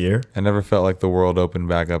 Yeah, This year? I never felt like the world opened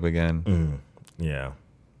back up again. Yeah.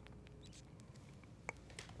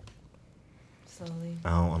 Slowly.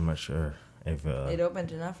 I'm not sure if It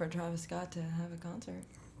opened enough for Travis Scott to have a concert.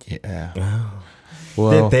 Yeah.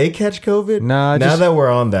 Well, did they catch COVID? Nah. Now that we're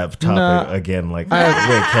on that topic Nah. again, like, wait,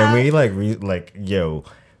 can we yo,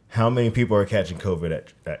 how many people are catching COVID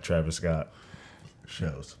at Travis Scott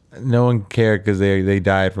shows? no one cared because they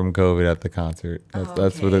died from COVID at the concert.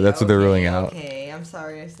 That's what they're ruling out. Okay, I'm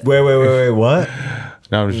sorry I said Wait, what?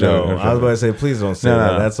 No, I'm just joking. I was about to say, please don't say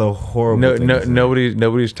that. That's a horrible thing to say.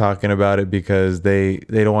 Nobody's talking about it because they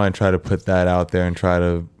don't want to try to put that out there and try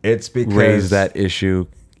to It's because raise that issue.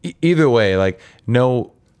 Either way, like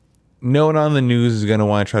no one on the news is going to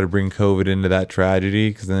want to try to bring COVID into that tragedy,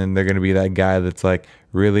 because then they're going to be that guy that's like,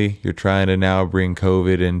 really, you're trying to now bring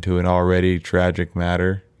COVID into an already tragic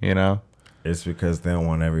matter, you know? It's because they don't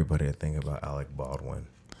want everybody to think about Alec Baldwin.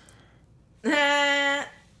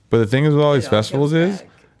 But the thing is with all these festivals is,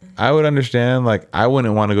 I would understand, like, I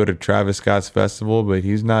wouldn't want to go to Travis Scott's festival, but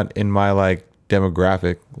he's not in my, like,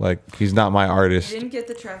 demographic. Like, he's not my artist. You didn't get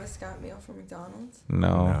the Travis Scott meal from McDonald's?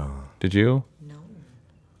 No. Did you? No.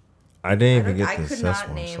 I didn't even get I the could not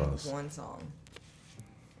Szechuan name sauce. one song.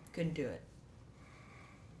 Couldn't do it.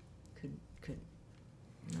 Could.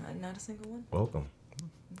 Not a single one? Welcome.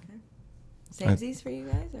 Okay. Samesies for you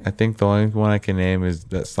guys? Or? I think the only one I can name is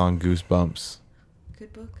that song Goosebumps.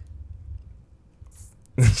 Good book.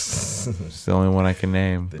 It's the only one I can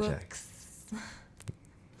name. Books.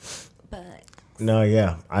 But No,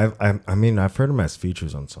 yeah. I mean, I've heard him as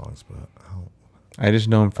features on songs, but I just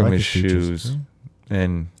know him from I like his his features. shoes.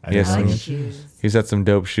 And I he has didn't know some, he had shoes. he's had some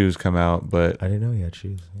dope shoes come out, but I didn't know he had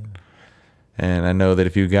shoes. Yeah. and I know that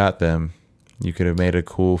if you got them, you could have made a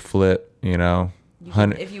cool flip, you know.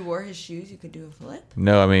 If you wore his shoes, you could do a flip?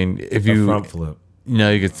 No, I mean, if A you front flip. you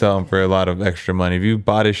know, you could sell them for a lot of extra money. If you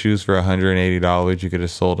bought his shoes for $180, you could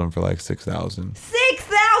have sold them for like $6,000.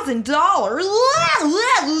 $6,000?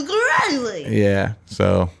 That's crazy. Yeah,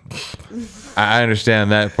 so I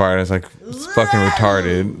understand that part. It's like it's fucking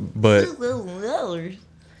retarded, but $6,000.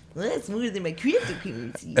 That's more than my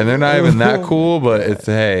cryptocurrency. and they're not even that cool. But it's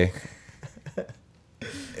hey,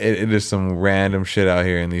 it is some random shit out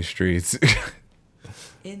here in these streets.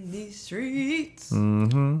 In these streets.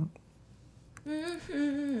 Mm-hmm.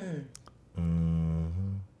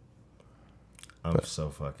 I'm so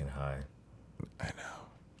fucking high. I know.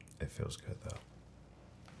 It feels good though.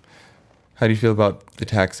 How do you feel about the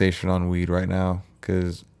taxation on weed right now?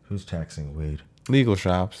 Because who's taxing weed? Legal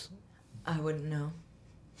shops. I wouldn't know.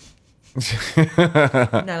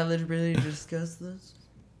 Not at liberty to discuss this.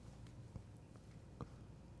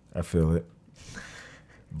 I feel it,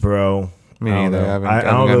 bro. Me I don't neither. know. I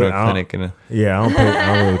don't go to a clinic in a... Yeah, I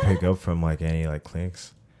don't really pick up from like any like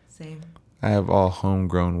clinics. Same. I have all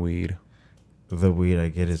homegrown weed. The weed I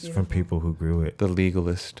get is from people who grew it. The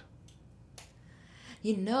legalist.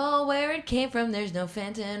 You know where it came from. There's no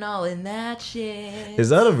fentanyl in that shit. Is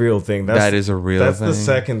that a real thing? That is a real That's thing. the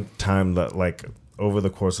second time that like over the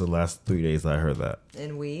course of the last 3 days that I heard that.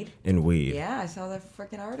 In weed? In weed. Yeah, I saw that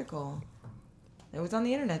freaking article. It was on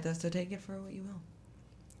the internet though, so take it for what you will.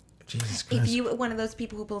 Jesus Christ. If you were one of those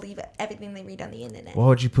people who believe everything they read on the internet, Why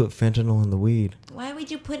would you put fentanyl in the weed? why would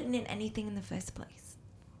you put it in anything in the first place?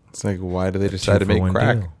 It's like, why do they decide to make 2-for-1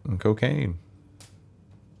 crack deal. and cocaine?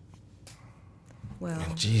 Well,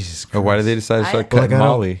 Jesus Christ. Or why did they decide to start But, cutting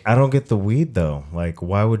Molly? I don't get the weed though. Like,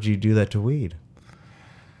 why would you do that to weed?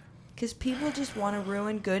 Because people just want to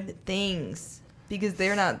ruin good things because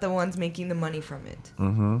they're not the ones making the money from it.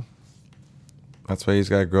 Mm-hmm. That's why you just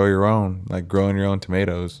gotta grow your own, like growing your own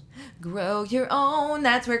tomatoes. Grow your own.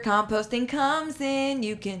 That's where composting comes in.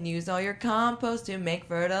 You can use all your compost to make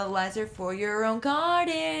fertilizer for your own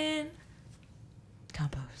garden.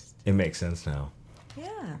 Compost. It makes sense now.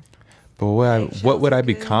 Yeah. But what would I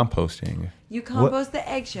be composting? You compost the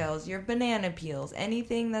eggshells, your banana peels,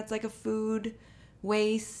 anything that's like a food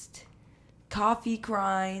waste, coffee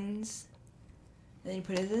grinds. Then you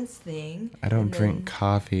put it in this thing. I don't and drink then-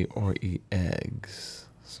 coffee or eat eggs,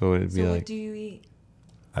 so it'd be So like. what do you eat?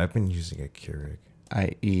 I've been using a Keurig.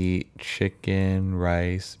 I eat chicken,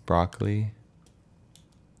 rice, broccoli,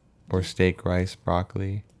 or steak, rice,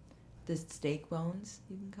 broccoli. The steak bones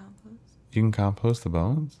you can compost? You can compost the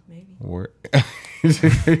bones? Maybe.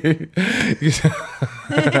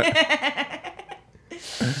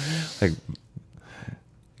 Like,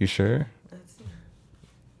 you sure?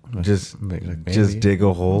 Just maybe. just dig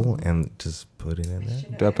a hole and just put it in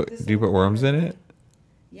there. Do you put worms in it?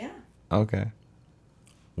 Yeah. Okay.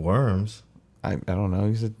 Worms? I don't know.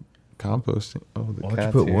 He said composting. Oh, the Why'd you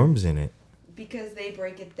cat's put here. worms in it? Because they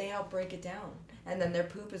help break it down. And then their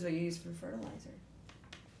poop is what you use for fertilizer.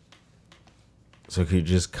 So could you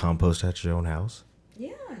just compost at your own house?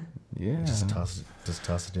 Yeah. Yeah. Just toss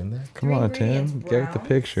it in there. Come on, Tim. Get the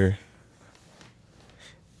picture.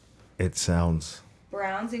 It sounds.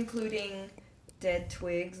 Browns including dead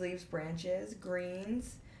twigs, leaves, branches,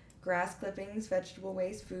 greens, grass clippings, vegetable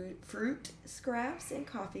waste, fruit scraps, and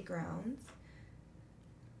coffee grounds.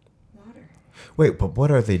 Water. Wait, but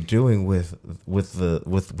what are they doing with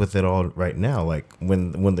it all right now? Like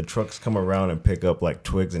when the trucks come around and pick up like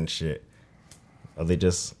twigs and shit, are they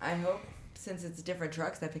just? I hope, since it's different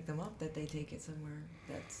trucks that pick them up, that they take it somewhere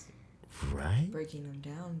that's right breaking them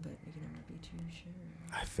down. But you can never be too sure.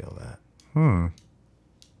 I feel that.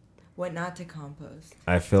 What not to compost?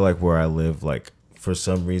 I feel like where I live, like for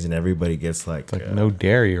some reason, everybody gets like no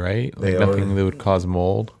dairy, right? Like nothing that would cause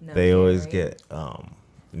mold. They always get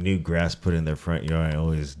new grass put in their front yard and it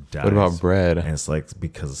always dies. What about bread? And it's like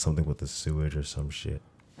because of something with the sewage or some shit.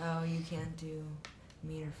 Oh, you can't do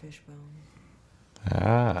meat or fish bones.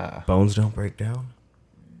 Ah. Bones don't break down?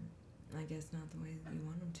 I guess not the way that you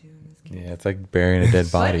want them to in this case. Yeah, it's like burying a dead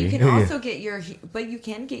body. But you can also get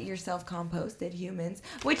yourself composted humans,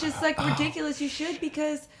 which is like ridiculous. You should,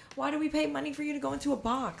 because why do we pay money for you to go into a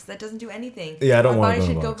box that doesn't do anything? Yeah, I don't want to go Our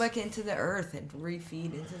body in a should go box. back into the earth and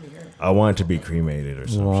refeed into the earth. I want it to be cremated or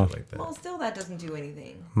some shit like that. Well, still that doesn't do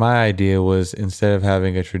anything. My idea was, instead of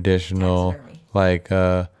having a traditional,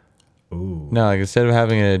 instead of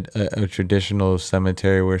having a traditional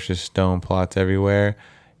cemetery where it's just stone plots everywhere,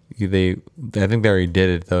 I think they already did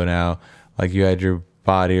it though now. Like you had your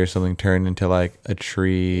body or something turned into like a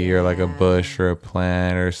tree or like a bush or a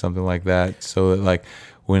plant or something like that. So that like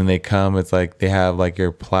when they come, it's like they have like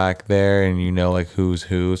your plaque there and you know like who's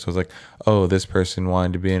who. So it's like, oh, this person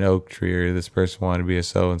wanted to be an oak tree or this person wanted to be a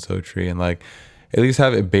so-and-so tree, and like at least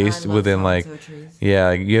have it based within like,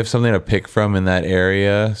 like you have something to pick from in that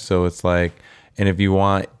area. So it's like, and if you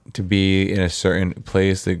want to be in a certain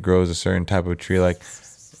place that grows a certain type of tree, like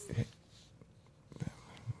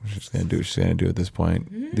we're just gonna do at this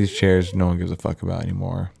point. These chairs, no one gives a fuck about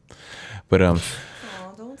anymore. But Oh,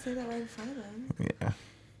 don't say that right in front of them. yeah.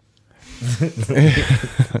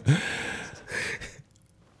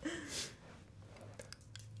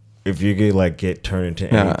 If you could like get turned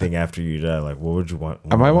into anything after you die, like what would you want?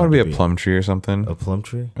 I might want to be a plum tree or something. A plum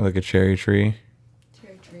tree? Or like a cherry tree.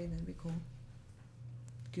 Cherry tree, that'd be cool.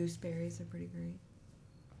 Gooseberries are pretty great.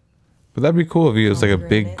 But that'd be cool if it was like a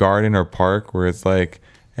big garden or park where it's like,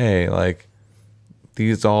 hey, like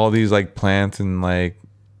all these like plants and like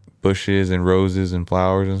bushes and roses and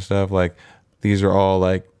flowers and stuff, like these are all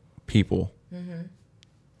like people.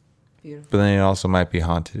 Beautiful. But then it also might be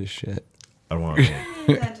haunted as shit. I want.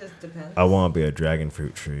 That just depends. I want to be a dragon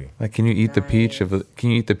fruit tree. Like, can you eat the peach of can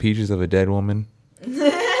you eat the peaches of a dead woman?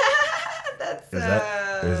 That's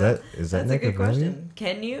Is that a good question.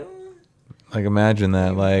 Can you? Like, imagine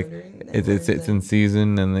that. Like, it's in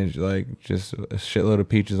season and there's like just a shitload of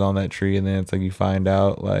peaches on that tree, and then it's like you find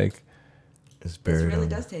out like it's buried. This really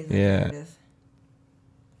does taste like yeah. Meredith.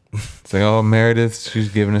 It's like, oh, Meredith, she's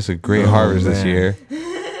giving us a great harvest this year.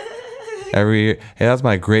 Every year. Hey, that's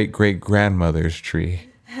my great grandmother's tree.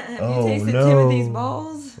 Have you tasted Timothy's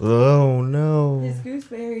balls? Oh no! His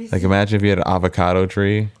gooseberries. Like, imagine if you had an avocado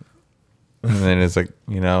tree, and then it's like,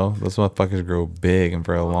 you know, those motherfuckers grow big and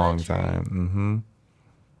for a long time.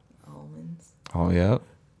 Almonds. Oh, yep.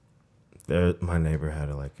 My neighbor had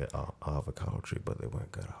an avocado tree, but they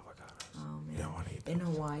weren't good avocados. Oh man! You don't want to eat in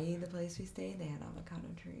Hawaii, the place we stayed, they had avocado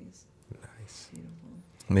trees. Nice. Beautiful.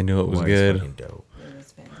 They knew it was Hawaii's good. fucking dope. It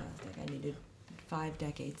was fantastic. I needed 5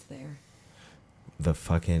 decades there. The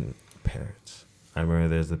fucking parrots. I remember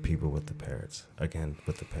there's the people with the parrots. Again,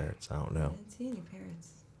 with the parrots. I don't know. I didn't see any parrots.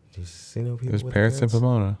 Do you see no people There's with parrots in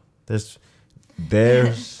Pomona. There's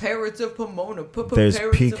parrots of Pomona. There's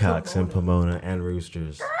peacocks in Pomona and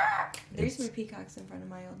roosters. There used to be peacocks in front of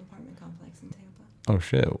my old apartment complex in Tampa. Oh,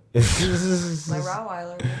 shit. My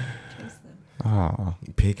Rottweiler would chase them. Oh.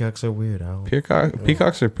 Peacocks are weird.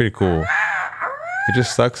 Peacocks are pretty cool. It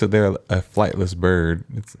just sucks that they're a flightless bird.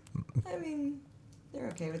 I mean, they're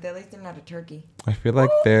okay with that. At least they're not a turkey. I feel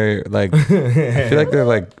like they're like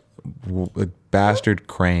bastard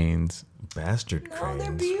cranes. Bastard cranes.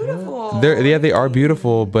 They're beautiful. They are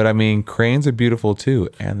beautiful, but I mean, cranes are beautiful too,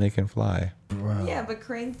 and they can fly. Yeah, but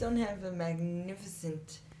cranes don't have a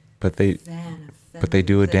magnificent. But they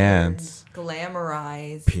do a dance.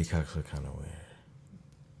 Glamorized. Peacocks are kind of weird.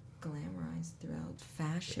 Glamorized throughout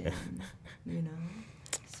fashion, you know.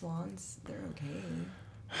 Swans, they're okay.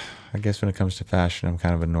 I guess when it comes to fashion, I'm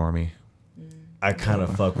kind of a normie. I kind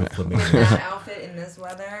of fuck with flamingos. That outfit in this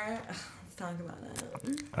weather. Let's talk about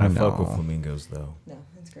that. I fuck with flamingos though. No,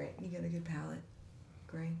 it's great. You got a good palette.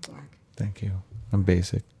 Gray, black. Thank you. I'm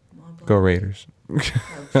basic. I'm all black. Go Raiders.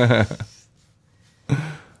 For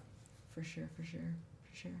sure.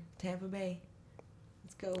 Tampa Bay.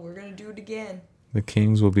 Let's go. We're gonna do it again. The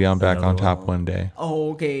Kings will be on back on top one day.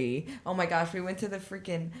 Oh, okay. Oh my gosh, we went to the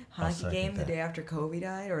freaking hockey second game the that. day after Kobe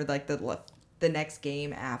died, or like the next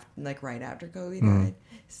game after, like right after Kobe Mm. died.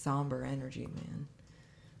 Somber energy, man.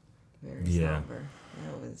 Very Yeah. somber.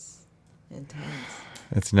 That was intense.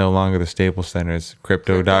 It's no longer the Staples Center. It's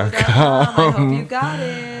Crypto.com. I hope you got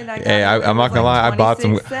it. Hey, I'm not gonna lie. I bought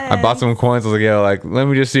some coins. I was like, yo, like, let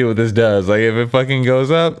me just see what this does. Like, if it fucking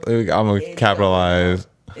goes up, I'm gonna capitalize.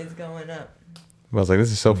 It's going up. I was like,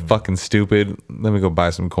 this is so fucking stupid. Let me go buy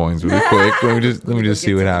some coins really quick. Let me just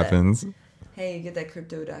see what happens. Hey, you get that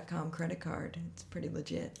Crypto.com credit card. It's pretty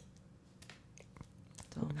legit.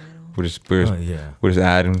 It's all metal. We're just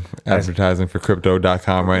advertising for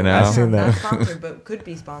Crypto.com right now. I seen that. Not sponsored, but could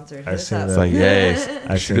be sponsored. I Hit us seen up. It's like, yes,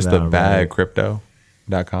 I shoot seen us that the on bag, Reddit.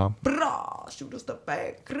 Crypto.com. Brah, shoot us the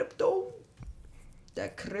bag, crypto.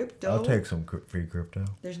 That crypto. I'll take some free crypto.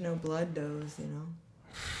 There's no blood dose, you know.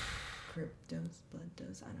 Cryptos, blood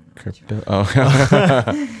dose. I don't know. Crypto. Oh,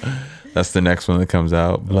 that's the next one that comes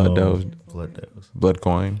out. Blood dose. Blood dose. Blood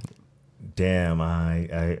coin. Damn,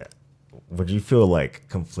 I would you feel like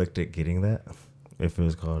conflicted getting that if it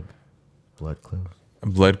was called blood clips?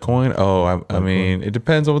 Blood coin? Oh, I mean, it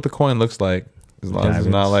depends on what the coin looks like. As long as it's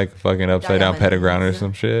not like fucking upside down pentagram or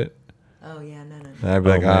some shit. Oh yeah, no. And I'd be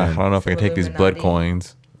like, I don't know if I can Some take these blood Illuminati.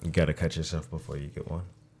 coins. You gotta cut yourself before you get one.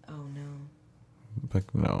 Oh no.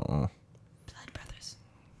 Like, no. Blood brothers.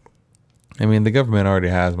 I mean, the government already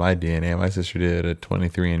has my DNA. My sister did a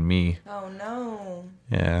 23andMe. Oh no.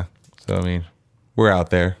 Yeah. So, I mean, we're out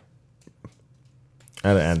there. I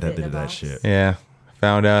had to do that shit. Yeah.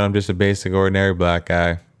 Found out I'm just a basic, ordinary black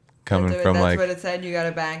guy coming That's from what like. it said. You got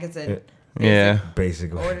a bank. It said. Yeah.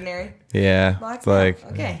 Basic. Ordinary. Yeah. Black It's like.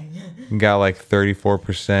 okay. Got like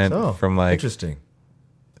 34% from like. Interesting.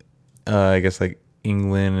 I guess like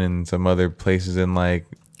England and some other places in like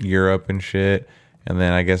Europe and shit. And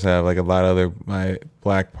then I guess I have like a lot of other my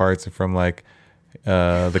black parts are from like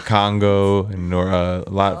the Congo and a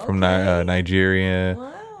lot from Nigeria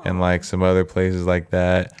and like some other places like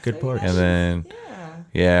that. Good parts. And then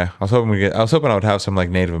yeah, I was hoping I would have some like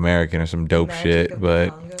Native American or some dope Magic shit, of the but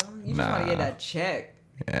Congo. You just want to get that check.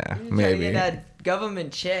 Yeah, You maybe. try to get that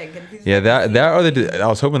government check. Yeah, that or I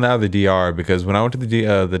was hoping that or the DR, because when I went to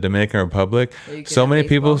the Dominican Republic, so many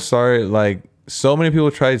people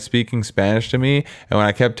tried speaking Spanish to me, and when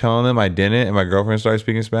I kept telling them I didn't, and my girlfriend started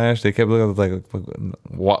speaking Spanish, they kept looking like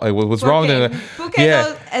what's wrong with them?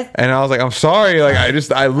 Yeah, and I was like, I'm sorry, like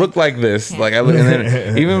I look like this, like and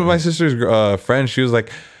then even my sister's friend, she was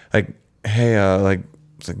like, hey, like.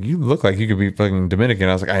 It's like, you look like you could be fucking Dominican.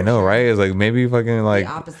 I was like, I know, right? It's like, maybe fucking like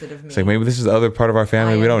the opposite of me. It's like, maybe this is the other part of our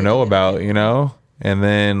family we don't know about, you know? And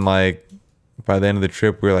then like by the end of the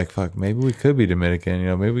trip, we were like, fuck, maybe we could be Dominican, you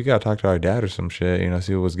know? Maybe we gotta talk to our dad or some shit, you know,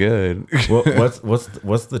 see what was good.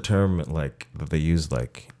 what's the term like that they use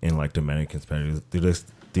like in like Dominican Spanish? Do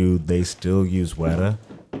they still use weta,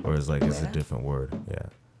 or is like it's a different word? Yeah.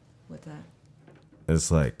 What's that?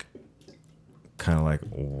 It's like kind of like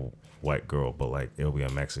white girl, but like it'll be a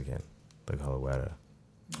Mexican. They call it weta.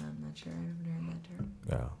 I'm not sure. I haven't heard that term.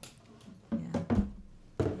 Yeah.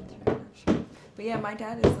 Yeah. Not sure. But yeah, my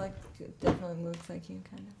dad is like definitely looks like you,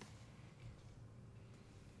 kind of.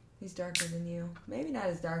 He's darker than you. Maybe not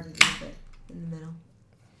as dark as you, but in the middle.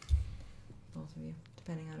 Both of you,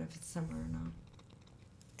 depending on if it's summer or not.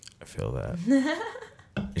 I feel that.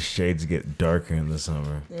 Shades get darker in the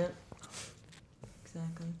summer. Yep.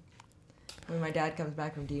 Exactly. When my dad comes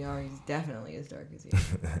back from DR, he's definitely as dark as you.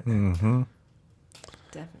 Mm-hmm.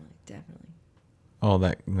 Definitely. All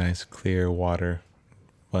that nice clear water,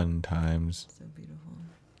 fun times. So beautiful.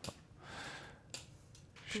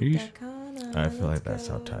 Sheesh. I feel like that's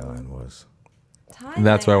how Thailand was. Thailand.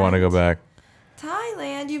 That's why I want to go back.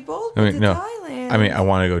 Thailand, you both I went mean, to no. Thailand. I mean, I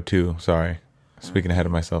want to go too. Sorry. Speaking ahead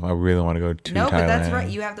of myself, I really want to go to Thailand. No, but that's right.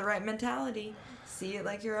 You have the right mentality. See it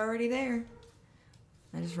like you're already there.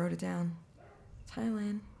 I just wrote it down.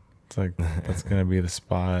 Thailand. It's like, that's going to be the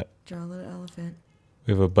spot. Draw a little elephant.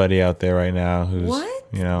 We have a buddy out there right now who's, What?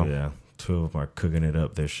 you know. Yeah. Two of them are cooking it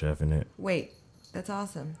up. They're chefing it. Wait, that's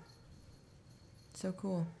awesome. So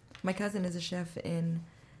cool. My cousin is a chef in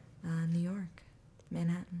New York,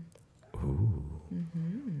 Manhattan. Ooh.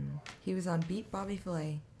 Mm-hmm. He was on Beat Bobby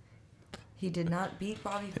Flay. He did not beat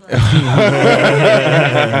Bobby Flay.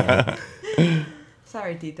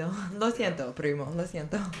 Sorry, Tito. Lo siento, primo. Lo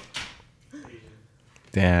siento.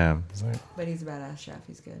 Damn. But he's a badass chef.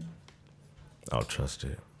 He's good. I'll trust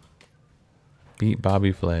it. Beat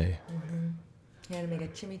Bobby Flay. Mm-hmm. He had to make a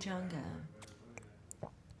chimichanga,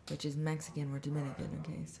 which is Mexican or Dominican.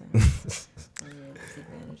 Okay, so it's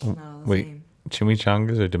not all the Wait, same.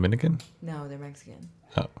 chimichangas are Dominican? No, they're Mexican.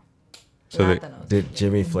 Oh, so did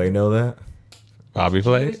Jimmy Flay know that? Bobby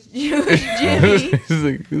Flay? Jimmy. He's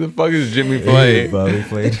like, who the fuck is Jimmy Flay? Bobby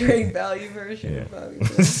Flay. The great value version of Bobby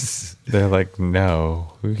Flay. They're like,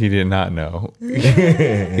 no, he did not know.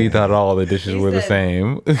 He thought all the dishes were the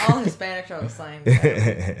same. All Hispanics are the same.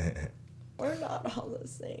 So. We're not all the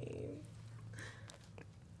same.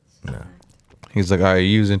 No. He's like, are you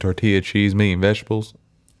using tortilla, cheese, meat, and vegetables?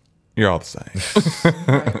 You're all the same.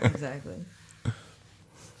 Right, exactly.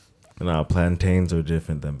 No, plantains are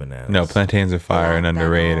different than bananas. No, plantains are fire and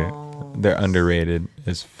underrated. They're underrated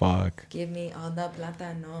as fuck. Give me all the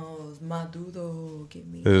platanos, maduro. Give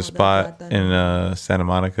me There's a spot in Santa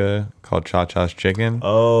Monica called Cha Cha's Chicken.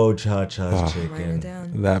 Oh, Cha Cha's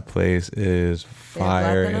Chicken. That place is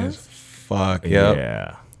fire as fuck. Yep.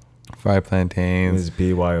 Yeah. Fried plantains. It's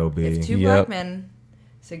BYOB. If two black men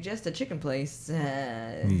suggest a chicken place,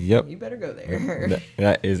 yep. You better go there.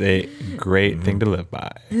 That is a great thing to live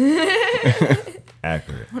by.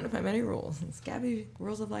 Accurate. One of my many rules. Scabby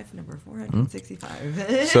Rules of Life number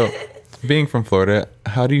 465. So, being from Florida,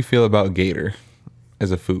 how do you feel about gator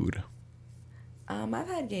as a food? I've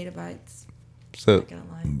had gator bites. So, Not gonna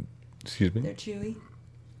lie. Excuse me? They're chewy.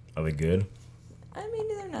 Are they good? I mean,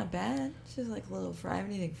 they're not bad. It's just like a little fried.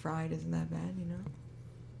 Anything fried isn't that bad, you know?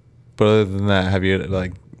 But other than that, have you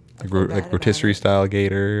like rotisserie style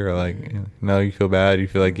gator or like no? You feel bad? You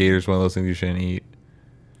feel like gator's one of those things you shouldn't eat?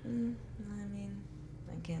 I mean,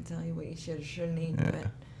 I can't tell you what you should or shouldn't eat, but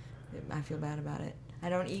I feel bad about it. I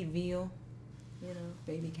don't eat veal, you know,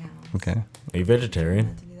 baby cows. Okay. Are you vegetarian?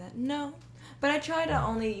 Not to do that. No, but I try to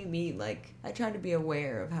only eat meat. Like I try to be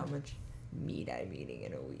aware of how much meat I'm eating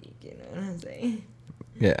in a week. You know what I'm saying?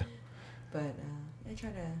 Yeah. But I try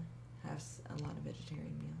to have a lot of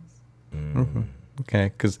vegetarian meals. Mm-hmm.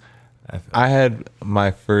 Okay, because I had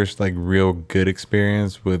my first like real good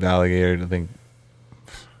experience with alligator. I think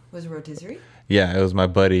was rotisserie. Yeah, it was my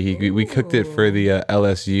buddy. We cooked it for the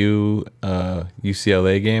LSU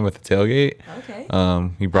UCLA game at the tailgate. Okay.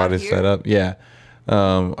 He brought his set up. Yeah.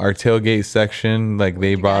 Our tailgate section, like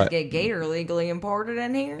they bought. Get gator legally imported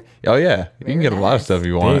in here? Oh yeah, you can get a lot of stuff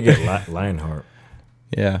you want. You can get Lionheart.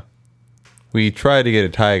 Yeah. We tried to get a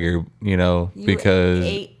tiger,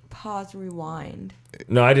 because. Pause, rewind.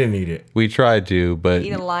 No, I didn't eat it. We tried to, but.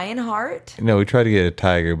 Eat a lion heart? No, we tried to get a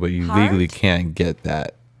tiger, but you Heart? legally can't get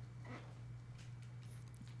that.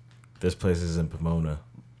 This place is in Pomona.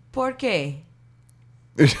 ¿Por qué?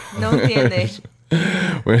 No entiendes.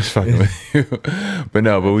 We're just fucking with you. But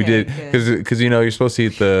no, but we did. Because you're supposed to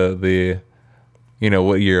eat the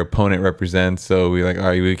what your opponent represents. So we like, all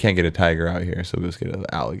right, we can't get a tiger out here. So we'll just get an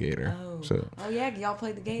alligator. Oh, yeah, y'all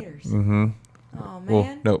played the Gators. Mm-hmm. Oh, man.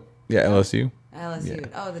 Well, nope. Yeah, LSU. LSU. Yeah.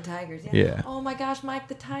 Oh, the Tigers. Yeah. Oh, my gosh, Mike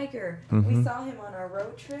the Tiger. Mm-hmm. We saw him on our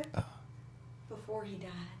road trip before he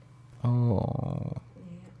died. Oh.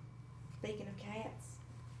 Yeah. Speaking of cats.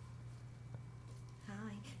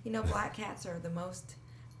 Hi. Black cats are the most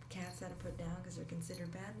cats that are put down because they're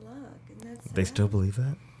considered bad luck. Isn't that sad? They still believe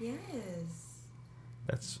that? Yes.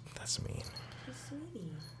 That's mean. Hey,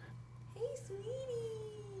 sweetie. Hey, sweetie.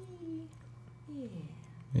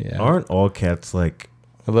 Yeah. Aren't all cats like?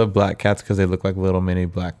 I love black cats because they look like little mini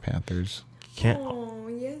Black Panthers. Yes,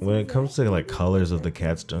 when it comes to like colors of the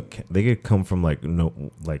cats, they could come from like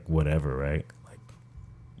whatever, right? Like,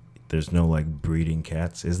 there's no like breeding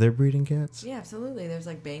cats. Is there breeding cats? Yeah, absolutely. There's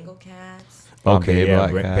like Bengal cats. Okay, yeah,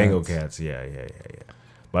 black cats. Bengal cats. Yeah.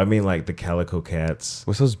 But I mean like the calico cats.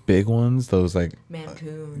 What's those big ones? Those like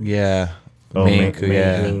Mancoon. Yeah. Oh, Maine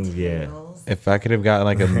Coon, yeah. If I could have gotten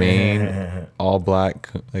like a Maine all black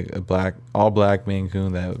Maine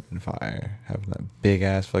Coon, that would have been fire. Having that big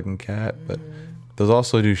ass fucking cat, but those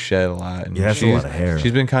also do shed a lot. And that's a lot of hair.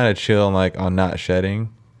 She's been kind of chill on not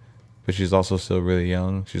shedding, but she's also still really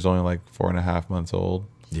young. She's only like 4.5 months old.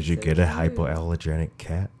 Did you get a hypoallergenic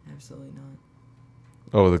cat? Absolutely not.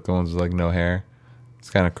 Oh, the ones with like no hair. It's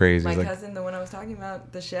kind of crazy. My cousin, the one I was talking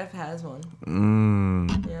about, the chef has one.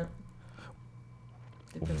 Yeah.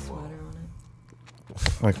 They put a sweater on it.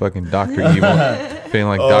 Like fucking Dr. Evil. Feeling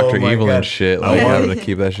like Dr. Evil God. and shit. Like having to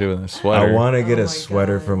keep that shit in a sweater. I want to get a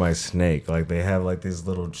sweater for my snake. Like they have like these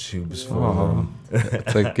little tubes for them.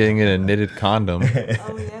 It's like getting in a knitted condom. Oh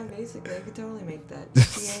yeah, basically. I could totally make that.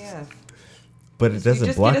 CAF. But it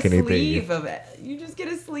doesn't block anything. You just get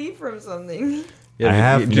a sleeve from something. Yeah, I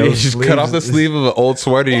have you no just cut off the sleeves. sleeve of an old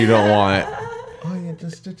sweater you don't want. Oh yeah,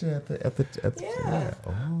 just stitch it at the yeah.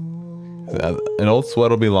 Oh. An old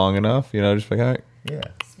sweater will be long enough, you know, just like, all right. Yeah.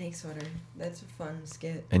 Snake sweater. That's a fun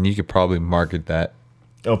skit. And you could probably market that.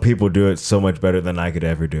 Oh, people do it so much better than I could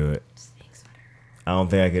ever do it. I don't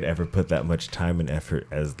think I could ever put that much time and effort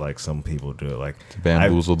as like some people do it. Like To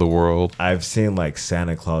bamboozle the world. I've seen like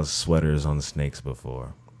Santa Claus sweaters on snakes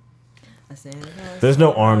before. A Santa Claus There's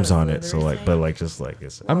no sweater, arms a on it, so leather like, snake. but like just like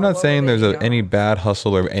it's. I'm not what saying would there's they do? any bad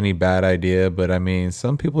hustle or any bad idea, but I mean,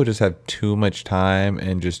 some people just have too much time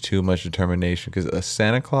and just too much determination. Because a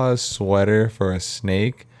Santa Claus sweater for a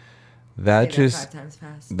snake, Say that 5 times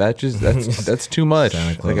fast. that's too much.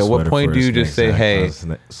 Santa Claus Like, at what sweater point for do a you just say, snake, hey,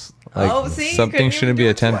 Santa Claus like Oh, see, you something couldn't shouldn't be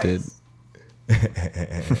even do it attempted?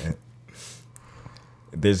 twice.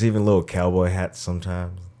 There's even little cowboy hats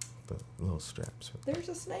sometimes. The little straps. There's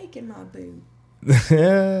a snake in my boot.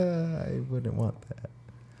 Yeah, I wouldn't want that.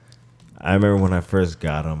 I remember when I first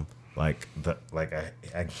got him,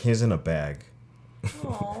 he's in a bag,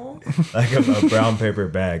 Aww. like a brown paper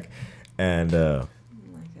bag, and the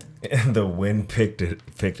wind picked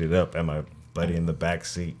it up, and my buddy in the back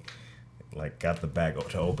seat like got the bag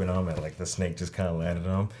to open him, and like the snake just kind of landed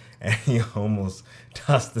on him, and he almost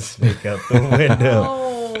tossed the snake out the window.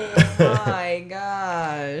 Oh my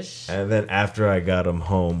gosh. And then after I got him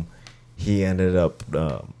home, he ended up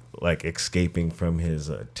like escaping from his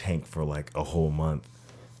tank for like a whole month.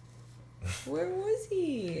 Where was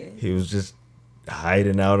he? He was just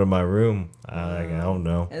hiding out of my room. I don't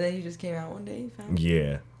know. And then he just came out one day and found you?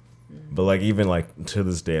 Yeah. But like even like to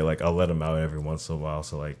this day, like I'll let him out every once in a while.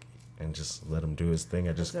 So like, and just let him do his thing.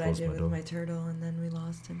 I just That's what I close did my with door. my turtle, and then we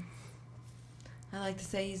lost him. I like to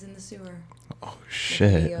say he's in the sewer. Oh,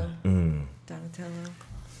 shit. Leo, Mm. Donatello.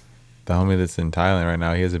 The homie that's in Thailand right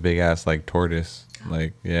now, he has a big ass like tortoise.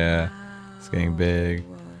 Like, yeah, it's getting big.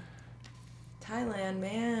 Thailand,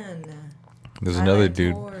 man. There's another Thailand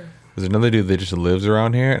dude. tour. There's another dude that just lives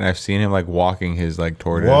around here, and I've seen him like walking his like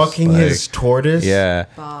tortoise. Walking like, his tortoise? Yeah,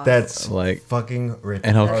 Boss. That's like fucking retarded.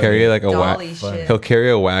 and he'll carry like a Dolly shit. he'll carry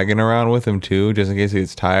a wagon around with him too, just in case he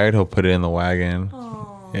gets tired. He'll put it in the wagon.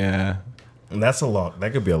 Yeah. And that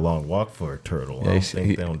could be a long walk for a turtle. I don't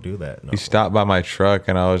think they don't do that. No. He stopped by my truck,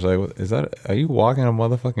 and I was like, are you walking a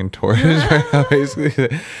motherfucking tortoise right now?" Basically,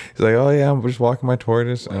 he's like, "Oh yeah, I'm just walking my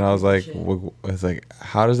tortoise," and I was like,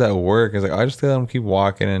 "How does that work?" He's like, "I just let him keep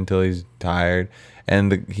walking until he's tired,"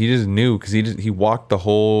 and he just knew because he walked the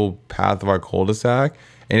whole path of our cul-de-sac,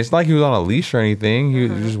 and it's not like he was on a leash or anything. He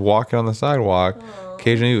was just walking on the sidewalk.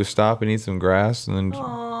 Occasionally, he would stop and eat some grass, and then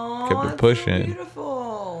kept it pushing.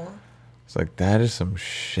 Beautiful. It's like, that is some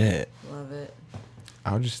shit. Love it.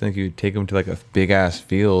 I would just think you would take him to like a big ass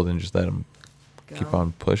field and just let him keep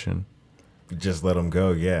on pushing. Just let him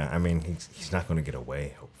go. Yeah, I mean he's not going to get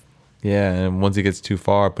away. Yeah, and once he gets too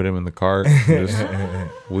far, put him in the cart, just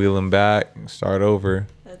wheel him back, and start over.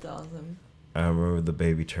 That's awesome. I remember the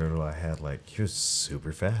baby turtle I had. Like he was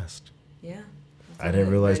super fast. Yeah. I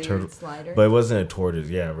didn't realize turtle, Slider. but it wasn't a tortoise.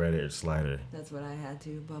 Yeah, red-eared slider. That's what I had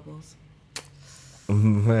too. Bubbles.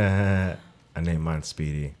 I named mine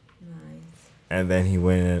Speedy. Nice. And then he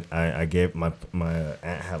went in. I gave my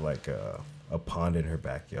aunt had like a pond in her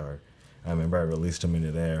backyard. I remember I released him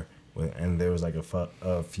into there, and there was like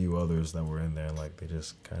a few others that were in there. Like they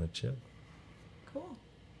just kind of chilled. Cool.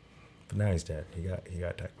 But now he's dead. He got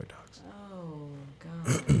attacked by dogs. Oh god,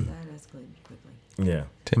 that escalated quickly. Yeah.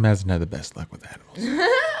 Tim hasn't had the best luck with animals.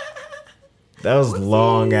 That was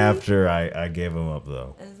long after I gave him up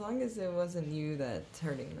though. As long as it wasn't you that's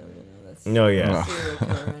hurting them, you know, that's No, yeah. serial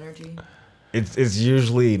killer energy. It's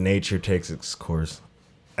usually nature takes its course.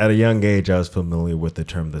 At a young age, I was familiar with the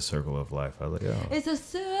term "the circle of life." I was like, "Oh, It's a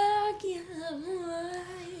circle of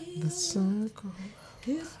life. the circle."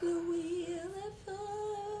 It's the wheel of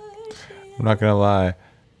fortune. I'm not gonna lie,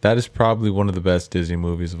 that is probably one of the best Disney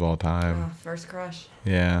movies of all time. First crush.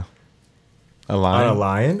 Yeah, a lion. On a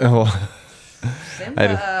lion? Oh,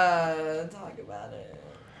 Simba, talk about it.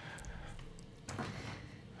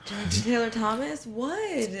 George Taylor Thomas?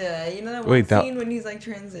 What? You know that one scene when he's like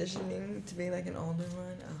transitioning to be like an older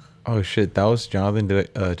one? Ugh. Oh shit, that was Jonathan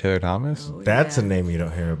Taylor Thomas? Oh, That's yeah. a name you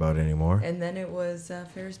don't hear about anymore. And then it was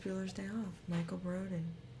Ferris Bueller's Day Off, Michael Broden,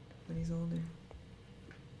 when he's older.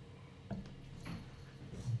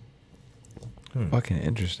 Fucking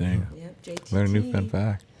interesting. Yep, JTT. Learn a new fun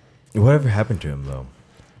fact. Whatever happened to him though?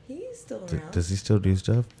 He's still around. Does he still do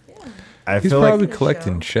stuff? Yeah. He's probably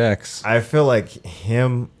collecting checks. I feel like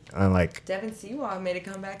him and like Devin Seawald made a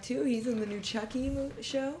comeback too. He's in the new Chucky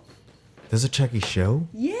show. there's a Chucky show.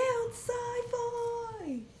 Yeah, on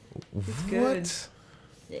Sci-Fi. It's good.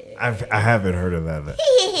 I haven't heard of that.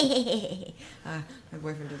 My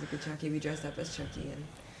boyfriend does a good Chucky. We dressed up as Chucky and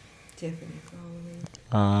Tiffany for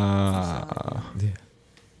Halloween. Yeah.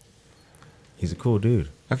 He's a cool dude.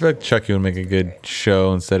 I feel like Chucky would make a good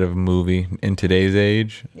show instead of a movie in today's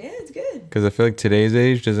age. Yeah, it's good. Because I feel like today's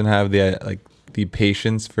age doesn't have the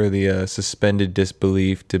patience for the suspended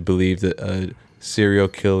disbelief to believe that a serial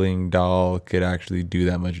killing doll could actually do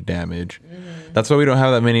that much damage. Mm-hmm. That's why we don't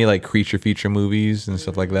have that many like creature feature movies and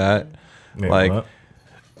stuff like that. Wait, like, what?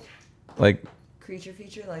 Like creature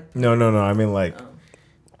feature, like no. I mean like.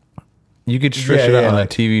 You could stretch it out on a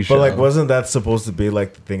TV show. But like, wasn't that supposed to be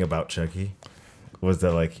like the thing about Chucky? Was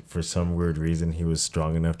that like for some weird reason he was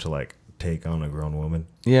strong enough to like take on a grown woman?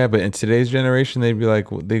 Yeah, but in today's generation, they'd be like,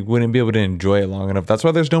 they wouldn't be able to enjoy it long enough. That's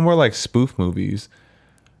why there's no more like spoof movies.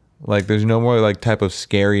 Like there's no more like type of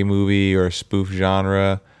scary movie or spoof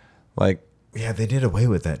genre. Like yeah, they did away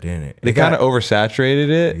with that, didn't it? They kind of oversaturated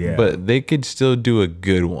it, yeah. But they could still do a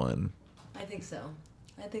good one. I think so.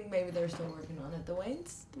 I think maybe they're still working on it. The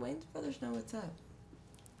Wayans brothers know what's up.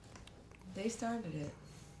 They started it.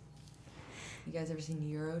 You guys ever seen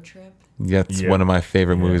Euro Trip? That's one of my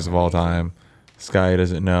favorite movies of all time. Sky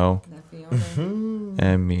Doesn't Know.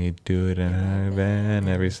 And me do it in her van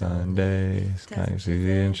every Sunday. Sky she's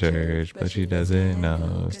in church, but she doesn't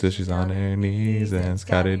know. Still she's on her knees and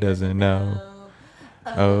Scotty doesn't know.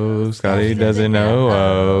 Oh, Scotty doesn't know.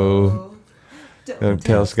 Oh. Don't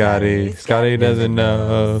tell Scotty. Scotty doesn't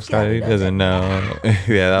know. Scotty doesn't know.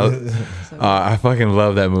 Yeah, that was. I fucking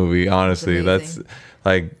love that movie. Honestly, that's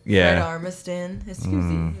like yeah. Fred Armisen.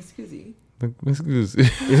 Excuse.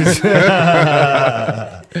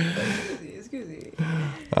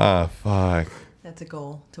 Ah, fuck. That's a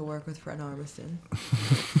goal, to work with Fred Armisen.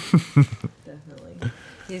 Definitely.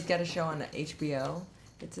 He's got a show on HBO.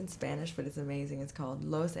 It's in Spanish, but it's amazing. It's called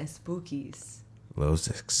Los Espookies. Los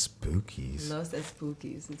Espookies.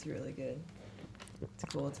 It's really good. It's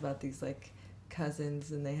cool. It's about these like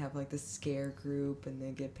cousins, and they have like this scare group, and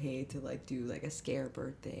they get paid to like do like a scare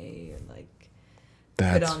birthday and like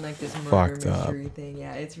put on like this murder mystery thing.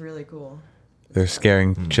 Yeah, it's really cool. They're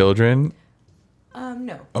scaring children.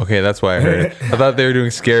 No. Okay, that's why I heard it. I thought they were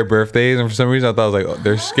doing scare birthdays, and for some reason I thought I was like, oh,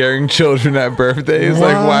 they're scaring children at birthdays.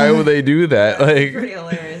 What? Like, why would they do that? That's like, pretty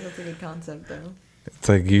hilarious. That's a good concept, though. It's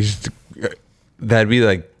like that'd be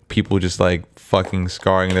like people just like fucking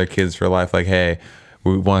scarring their kids for life. Like, hey,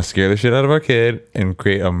 we want to scare the shit out of our kid and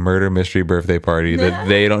create a murder mystery birthday party that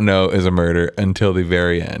they don't know is a murder until the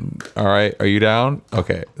very end. All right, are you down?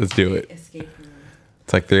 Okay, let's do it. Escape room.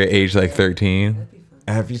 It's like they're aged like 13.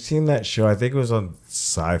 Have you seen that show? I think it was on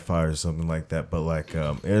Sci-Fi or something like that. But like,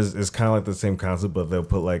 it's kind of like the same concept, but they'll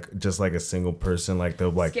put like just like a single person. Like they'll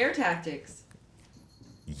like Scare Tactics.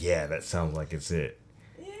 Yeah, that sounds like it's it.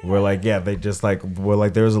 Where like they just like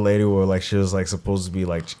there was a lady where like she was like supposed to be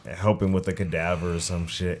like helping with a cadaver or some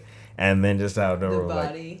shit, and then just out of nowhere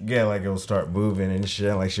like like it'll start moving and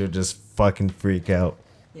shit, like she'll just fucking freak out.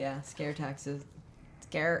 Yeah, Scare Tactics.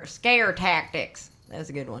 Scare Tactics. That was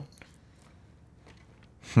a good one.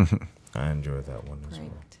 I enjoyed that one as well.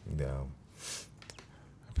 Yeah.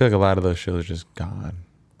 I feel like a lot of those shows are just gone.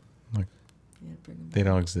 Like they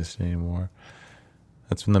don't exist anymore.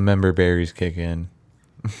 That's when the member berries kick in.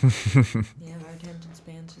 Yeah, our attention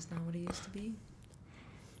span's just not what it used to be.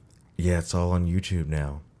 Yeah, it's all on YouTube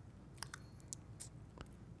now.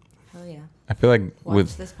 Hell yeah. I feel like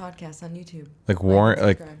watch this podcast on YouTube. Like Warren,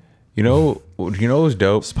 like you know what was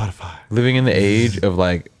dope? Spotify. Living in the age of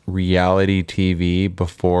like reality TV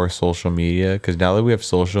before social media, because now that we have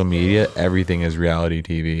social media, everything is reality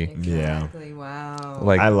TV. Exactly. Yeah. Wow.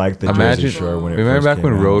 Like I like the Jersey Shore when it remember first back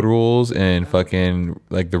when came Road out. Rules and fucking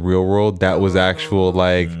like The Real World, that was actual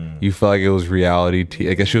like you felt like it was reality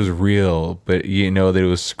TV. I guess it was real, but you know that it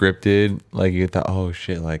was scripted. Like you thought, oh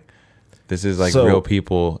shit, like this is like real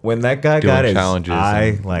people. When that guy doing got his challenges eye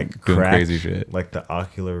and like doing cracked, crazy shit, like the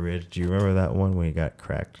ocular ridge. Do you remember that one when he got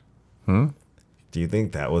cracked? Do you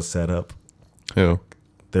think that was set up? Who?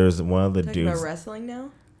 There's one of the Talking dudes. about wrestling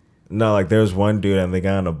now? No, like there was one dude and they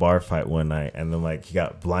got in a bar fight one night, and then like he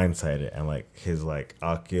got blindsided, and like his like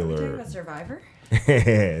ocular. Talking about Survivor?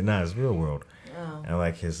 Nah, it's Real World. Oh. And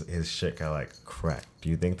like his shit got like cracked. Do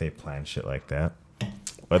you think they plan shit like that,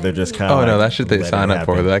 or they're just kind of? Oh no, that shit they sign up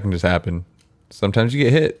for. That can just happen. Sometimes you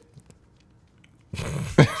get hit.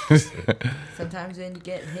 Sometimes when you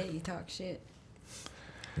get hit, you talk shit.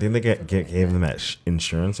 Didn't they gave them that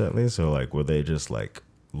insurance at least, or like were they just like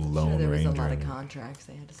Lone There was Ranger? a lot of contracts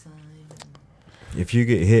they had to sign. If you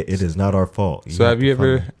get hit, it is not our fault. So have you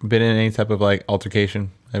ever been in any type of like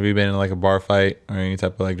altercation? Have you been in like a bar fight or any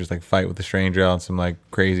type of like just like fight with a stranger on some like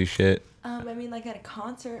crazy shit? I mean, like at a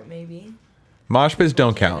concert, maybe. Mosh pits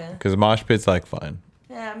don't Try count to- because mosh pits like fun.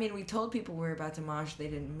 Yeah, I mean, we told people we were about to mosh. They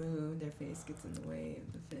didn't move. Their face gets in the way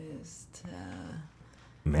of the fist.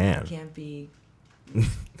 Man. Can't be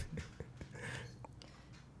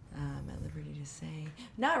at liberty to say.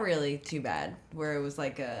 Not really too bad, where it was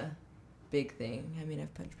like a big thing. I mean,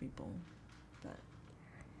 I've punched people, but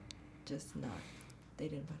just not. They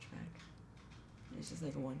didn't punch back. It's just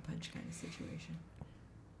like a one punch kind of situation.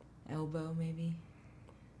 Elbow, maybe.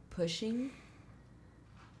 Pushing.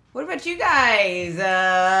 What about you guys?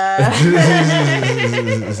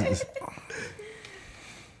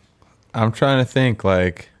 I'm trying to think,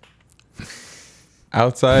 like,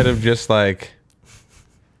 outside of just like,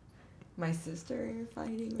 My sister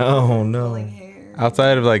fighting. Oh, no. Pulling hair.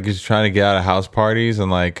 outside of like just trying to get out of house parties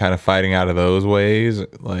and like kind of fighting out of those ways,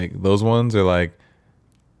 like those ones are like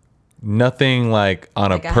nothing like on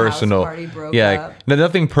Like a a personal, house party broke yeah, up. like,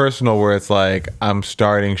 nothing personal where it's like I'm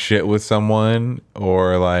starting shit with someone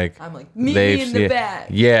or like I'm like, meet me in the back.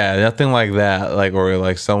 Yeah, nothing like that. Like or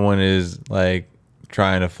like someone is like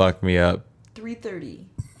trying to fuck me up. 3:30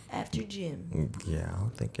 after gym. Yeah, I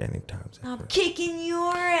don't think any times. I'm kicking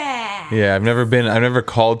your ass. Yeah, I've never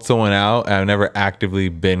called someone out. I've never actively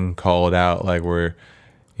been called out. Like we're,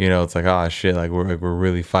 you know, it's like, oh shit, like we're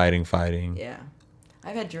really fighting. Yeah.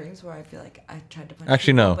 I've had dreams where I feel like I tried to punch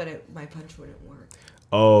Actually, people, no. but my punch wouldn't work.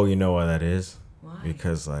 Oh, you know why that is? Why?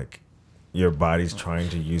 Because like your body's trying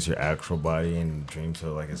to use your actual body in dreams,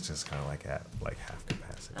 so like it's just kind of like at like half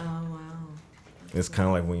capacity. Oh, wow. It's kind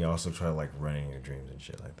of like when you also try like running your dreams and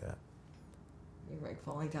shit like that. You're like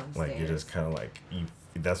falling downstairs. Like you're just kind of like you.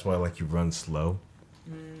 That's why like you run slow.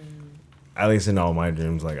 At least in all my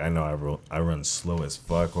dreams, like I know I run slow as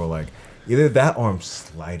fuck, or like either that or I'm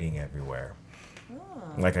sliding everywhere.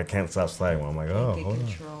 Like I can't stop sliding. I'm like, oh, get hold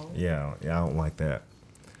control. on. Yeah, I don't like that.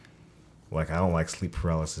 Like I don't like sleep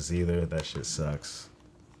paralysis either. That shit sucks.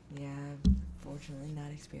 Yeah, I've fortunately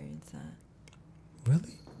not experienced that.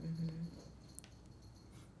 Really?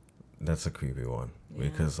 That's a creepy one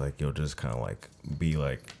because like you'll just kind of like be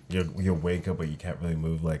like you'll wake up but you can't really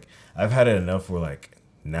move. Like I've had it enough where like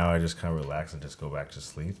now I just kind of relax and just go back to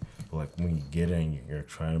sleep. But like when you get in, you're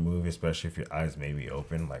trying to move, especially if your eyes may be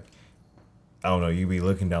open. Like I don't know, you be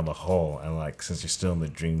looking down the hall and like since you're still in the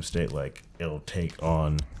dream state, like it'll take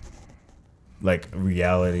on like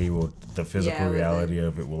reality. Will the physical with reality it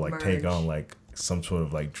of it will like take merge. on like some sort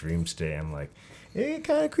of like dream state. I'm like. It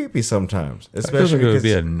kind of creepy sometimes, That feels especially like it would because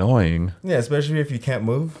be annoying. yeah, especially if you can't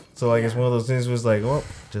move. So like it's one of those things where it's like, well,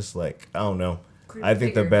 just like I don't know. Creep I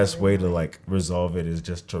think the figure best kind way of to way. like resolve it is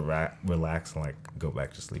just to relax and like go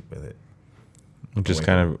back to sleep with it. Just Wake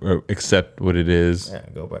kind of accept what it is. Yeah,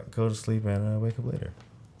 go to sleep and wake up later.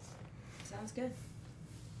 Sounds good.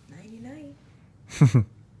 Nighty night.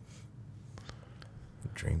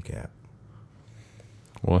 Dream cap.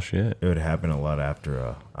 Well, shit. It would happen a lot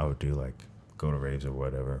after I would do like go to raves or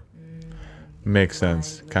whatever. Makes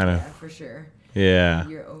sense. Kind Yeah, of. for sure. Yeah.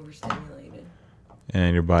 You're overstimulated.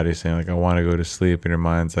 And your body's saying like, I want to go to sleep, and your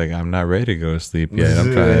mind's like, I'm not ready to go to sleep yet.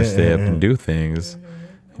 I'm trying to stay up and do things.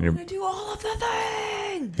 And I'm gonna do all of the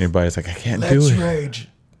things. and your body's like, I can't do it. rage.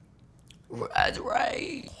 That's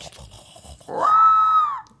right.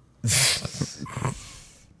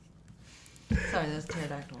 Sorry, that's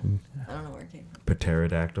pterodactyl. I don't know where it came from.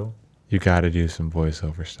 Pterodactyl. You got to do some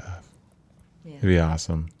voiceover stuff. Yeah. It'd be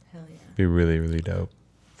awesome. Hell yeah. Be really, really dope.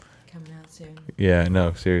 Coming out soon. Yeah,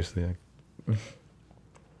 no, seriously. Like,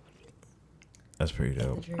 That's pretty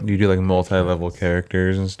dope. you do like multi-level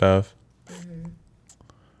characters and stuff.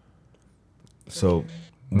 So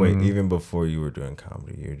wait, even before you were doing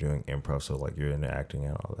comedy, you were doing improv. So like you're into acting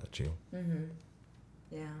and all that too.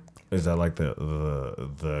 Yeah. Is that like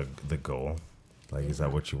the goal? Like, is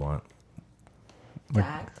that what you want? To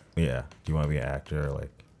act. Yeah. Do you want to be an actor or like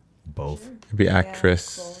both? You'd be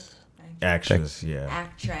actress. Cool. Actress, yeah.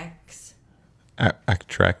 Actrex.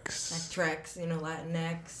 Actrex. Actrex, you know,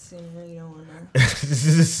 Latinx, you don't want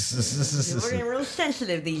to. We're getting real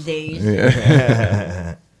sensitive these days.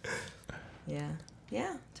 Yeah. Yeah.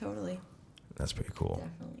 Yeah, totally. That's pretty cool.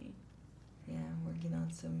 Definitely. Yeah, I'm working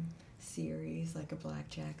on some series, like a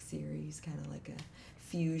blackjack series, kind of like a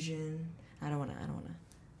fusion. I don't wanna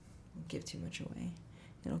give too much away.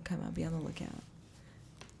 It'll come out, be on the lookout.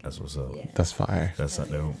 That's what's up. Yeah. That's fire. That's not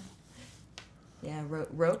dope. Yeah,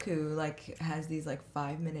 Roku like has these like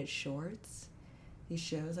 5-minute shorts. These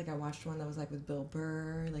shows, like I watched one that was like with Bill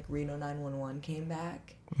Burr, like Reno 911 came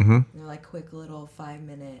back. Mhm. They're like quick little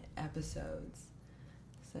 5-minute episodes.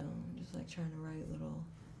 So I'm just like trying to write little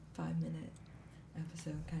 5-minute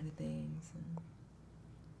episode kind of things and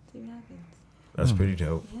see what happens. That's pretty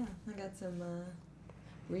dope. Yeah, I got some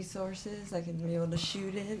resources. I can be able to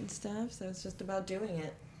shoot it and stuff. So it's just about doing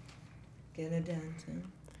it. Get it done. So.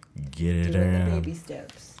 Get it doing down. the baby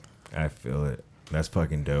steps. I feel it. That's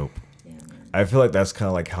fucking dope. Yeah, man. I feel like that's kind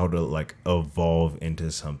of like how to like evolve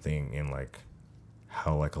into something, and like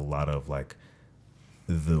how like a lot of like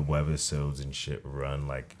the webisodes and shit run,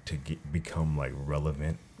 like to become like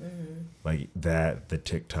relevant. Like that, the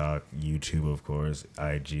TikTok, YouTube, of course,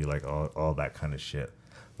 IG, like all that kind of shit.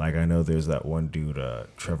 Like I know there's that one dude,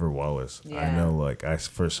 Trevor Wallace. I know, like I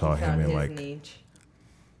first saw him in like niche.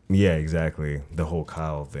 Yeah, exactly, the whole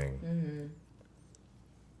Kyle thing.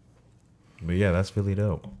 But yeah, that's really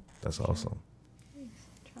dope. That's awesome.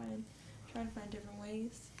 Trying to find different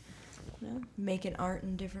ways. You know, making art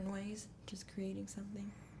in different ways. Just creating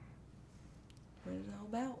something. What it's all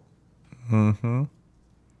about. Mm-hmm.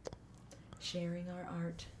 Sharing our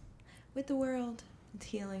art with the world. It's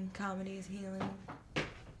healing. Comedy is healing.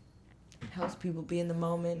 It helps people be in the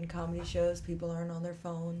moment. In comedy shows, people aren't on their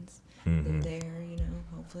phones. They're there, you know.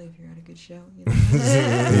 Hopefully, if you're at a good show, you know.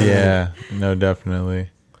 Yeah, no, definitely.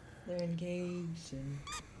 They're engaged, and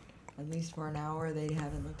at least for an hour, they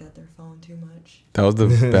haven't looked at their phone too much. That was the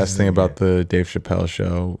best thing about the Dave Chappelle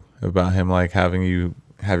show, about him like having you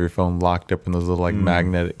have your phone locked up in those little like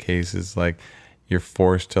magnetic cases. Like you're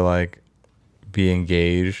forced to like be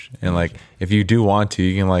engaged, and like if you do want to,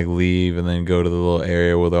 you can like leave and then go to the little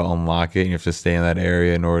area where they'll unlock it, and you have to stay in that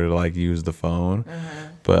area in order to like use the phone.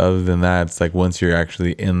 But other than that, it's like once you're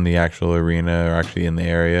actually in the actual arena or actually in the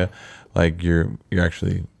area, like you're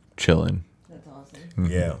actually chilling. That's awesome.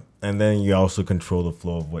 Yeah. And then you also control the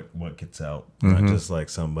flow of what gets out. Not just like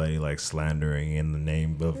somebody like slandering in the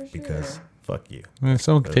name of because fuck you. Yeah,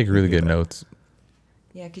 someone could take really good notes.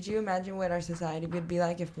 Yeah, could you imagine what our society would be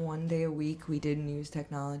like if one day a week we didn't use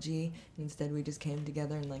technology, and instead we just came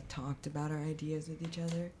together and like talked about our ideas with each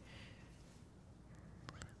other?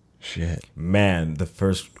 Shit. Man, the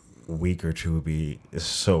first week or two would be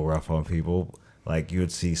so rough on people. Like you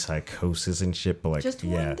would see psychosis and shit, but like Just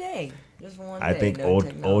one day. Just one day. I think no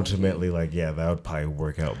technology. ultimately, like that would probably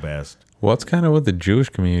work out best. Well, it's kind of what the Jewish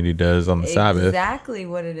community does on the Sabbath. Exactly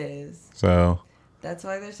what it is. So that's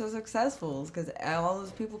why they're so successful, because all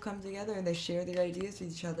those people come together and they share their ideas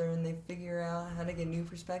with each other, and they figure out how to get new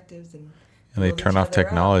perspectives, and they build turn each off other up.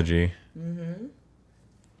 technology.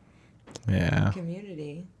 Yeah.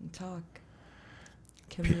 Community and talk.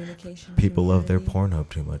 Communication. People love their community. Pornhub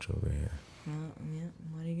too much over here. Yeah.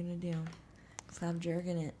 What are you gonna do? Stop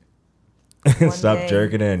jerking it. Stop day,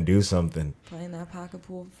 jerking it and do something. Playing that pocket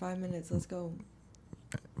pool for 5 minutes. Let's go.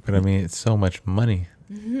 But I mean, it's so much money.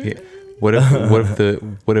 Yeah. What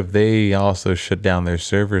if they also shut down their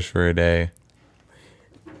servers for a day?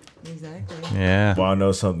 Exactly. Yeah. Well, I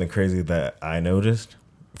know something crazy that I noticed.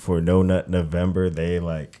 For No Nut November, they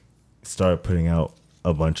like started putting out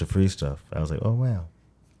a bunch of free stuff. I was like, oh wow.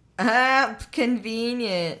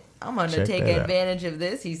 Convenient. I'm gonna Check take that out. advantage of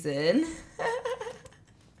this, he said.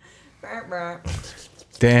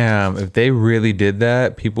 Damn, if they really did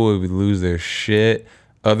that, people would lose their shit.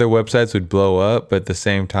 Other websites would blow up, but at the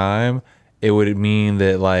same time, it would mean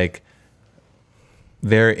that like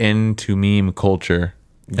they're into meme culture.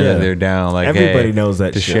 And Yeah. they're down. Like Everybody hey, knows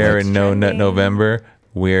that to shit. share It's in No Nut trending. November,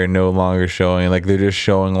 we're no longer showing like they're just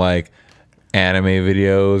showing like anime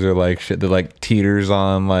videos or like shit that like teeters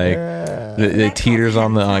on like the teeters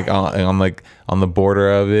on the like on the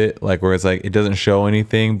border of it, like where it's like it doesn't show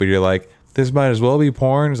anything, but you're like this might as well be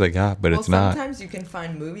porn. It's like but it's not. Sometimes you can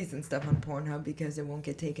find movies and stuff on Pornhub because it won't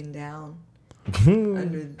get taken down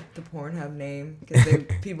under the Pornhub name, because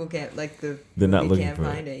people can't They're not movie looking can't for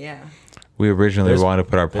find it. it. Yeah. We originally wanted to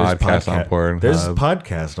put our podcast on Pornhub. There's a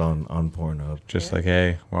podcast on Pornhub. Just like,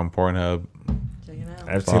 hey, we're on Pornhub. Check it out.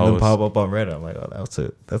 I've seen them pop up on Reddit. I'm like, oh,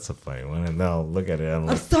 that's a funny one. And now I'll look at it. I'm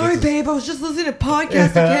like, Sorry, babe. I was just listening to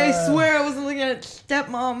podcasts. Okay, I swear I wasn't looking at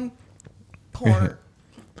stepmom porn.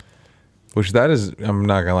 Which that is, I'm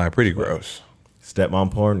not gonna lie, pretty gross.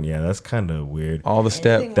 Stepmom porn? Yeah, that's kind of weird. All the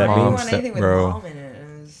step Anything, why do you mom, want step anything with bro. mom in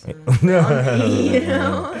it? You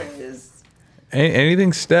know, it's just,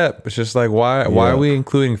 Anything step. It's just like why are we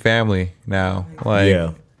including family now? Like,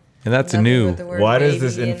 Yeah. and that's Nothing new. with the word Why does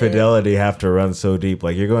this baby in it. infidelity have to run so deep?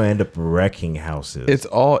 Like, you're going to end up wrecking houses. It's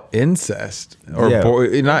all incest or Yeah.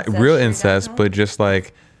 not real Incestuary.com? incest, but just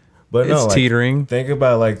like But no, it's like, teetering. Think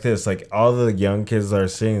about it like this: like all the young kids are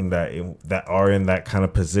seeing that are in that kind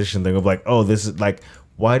of position. They're gonna be like, "Oh, this is like."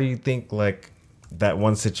 Why do you think like that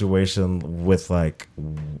one situation with like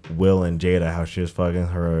Will and Jada, how she was fucking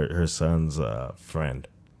her son's friend?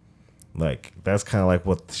 Like that's kind of like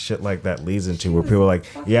what shit like that leads into, where people are like,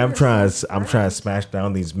 yeah, I'm trying to smash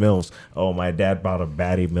down these milfs. Oh, my dad brought a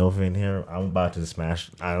baddie milf in here. I'm about to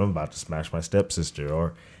smash my stepsister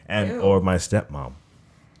or my stepmom.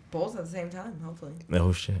 Both at the same time, hopefully.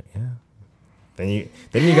 Oh shit, yeah. Then you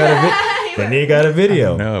got a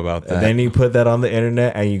video. I don't know about that. And then you put that on the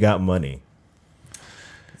internet and you got money.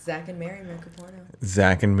 Zach and Mary make a porno.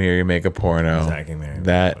 Zach and Mary make a porno. Zach and Mary.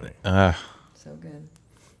 So good.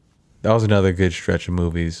 That was another good stretch of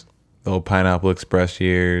movies. The old Pineapple Express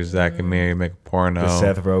years. Zach and Mary make a porno. The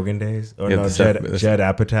Seth Rogen days, or Yeah, no, Judd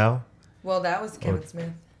Apatow. Well, that was Kevin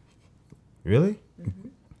Smith. Really? Mm-hmm.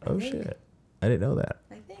 Oh shit! I didn't know that.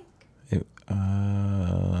 I think.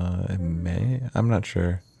 It may. I'm not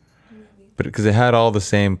sure. But because it had all the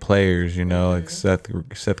same players, you know, like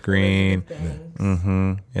Seth Green,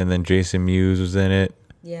 and then Jason Mewes was in it.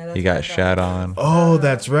 Yeah, he got shat on. Oh,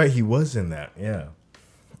 that's right. He was in that. Yeah.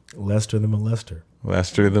 Lester the Molester.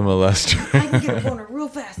 Lester the Molester. I can get a corner real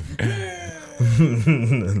fast.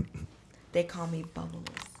 They call me Bubbles.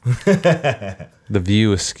 The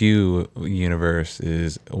View Askew universe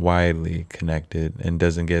is widely connected and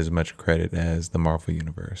doesn't get as much credit as the Marvel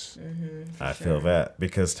universe. I feel that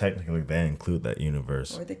because technically they include that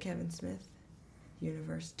universe. Or the Kevin Smith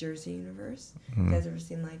universe, Jersey universe. You guys ever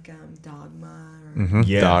seen like Dogma or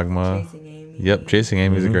Dogma? Chasing Amy? Yep, Chasing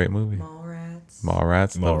Amy is a great movie.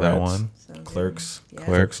 Mallrats, love that one. So Clerks, yeah.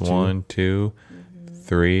 Clerks 1, 2,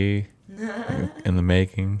 3, in the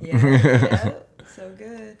making. Yeah, so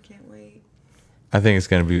good. Can't wait. I think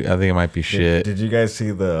it might be shit. Did you guys see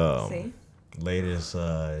the latest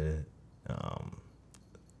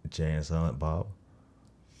Jay and Silent Bob?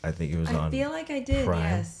 I think it was on. I feel like I did.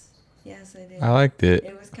 Prime. Yes, I did. I liked it.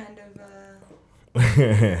 It was kind of.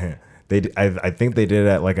 I think they did it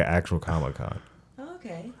at like an actual Comic-Con. Oh,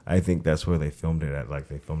 okay. I think that's where they filmed it at. Like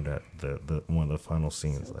they filmed at the one of the final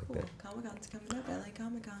scenes So like cool. that. Comic-Con's coming up. LA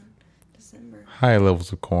Comic-Con, December. High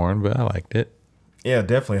levels of corn, but I liked it. Yeah,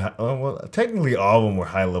 definitely. Well, technically all of them were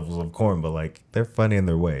high levels of corn, but like they're funny in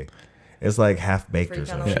their way. It's like half baked or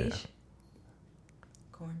something.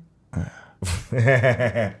 Corn.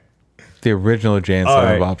 The original Jay and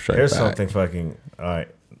Silent Bob Strike Here's Back. something fucking. All right.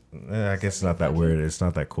 I guess it's not that weird. It's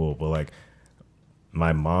not that cool, but like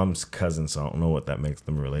my mom's cousin, so I don't know what that makes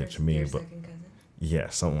them relate to me, Your but second cousin? yeah,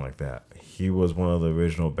 something like that. He was one of the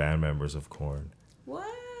original band members of Korn. Wow.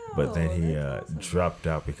 But then he that's awesome. dropped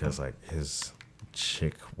out because like his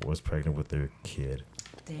chick was pregnant with their kid.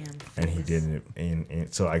 Damn. And he didn't.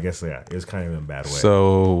 And so I guess it was kind of in a bad way.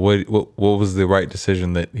 So what was the right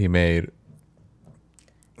decision that he made?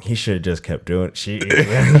 He should have just kept doing it. Did she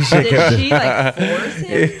like force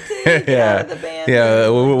him to get out of the band? Yeah.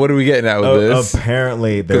 What are we getting at with this?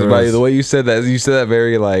 Apparently, because by the way you said that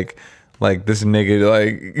very like this nigga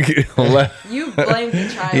like you blamed the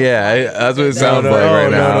child. Yeah, that's what it sounds like right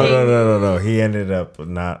now. No. He ended up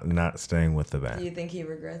not staying with the band. Do you think he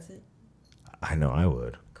regrets it? I know I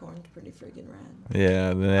would. Korn's pretty freaking rad.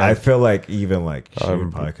 Yeah. I feel like even like she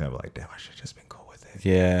would probably kind of like, damn, I should have just been cool with it.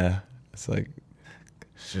 Yeah. It's like.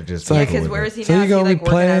 Because where is he now? Is he like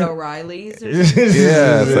working at O'Reilly's or something?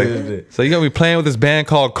 Yeah, it's like, so you gonna be playing with this band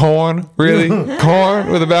called Korn? Really? Korn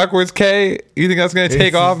with a backwards K? You think that's gonna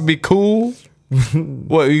take off and be cool?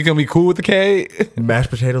 What, you gonna be cool with the K? Mashed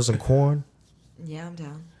potatoes and corn? Yeah, I'm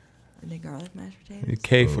down. I think garlic mashed potatoes.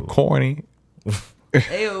 K for corny.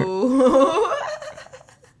 Ew.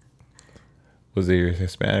 Was it your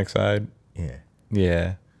Hispanic side? Yeah.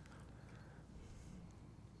 Yeah.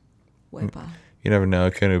 Wepa. You never know.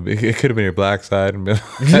 It could have been your black side. And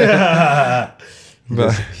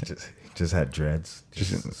just had dreads.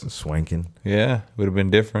 Just swanking. Yeah. Would have been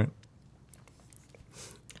different.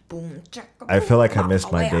 Boom, I feel like I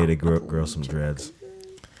missed my day to grow some dreads.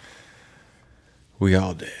 We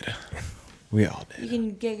all did. We all did. You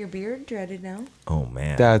can get your beard dreaded now. Oh,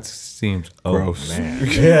 man. That seems gross. Man.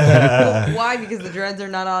 Well, why? Because the dreads are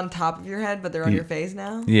not on top of your head, but they're on your face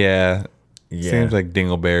now? Yeah. Seems like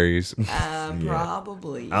dingleberries.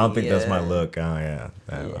 Probably. I don't think that's my look. Oh,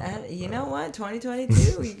 yeah. You know what?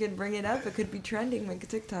 2022, you could bring it up. It could be trending. Make a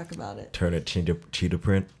TikTok about it. Turn it cheetah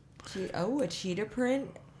print. A cheetah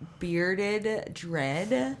print bearded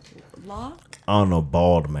dread lock? On a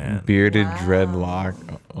bald man. Bearded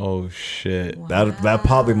dreadlock. Oh, shit. Wow. That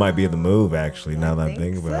probably might be the move, actually, now that I'm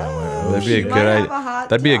thinking about it. Like, that'd be a good idea.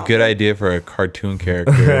 That'd be a good idea for a cartoon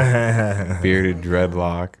character. Bearded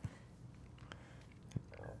dreadlock.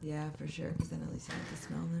 Yeah, for sure, because then at least I have to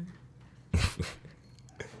smell them.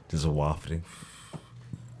 Just wafting.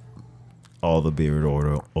 All the beard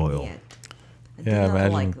oil. Yeah,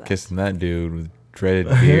 imagine kissing that dude with dreaded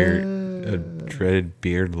beard. a dreaded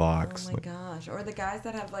beard locks. Oh my gosh. Or the guys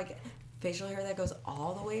that have like facial hair that goes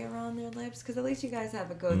all the way around their lips, because at least you guys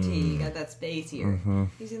have a goatee. You got that space here. Mm-hmm.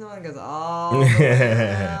 You see the one that goes all the way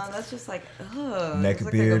around. That's just like, ugh. Neck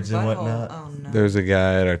beards and whatnot. Oh no. There's a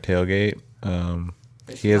guy at our tailgate.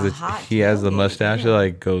 He has the mustache that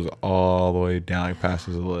like goes all the way down, like past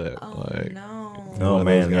his lip. Oh like, no. Oh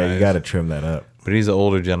man, yeah, you got to trim that up. But he's an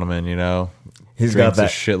older gentleman, you know. He's Drinks got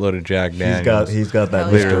that a shitload of Jack Daniels. He's got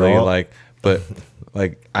that literally Mr. Alt. like, but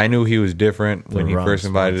like I knew he was different when he wrong first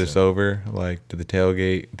invited sponsor. us over, like to his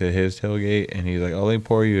tailgate, and he's like, "Oh, let me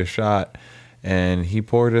pour you a shot." And he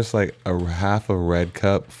poured us like a half a red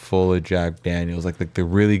cup full of Jack Daniels, like the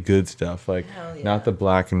really good stuff, like not the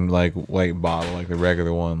black and like white bottle, like the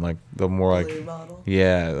regular one, like the more like Blue bottle?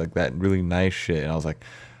 yeah, like that really nice shit. And I was like,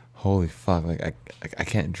 holy fuck, like I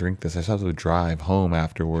can't drink this. I still have to drive home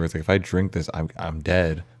afterwards. Like if I drink this, I'm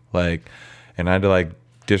dead. Like, and I had to like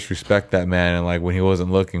disrespect that man and like when he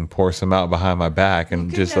wasn't looking, pour some out behind my back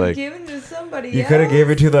and just like given to somebody You could have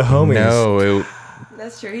gave it to the homies. no.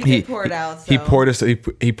 That's true. He did pour it out. So. He poured us.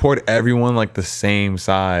 He poured everyone like the same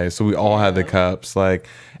size, so we all had the cups. Like,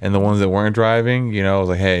 and the ones that weren't driving, you know, I was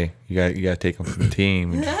like, "Hey, you got to take them from the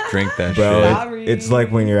team and just drink that Bro, shit." it's like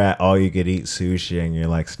when you're at all you could eat sushi and you're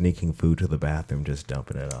like sneaking food to the bathroom, just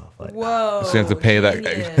dumping it off. Like, whoa. So you have to pay that.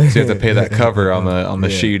 genius. So you have to pay that cover on the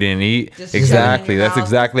shit you didn't eat. Just Exactly. shove it in your That's mouth.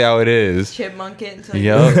 exactly how it is. Chipmunk it until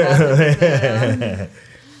Yup. you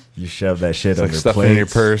you shove that shit It's on like your stuff plate. in your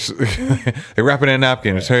purse. They wrap it in a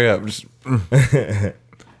napkin. Just hurry up. Just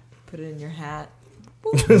put it in your hat.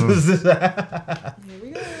 Here we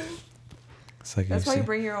go. it's like That's why you see-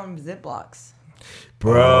 bring your own Ziplocs.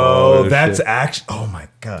 Bro, Oh, that's shit. actually. Oh my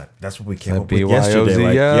god, that's what we came That up with yesterday.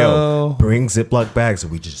 Like, BYOZ, yo, bring Ziploc bags,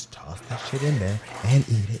 and we just toss that shit in there and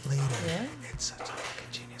eat it later. Yeah. It's such a fucking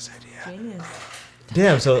genius idea. Genius.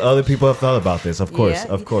 Damn, so other people have thought about this. Of course,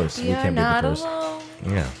 Yeah, of course, we you're can't be the not first. alone.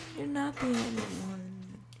 Yeah, You're not the only one.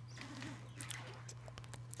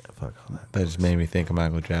 fuck all that. That just made me think of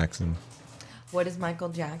Michael Jackson. What does Michael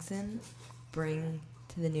Jackson bring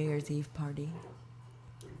to the New Year's Eve party?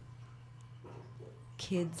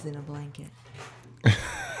 Kids in a blanket.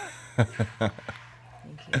 Thank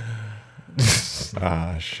you.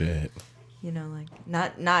 Ah, shit. You know, like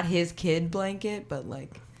not his kid blanket, but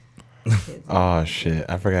like kids. Oh shit!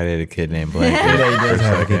 I forgot he had a kid named Blanket. Yeah, he does for a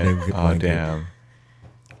have a kid second. named Oh Blanket. damn!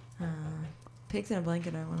 Pigs in a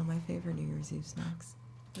blanket are one of my favorite New Year's Eve snacks.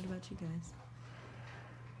 What about you guys?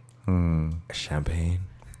 Champagne.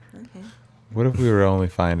 Okay. What if we were to only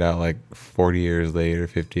find out like 40 years later,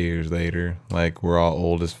 50 years later, like we're all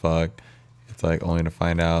old as fuck? It's like only to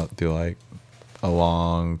find out through like a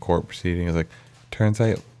long court proceeding. It's like turns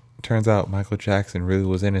out Michael Jackson really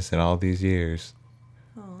was innocent all these years.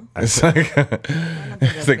 It's like,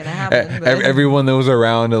 it's like gonna happen, but- everyone that was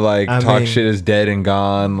around to like I talk mean- shit is dead and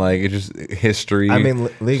gone. Like it's just history. I mean,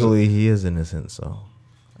 legally, he is innocent, so.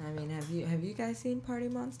 I mean, have you guys seen Party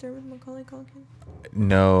Monster with Macaulay Culkin?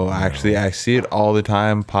 No, actually, I see it all the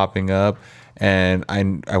time popping up, and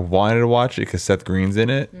I wanted to watch it because Seth Green's in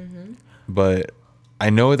it, but I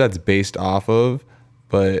know what that's based off of,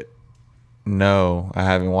 but no, I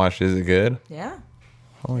haven't watched it. Is it good? Yeah.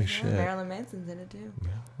 Holy Yeah, shit! Marilyn Manson's in it too.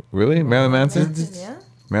 Really, Marilyn Manson? Yeah.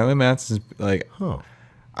 Marilyn Manson's like, Huh.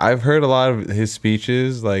 I've heard a lot of his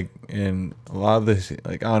speeches, like, and a lot of this,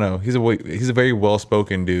 like, I don't know, he's a very well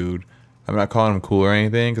spoken dude. I'm not calling him cool or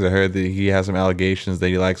anything because I heard that he has some allegations that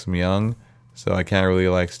he likes them young, so I can't really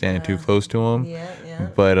like stand too close to him. Yeah, yeah.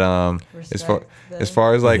 But Respect as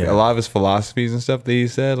far as like Yeah. a lot of his philosophies and stuff that he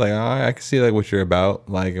said, like I can see like what you're about,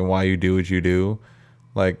 like, and why you do what you do,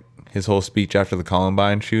 like his whole speech after the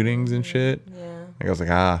Columbine shootings and shit. Yeah. Like I was like,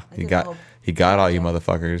 I he did got a whole he got all you project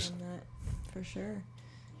motherfuckers. on that, for sure.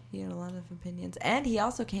 He had a lot of opinions, and he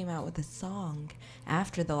also came out with a song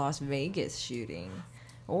after the Las Vegas shooting,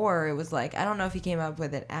 or it was like I don't know if he came up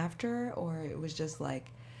with it after or it was just like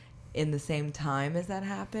in the same time as that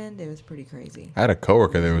happened. It was pretty crazy. I had a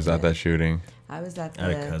coworker that was at that shooting. I was at I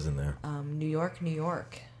the had a cousin there. New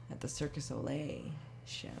York, at the Circus Olay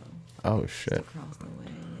show. Oh Just shit! across the way,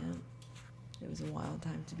 yeah. It was a wild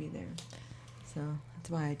time to be there. So that's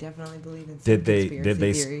why I definitely believe in some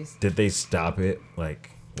conspiracy theories. Did they stop it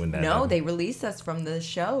like when that? No, happened? they released us from the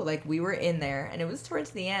show. Like we were in there, and it was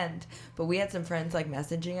towards the end. But we had some friends like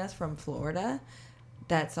messaging us from Florida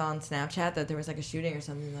that saw on Snapchat that there was like a shooting or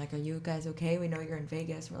something. Like, are you guys okay? We know you're in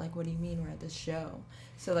Vegas. We're like, what do you mean? We're at this show.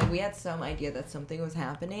 So like we had some idea that something was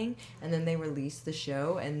happening, and then they released the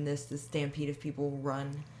show, and this stampede of people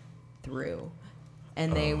run through,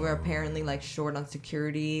 and they were apparently like short on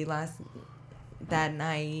security that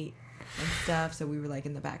night. and stuff. So we were like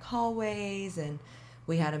in the back hallways, and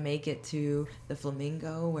we had to make it to the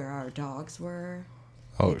Flamingo where our dogs were.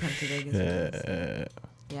 Oh, They come to Vegas with us. shit.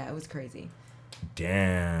 Yeah, it was crazy.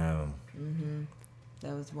 Damn.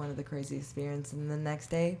 That was one of the crazy experiences. And the next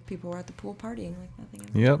day, people were at the pool partying like nothing else.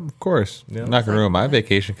 Yep, of course. Yep. I'm not gonna Like, ruin my what?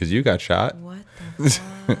 vacation because you got shot. What the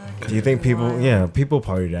fuck? Do you think people? Yeah, people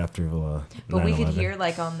partied after. But we could 9/11. hear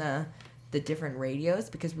like on the different radios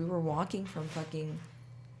because we were walking from fucking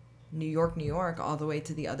New York, all the way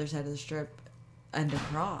to the other side of the strip and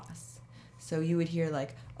across. So you would hear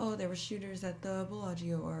like, oh, there were shooters at the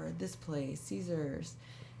Bellagio or this place, Caesars.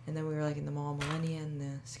 And then we were like in the Mall Millennia, and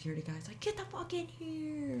the security guy's like, get the fuck in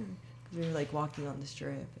here. Because we were like walking on the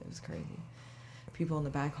strip. It was crazy. People in the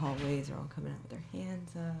back hallways are all coming out with their hands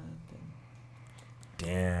up. And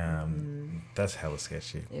Damn, that's hella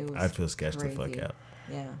sketchy. It was I'd feel sketched the fuck crazy. out.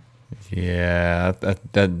 Yeah. Yeah,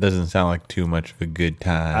 that doesn't sound like too much of a good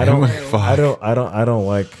time. I don't. Fuck. I don't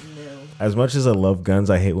like. No. As much as I love guns,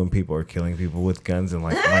 I hate when people are killing people with guns in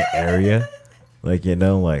like my area. Like, you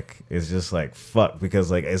know, like it's just like fuck, because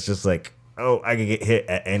like it's just like, oh, I can get hit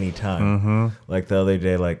at any time. Like the other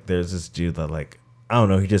day, like there's this dude that like, I don't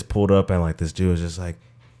know, he just pulled up and like this dude was just like,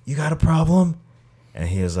 you got a problem? And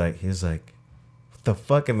he was like, what the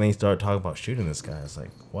fuck? And then he started talking about shooting this guy. It's like,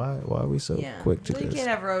 why are we so quick to Well, you this? can't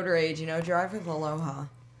have road rage, you know. Drive with aloha.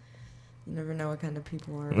 You never know what kind of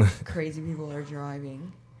people are crazy people are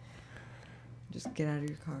driving. Just get out of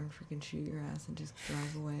your car and freaking shoot your ass and just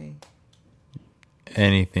drive away.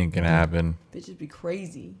 Anything can happen. Bitches be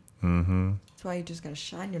crazy. Mm-hmm. That's why you just gotta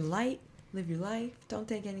shine your light, live your life. Don't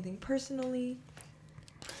take anything personally.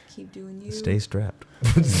 Keep doing you. Stay strapped.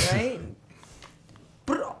 Right?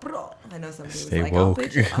 I know some dude was Stay like, woke.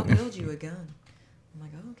 I'll build you a gun. I'm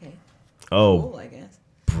like, oh, okay. Oh, Cool, I guess.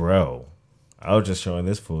 bro, I was just showing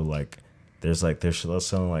this fool like they're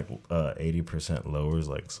selling like 80% lowers,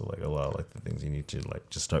 like so like a lot of like the things you need to like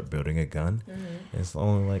just start building a gun. Mm-hmm. It's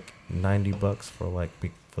only like $90 for like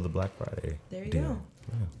for the Black Friday. There you deal. go.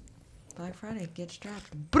 Yeah. Black Friday, get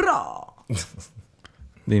strapped. Bra!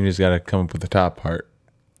 Then you just gotta come up with the top part.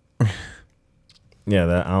 Yeah,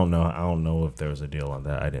 that I don't know if there was a deal on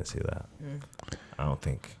that. I didn't see that. I don't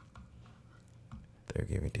think they're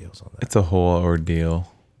giving deals on that. It's a whole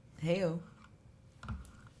ordeal. Heyo.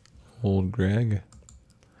 Old Greg.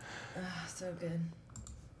 So good.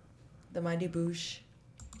 The Mighty Boosh.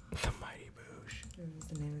 The Mighty Boosh. Is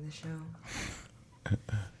the name of the show.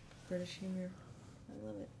 British humor. I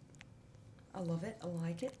love it. I love it. I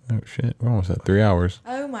like it. Oh shit, we're almost at 3 hours.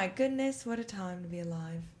 Oh my goodness, what a time to be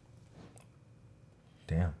alive.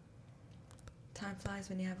 Damn. Time flies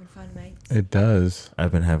when you're having fun, mates. It does.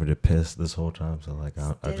 I've been having to piss this whole time, so like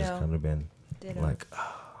I've just Ditto. kind of been Ditto. like,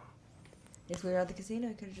 If we were at the casino,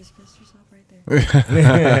 you could have just pissed yourself right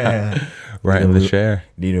there. Right in the chair.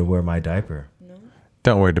 Need to wear my diaper. No?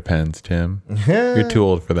 Don't worry, depends, Tim. You're too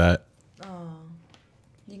old for that. Oh.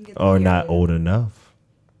 You can get the Or not period. old enough.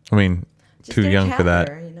 I mean, Just too get a young for that.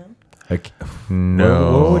 catheter, you know? Like,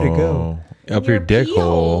 No. Where would it go? Up In your your dick pee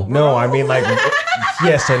hole. hole. no, I mean like,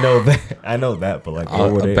 yes, I know that. I know that, but like,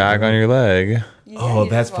 where would A it bag on your leg. Yeah, Oh, you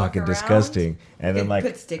that's just walk fucking around. disgusting. And You then could like,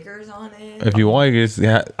 put stickers on it. If you want, you just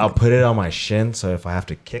I'll put it on my shin, so if I have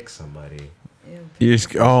to kick somebody, Ew, you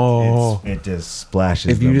just it just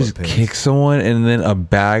splashes. If you them just with piss. kick someone and then a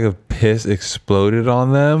bag of piss exploded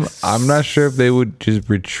on them, I'm not sure if they would just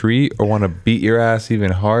retreat or want to beat your ass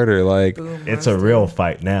even harder. Like, boom, It's a roasted. real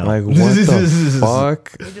fight now. like what the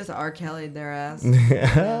fuck? You just R. Kelly'd their ass.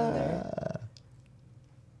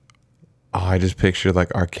 Oh, I just pictured like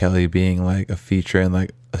R. Kelly being like a feature in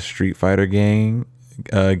like a Street Fighter game,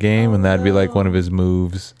 and that'd be like one of his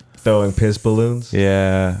moves. Throwing piss balloons.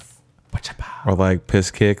 Yeah, or like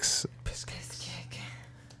piss kicks. Piss kick.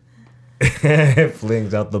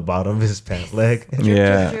 Flings out the bottom of his pant leg.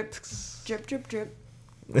 Yeah, Drip, drip, drip, drip.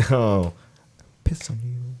 Oh, piss on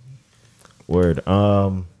you. Word.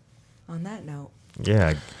 On that note,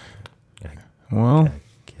 Yeah. well, I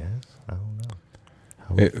guess I don't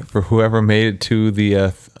know. for whoever made it to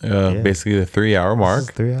the basically the 3 hour This is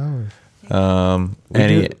mark. 3 hours.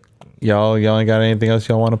 Any do- y'all ain't got anything else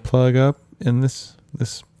y'all want to plug up in this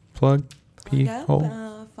plug pee plug up,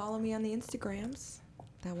 hole? follow me on the Instagrams.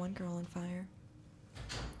 That one girl on fire.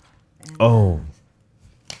 And, Oh.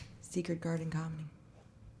 Secret Garden Comedy.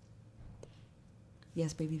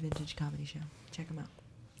 Yes, Baby Vintage Comedy Show. Check them out.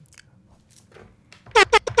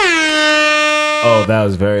 Oh, that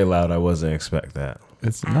was very loud. I wasn't expect that.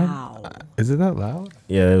 It's Ow. not. Is it that loud?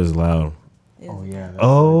 Yeah, it was loud. Oh yeah.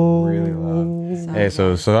 Oh, really loud. Sorry, Hey,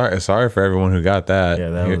 so guys. sorry for everyone who got that. Yeah,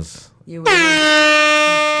 that Here- was. You were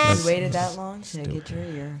You waited that long to get your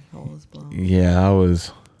ear holes blown. Yeah, I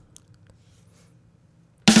was.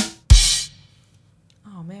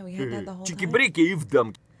 Oh man, we had that the whole time. you've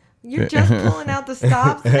done. You're just pulling out the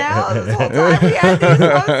stops now. This whole time we had these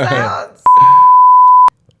slow sounds.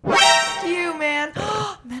 Fuck you, man.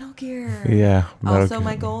 Metal Gear. Yeah. Also,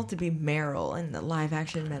 my goal to be Meryl in the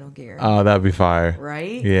live-action Metal Gear. Oh, that'd be fire.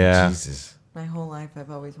 Right? Yeah. Jesus. My whole life,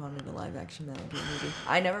 I've always wanted a live-action Metal Gear movie.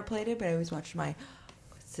 I never played it, but I always watched my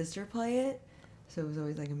sister play it. So it was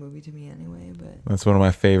always like a movie to me anyway. But That's one of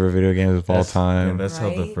my favorite video games of all time. Yeah, that's how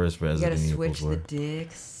the first Resident You Evil gotta switch were. the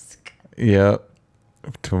dicks. Yep.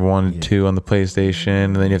 To 1 to 2 on the PlayStation,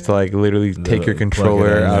 and then you have to like literally take your plug it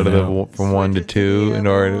controller in out of and the out. from 1 to 2 in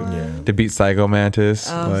order to beat Psycho Mantis.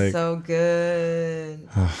 Oh, like, so good.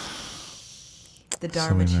 The so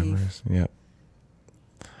Dharma many Chief. memories. Yep.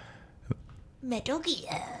 Metal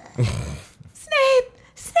Gear. Snape!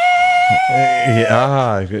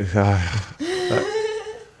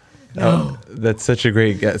 That's such a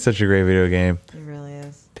great video game. It really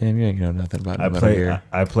is. Damn, you ain't know nothing about I Metal Gear.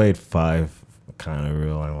 played 5 kind of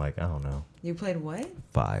real. I'm like, I don't know. You played what?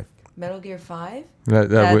 5. Metal Gear 5? That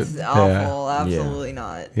That's would- awful. yeah. Absolutely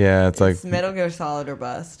not. Yeah, it's like Metal Gear Solid or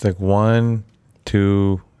bust. it's like 1,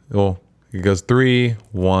 2. Well, it goes 3,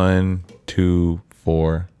 1, 2,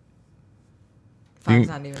 4. Five's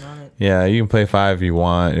not even on it. Yeah, you can play 5 if you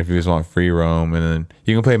want, if you just want free roam, and then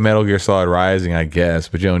you can play Metal Gear Solid Rising, I guess,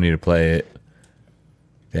 but you don't need to play it.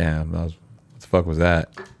 Damn, what the fuck was that?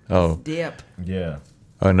 Oh, Dip. Yeah.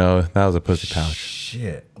 oh no, that was a pussy pouch.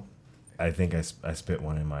 Shit. I think I spit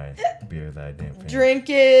one in my beer that I didn't finish. Drink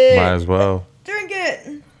it. Might as well. Drink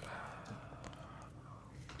it.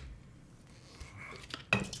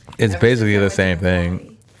 It's basically the same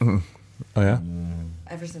thing. Oh yeah.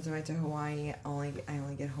 Ever since I went to Hawaii, I only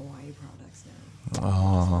get Hawaii products now.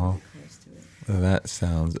 Oh, that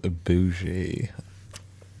sounds bougie.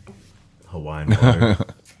 Hawaiian water.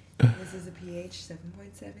 This is a pH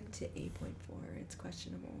 7.7 to 8.4. It's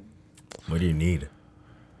questionable. What do you need?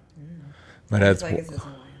 My dad's It's like it says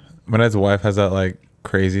Hawaii. my dad's wife has that like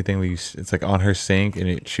crazy thing that it's like on her sink and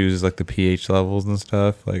it chooses like the pH levels and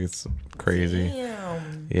stuff. Like it's crazy.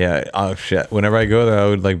 Damn. Yeah. Oh shit. Whenever I go there, I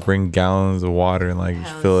would like bring gallons of water and like just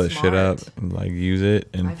Hell, fill that shit up smart. and like use it.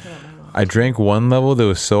 And I fill up my water. I drank one level that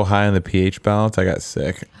was so high in the pH balance, I got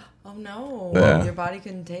sick. Oh no. Yeah. Your body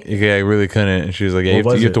couldn't take it. Yeah, I really couldn't. And she was like, yeah, What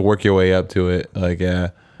you have was to it? work your way up to it. Like, yeah.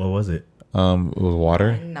 What was it? It was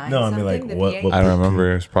water. No, I mean like what I don't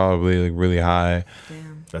remember. It was probably like really high.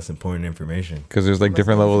 Damn. That's important information. Because there's like Must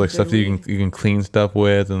different be levels, like some stuff that good you can clean stuff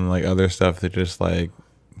with, and like other stuff that just like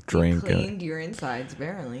drink. And, Cleaned your insides,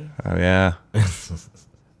 apparently. oh yeah,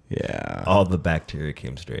 yeah. All the bacteria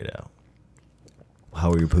came straight out.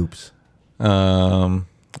 How were your poops?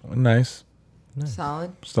 Nice,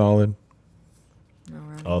 Solid. solid.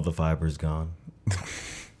 Alright. All the fibers gone.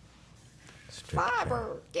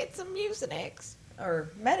 Fiber. Get some Mucinex. Or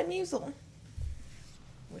Metamucil.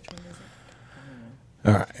 Which one is it?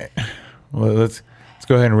 All right. Well, let's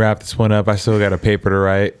go ahead and wrap this one up. I still got a paper to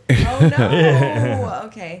write. Oh no.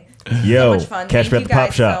 Okay. Yo, So much fun. catch me Thank at the you pop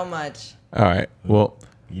guys shop. so much. All right. Well,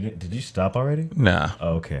 Did you stop already? nah.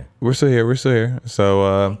 Oh, okay. We're still here. We're still here.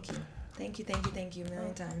 So Thank you a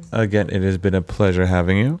million times. again, it has been a pleasure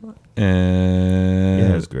having you. And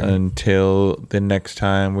Yeah, it was great. until the next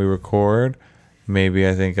time we record, maybe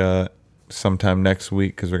I think sometime next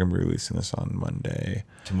week, because we're gonna be releasing this on Monday.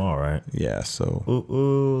 Tomorrow, right? Yeah. So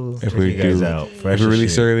Ooh. if Check we you guys do, out. if Fresh we as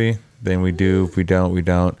release shit. early, then we do. If we don't, we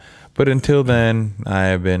don't. But until then, I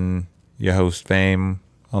have been your host, Fame,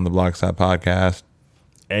 on the Blockside Podcast.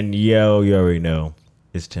 And yo, you already know,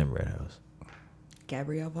 it's Tim Redhouse.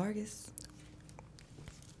 Gabrielle Vargas.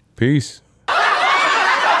 Peace. I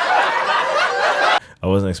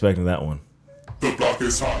wasn't expecting that one. The block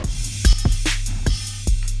is hot.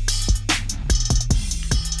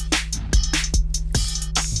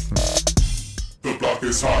 The block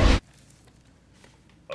is hot.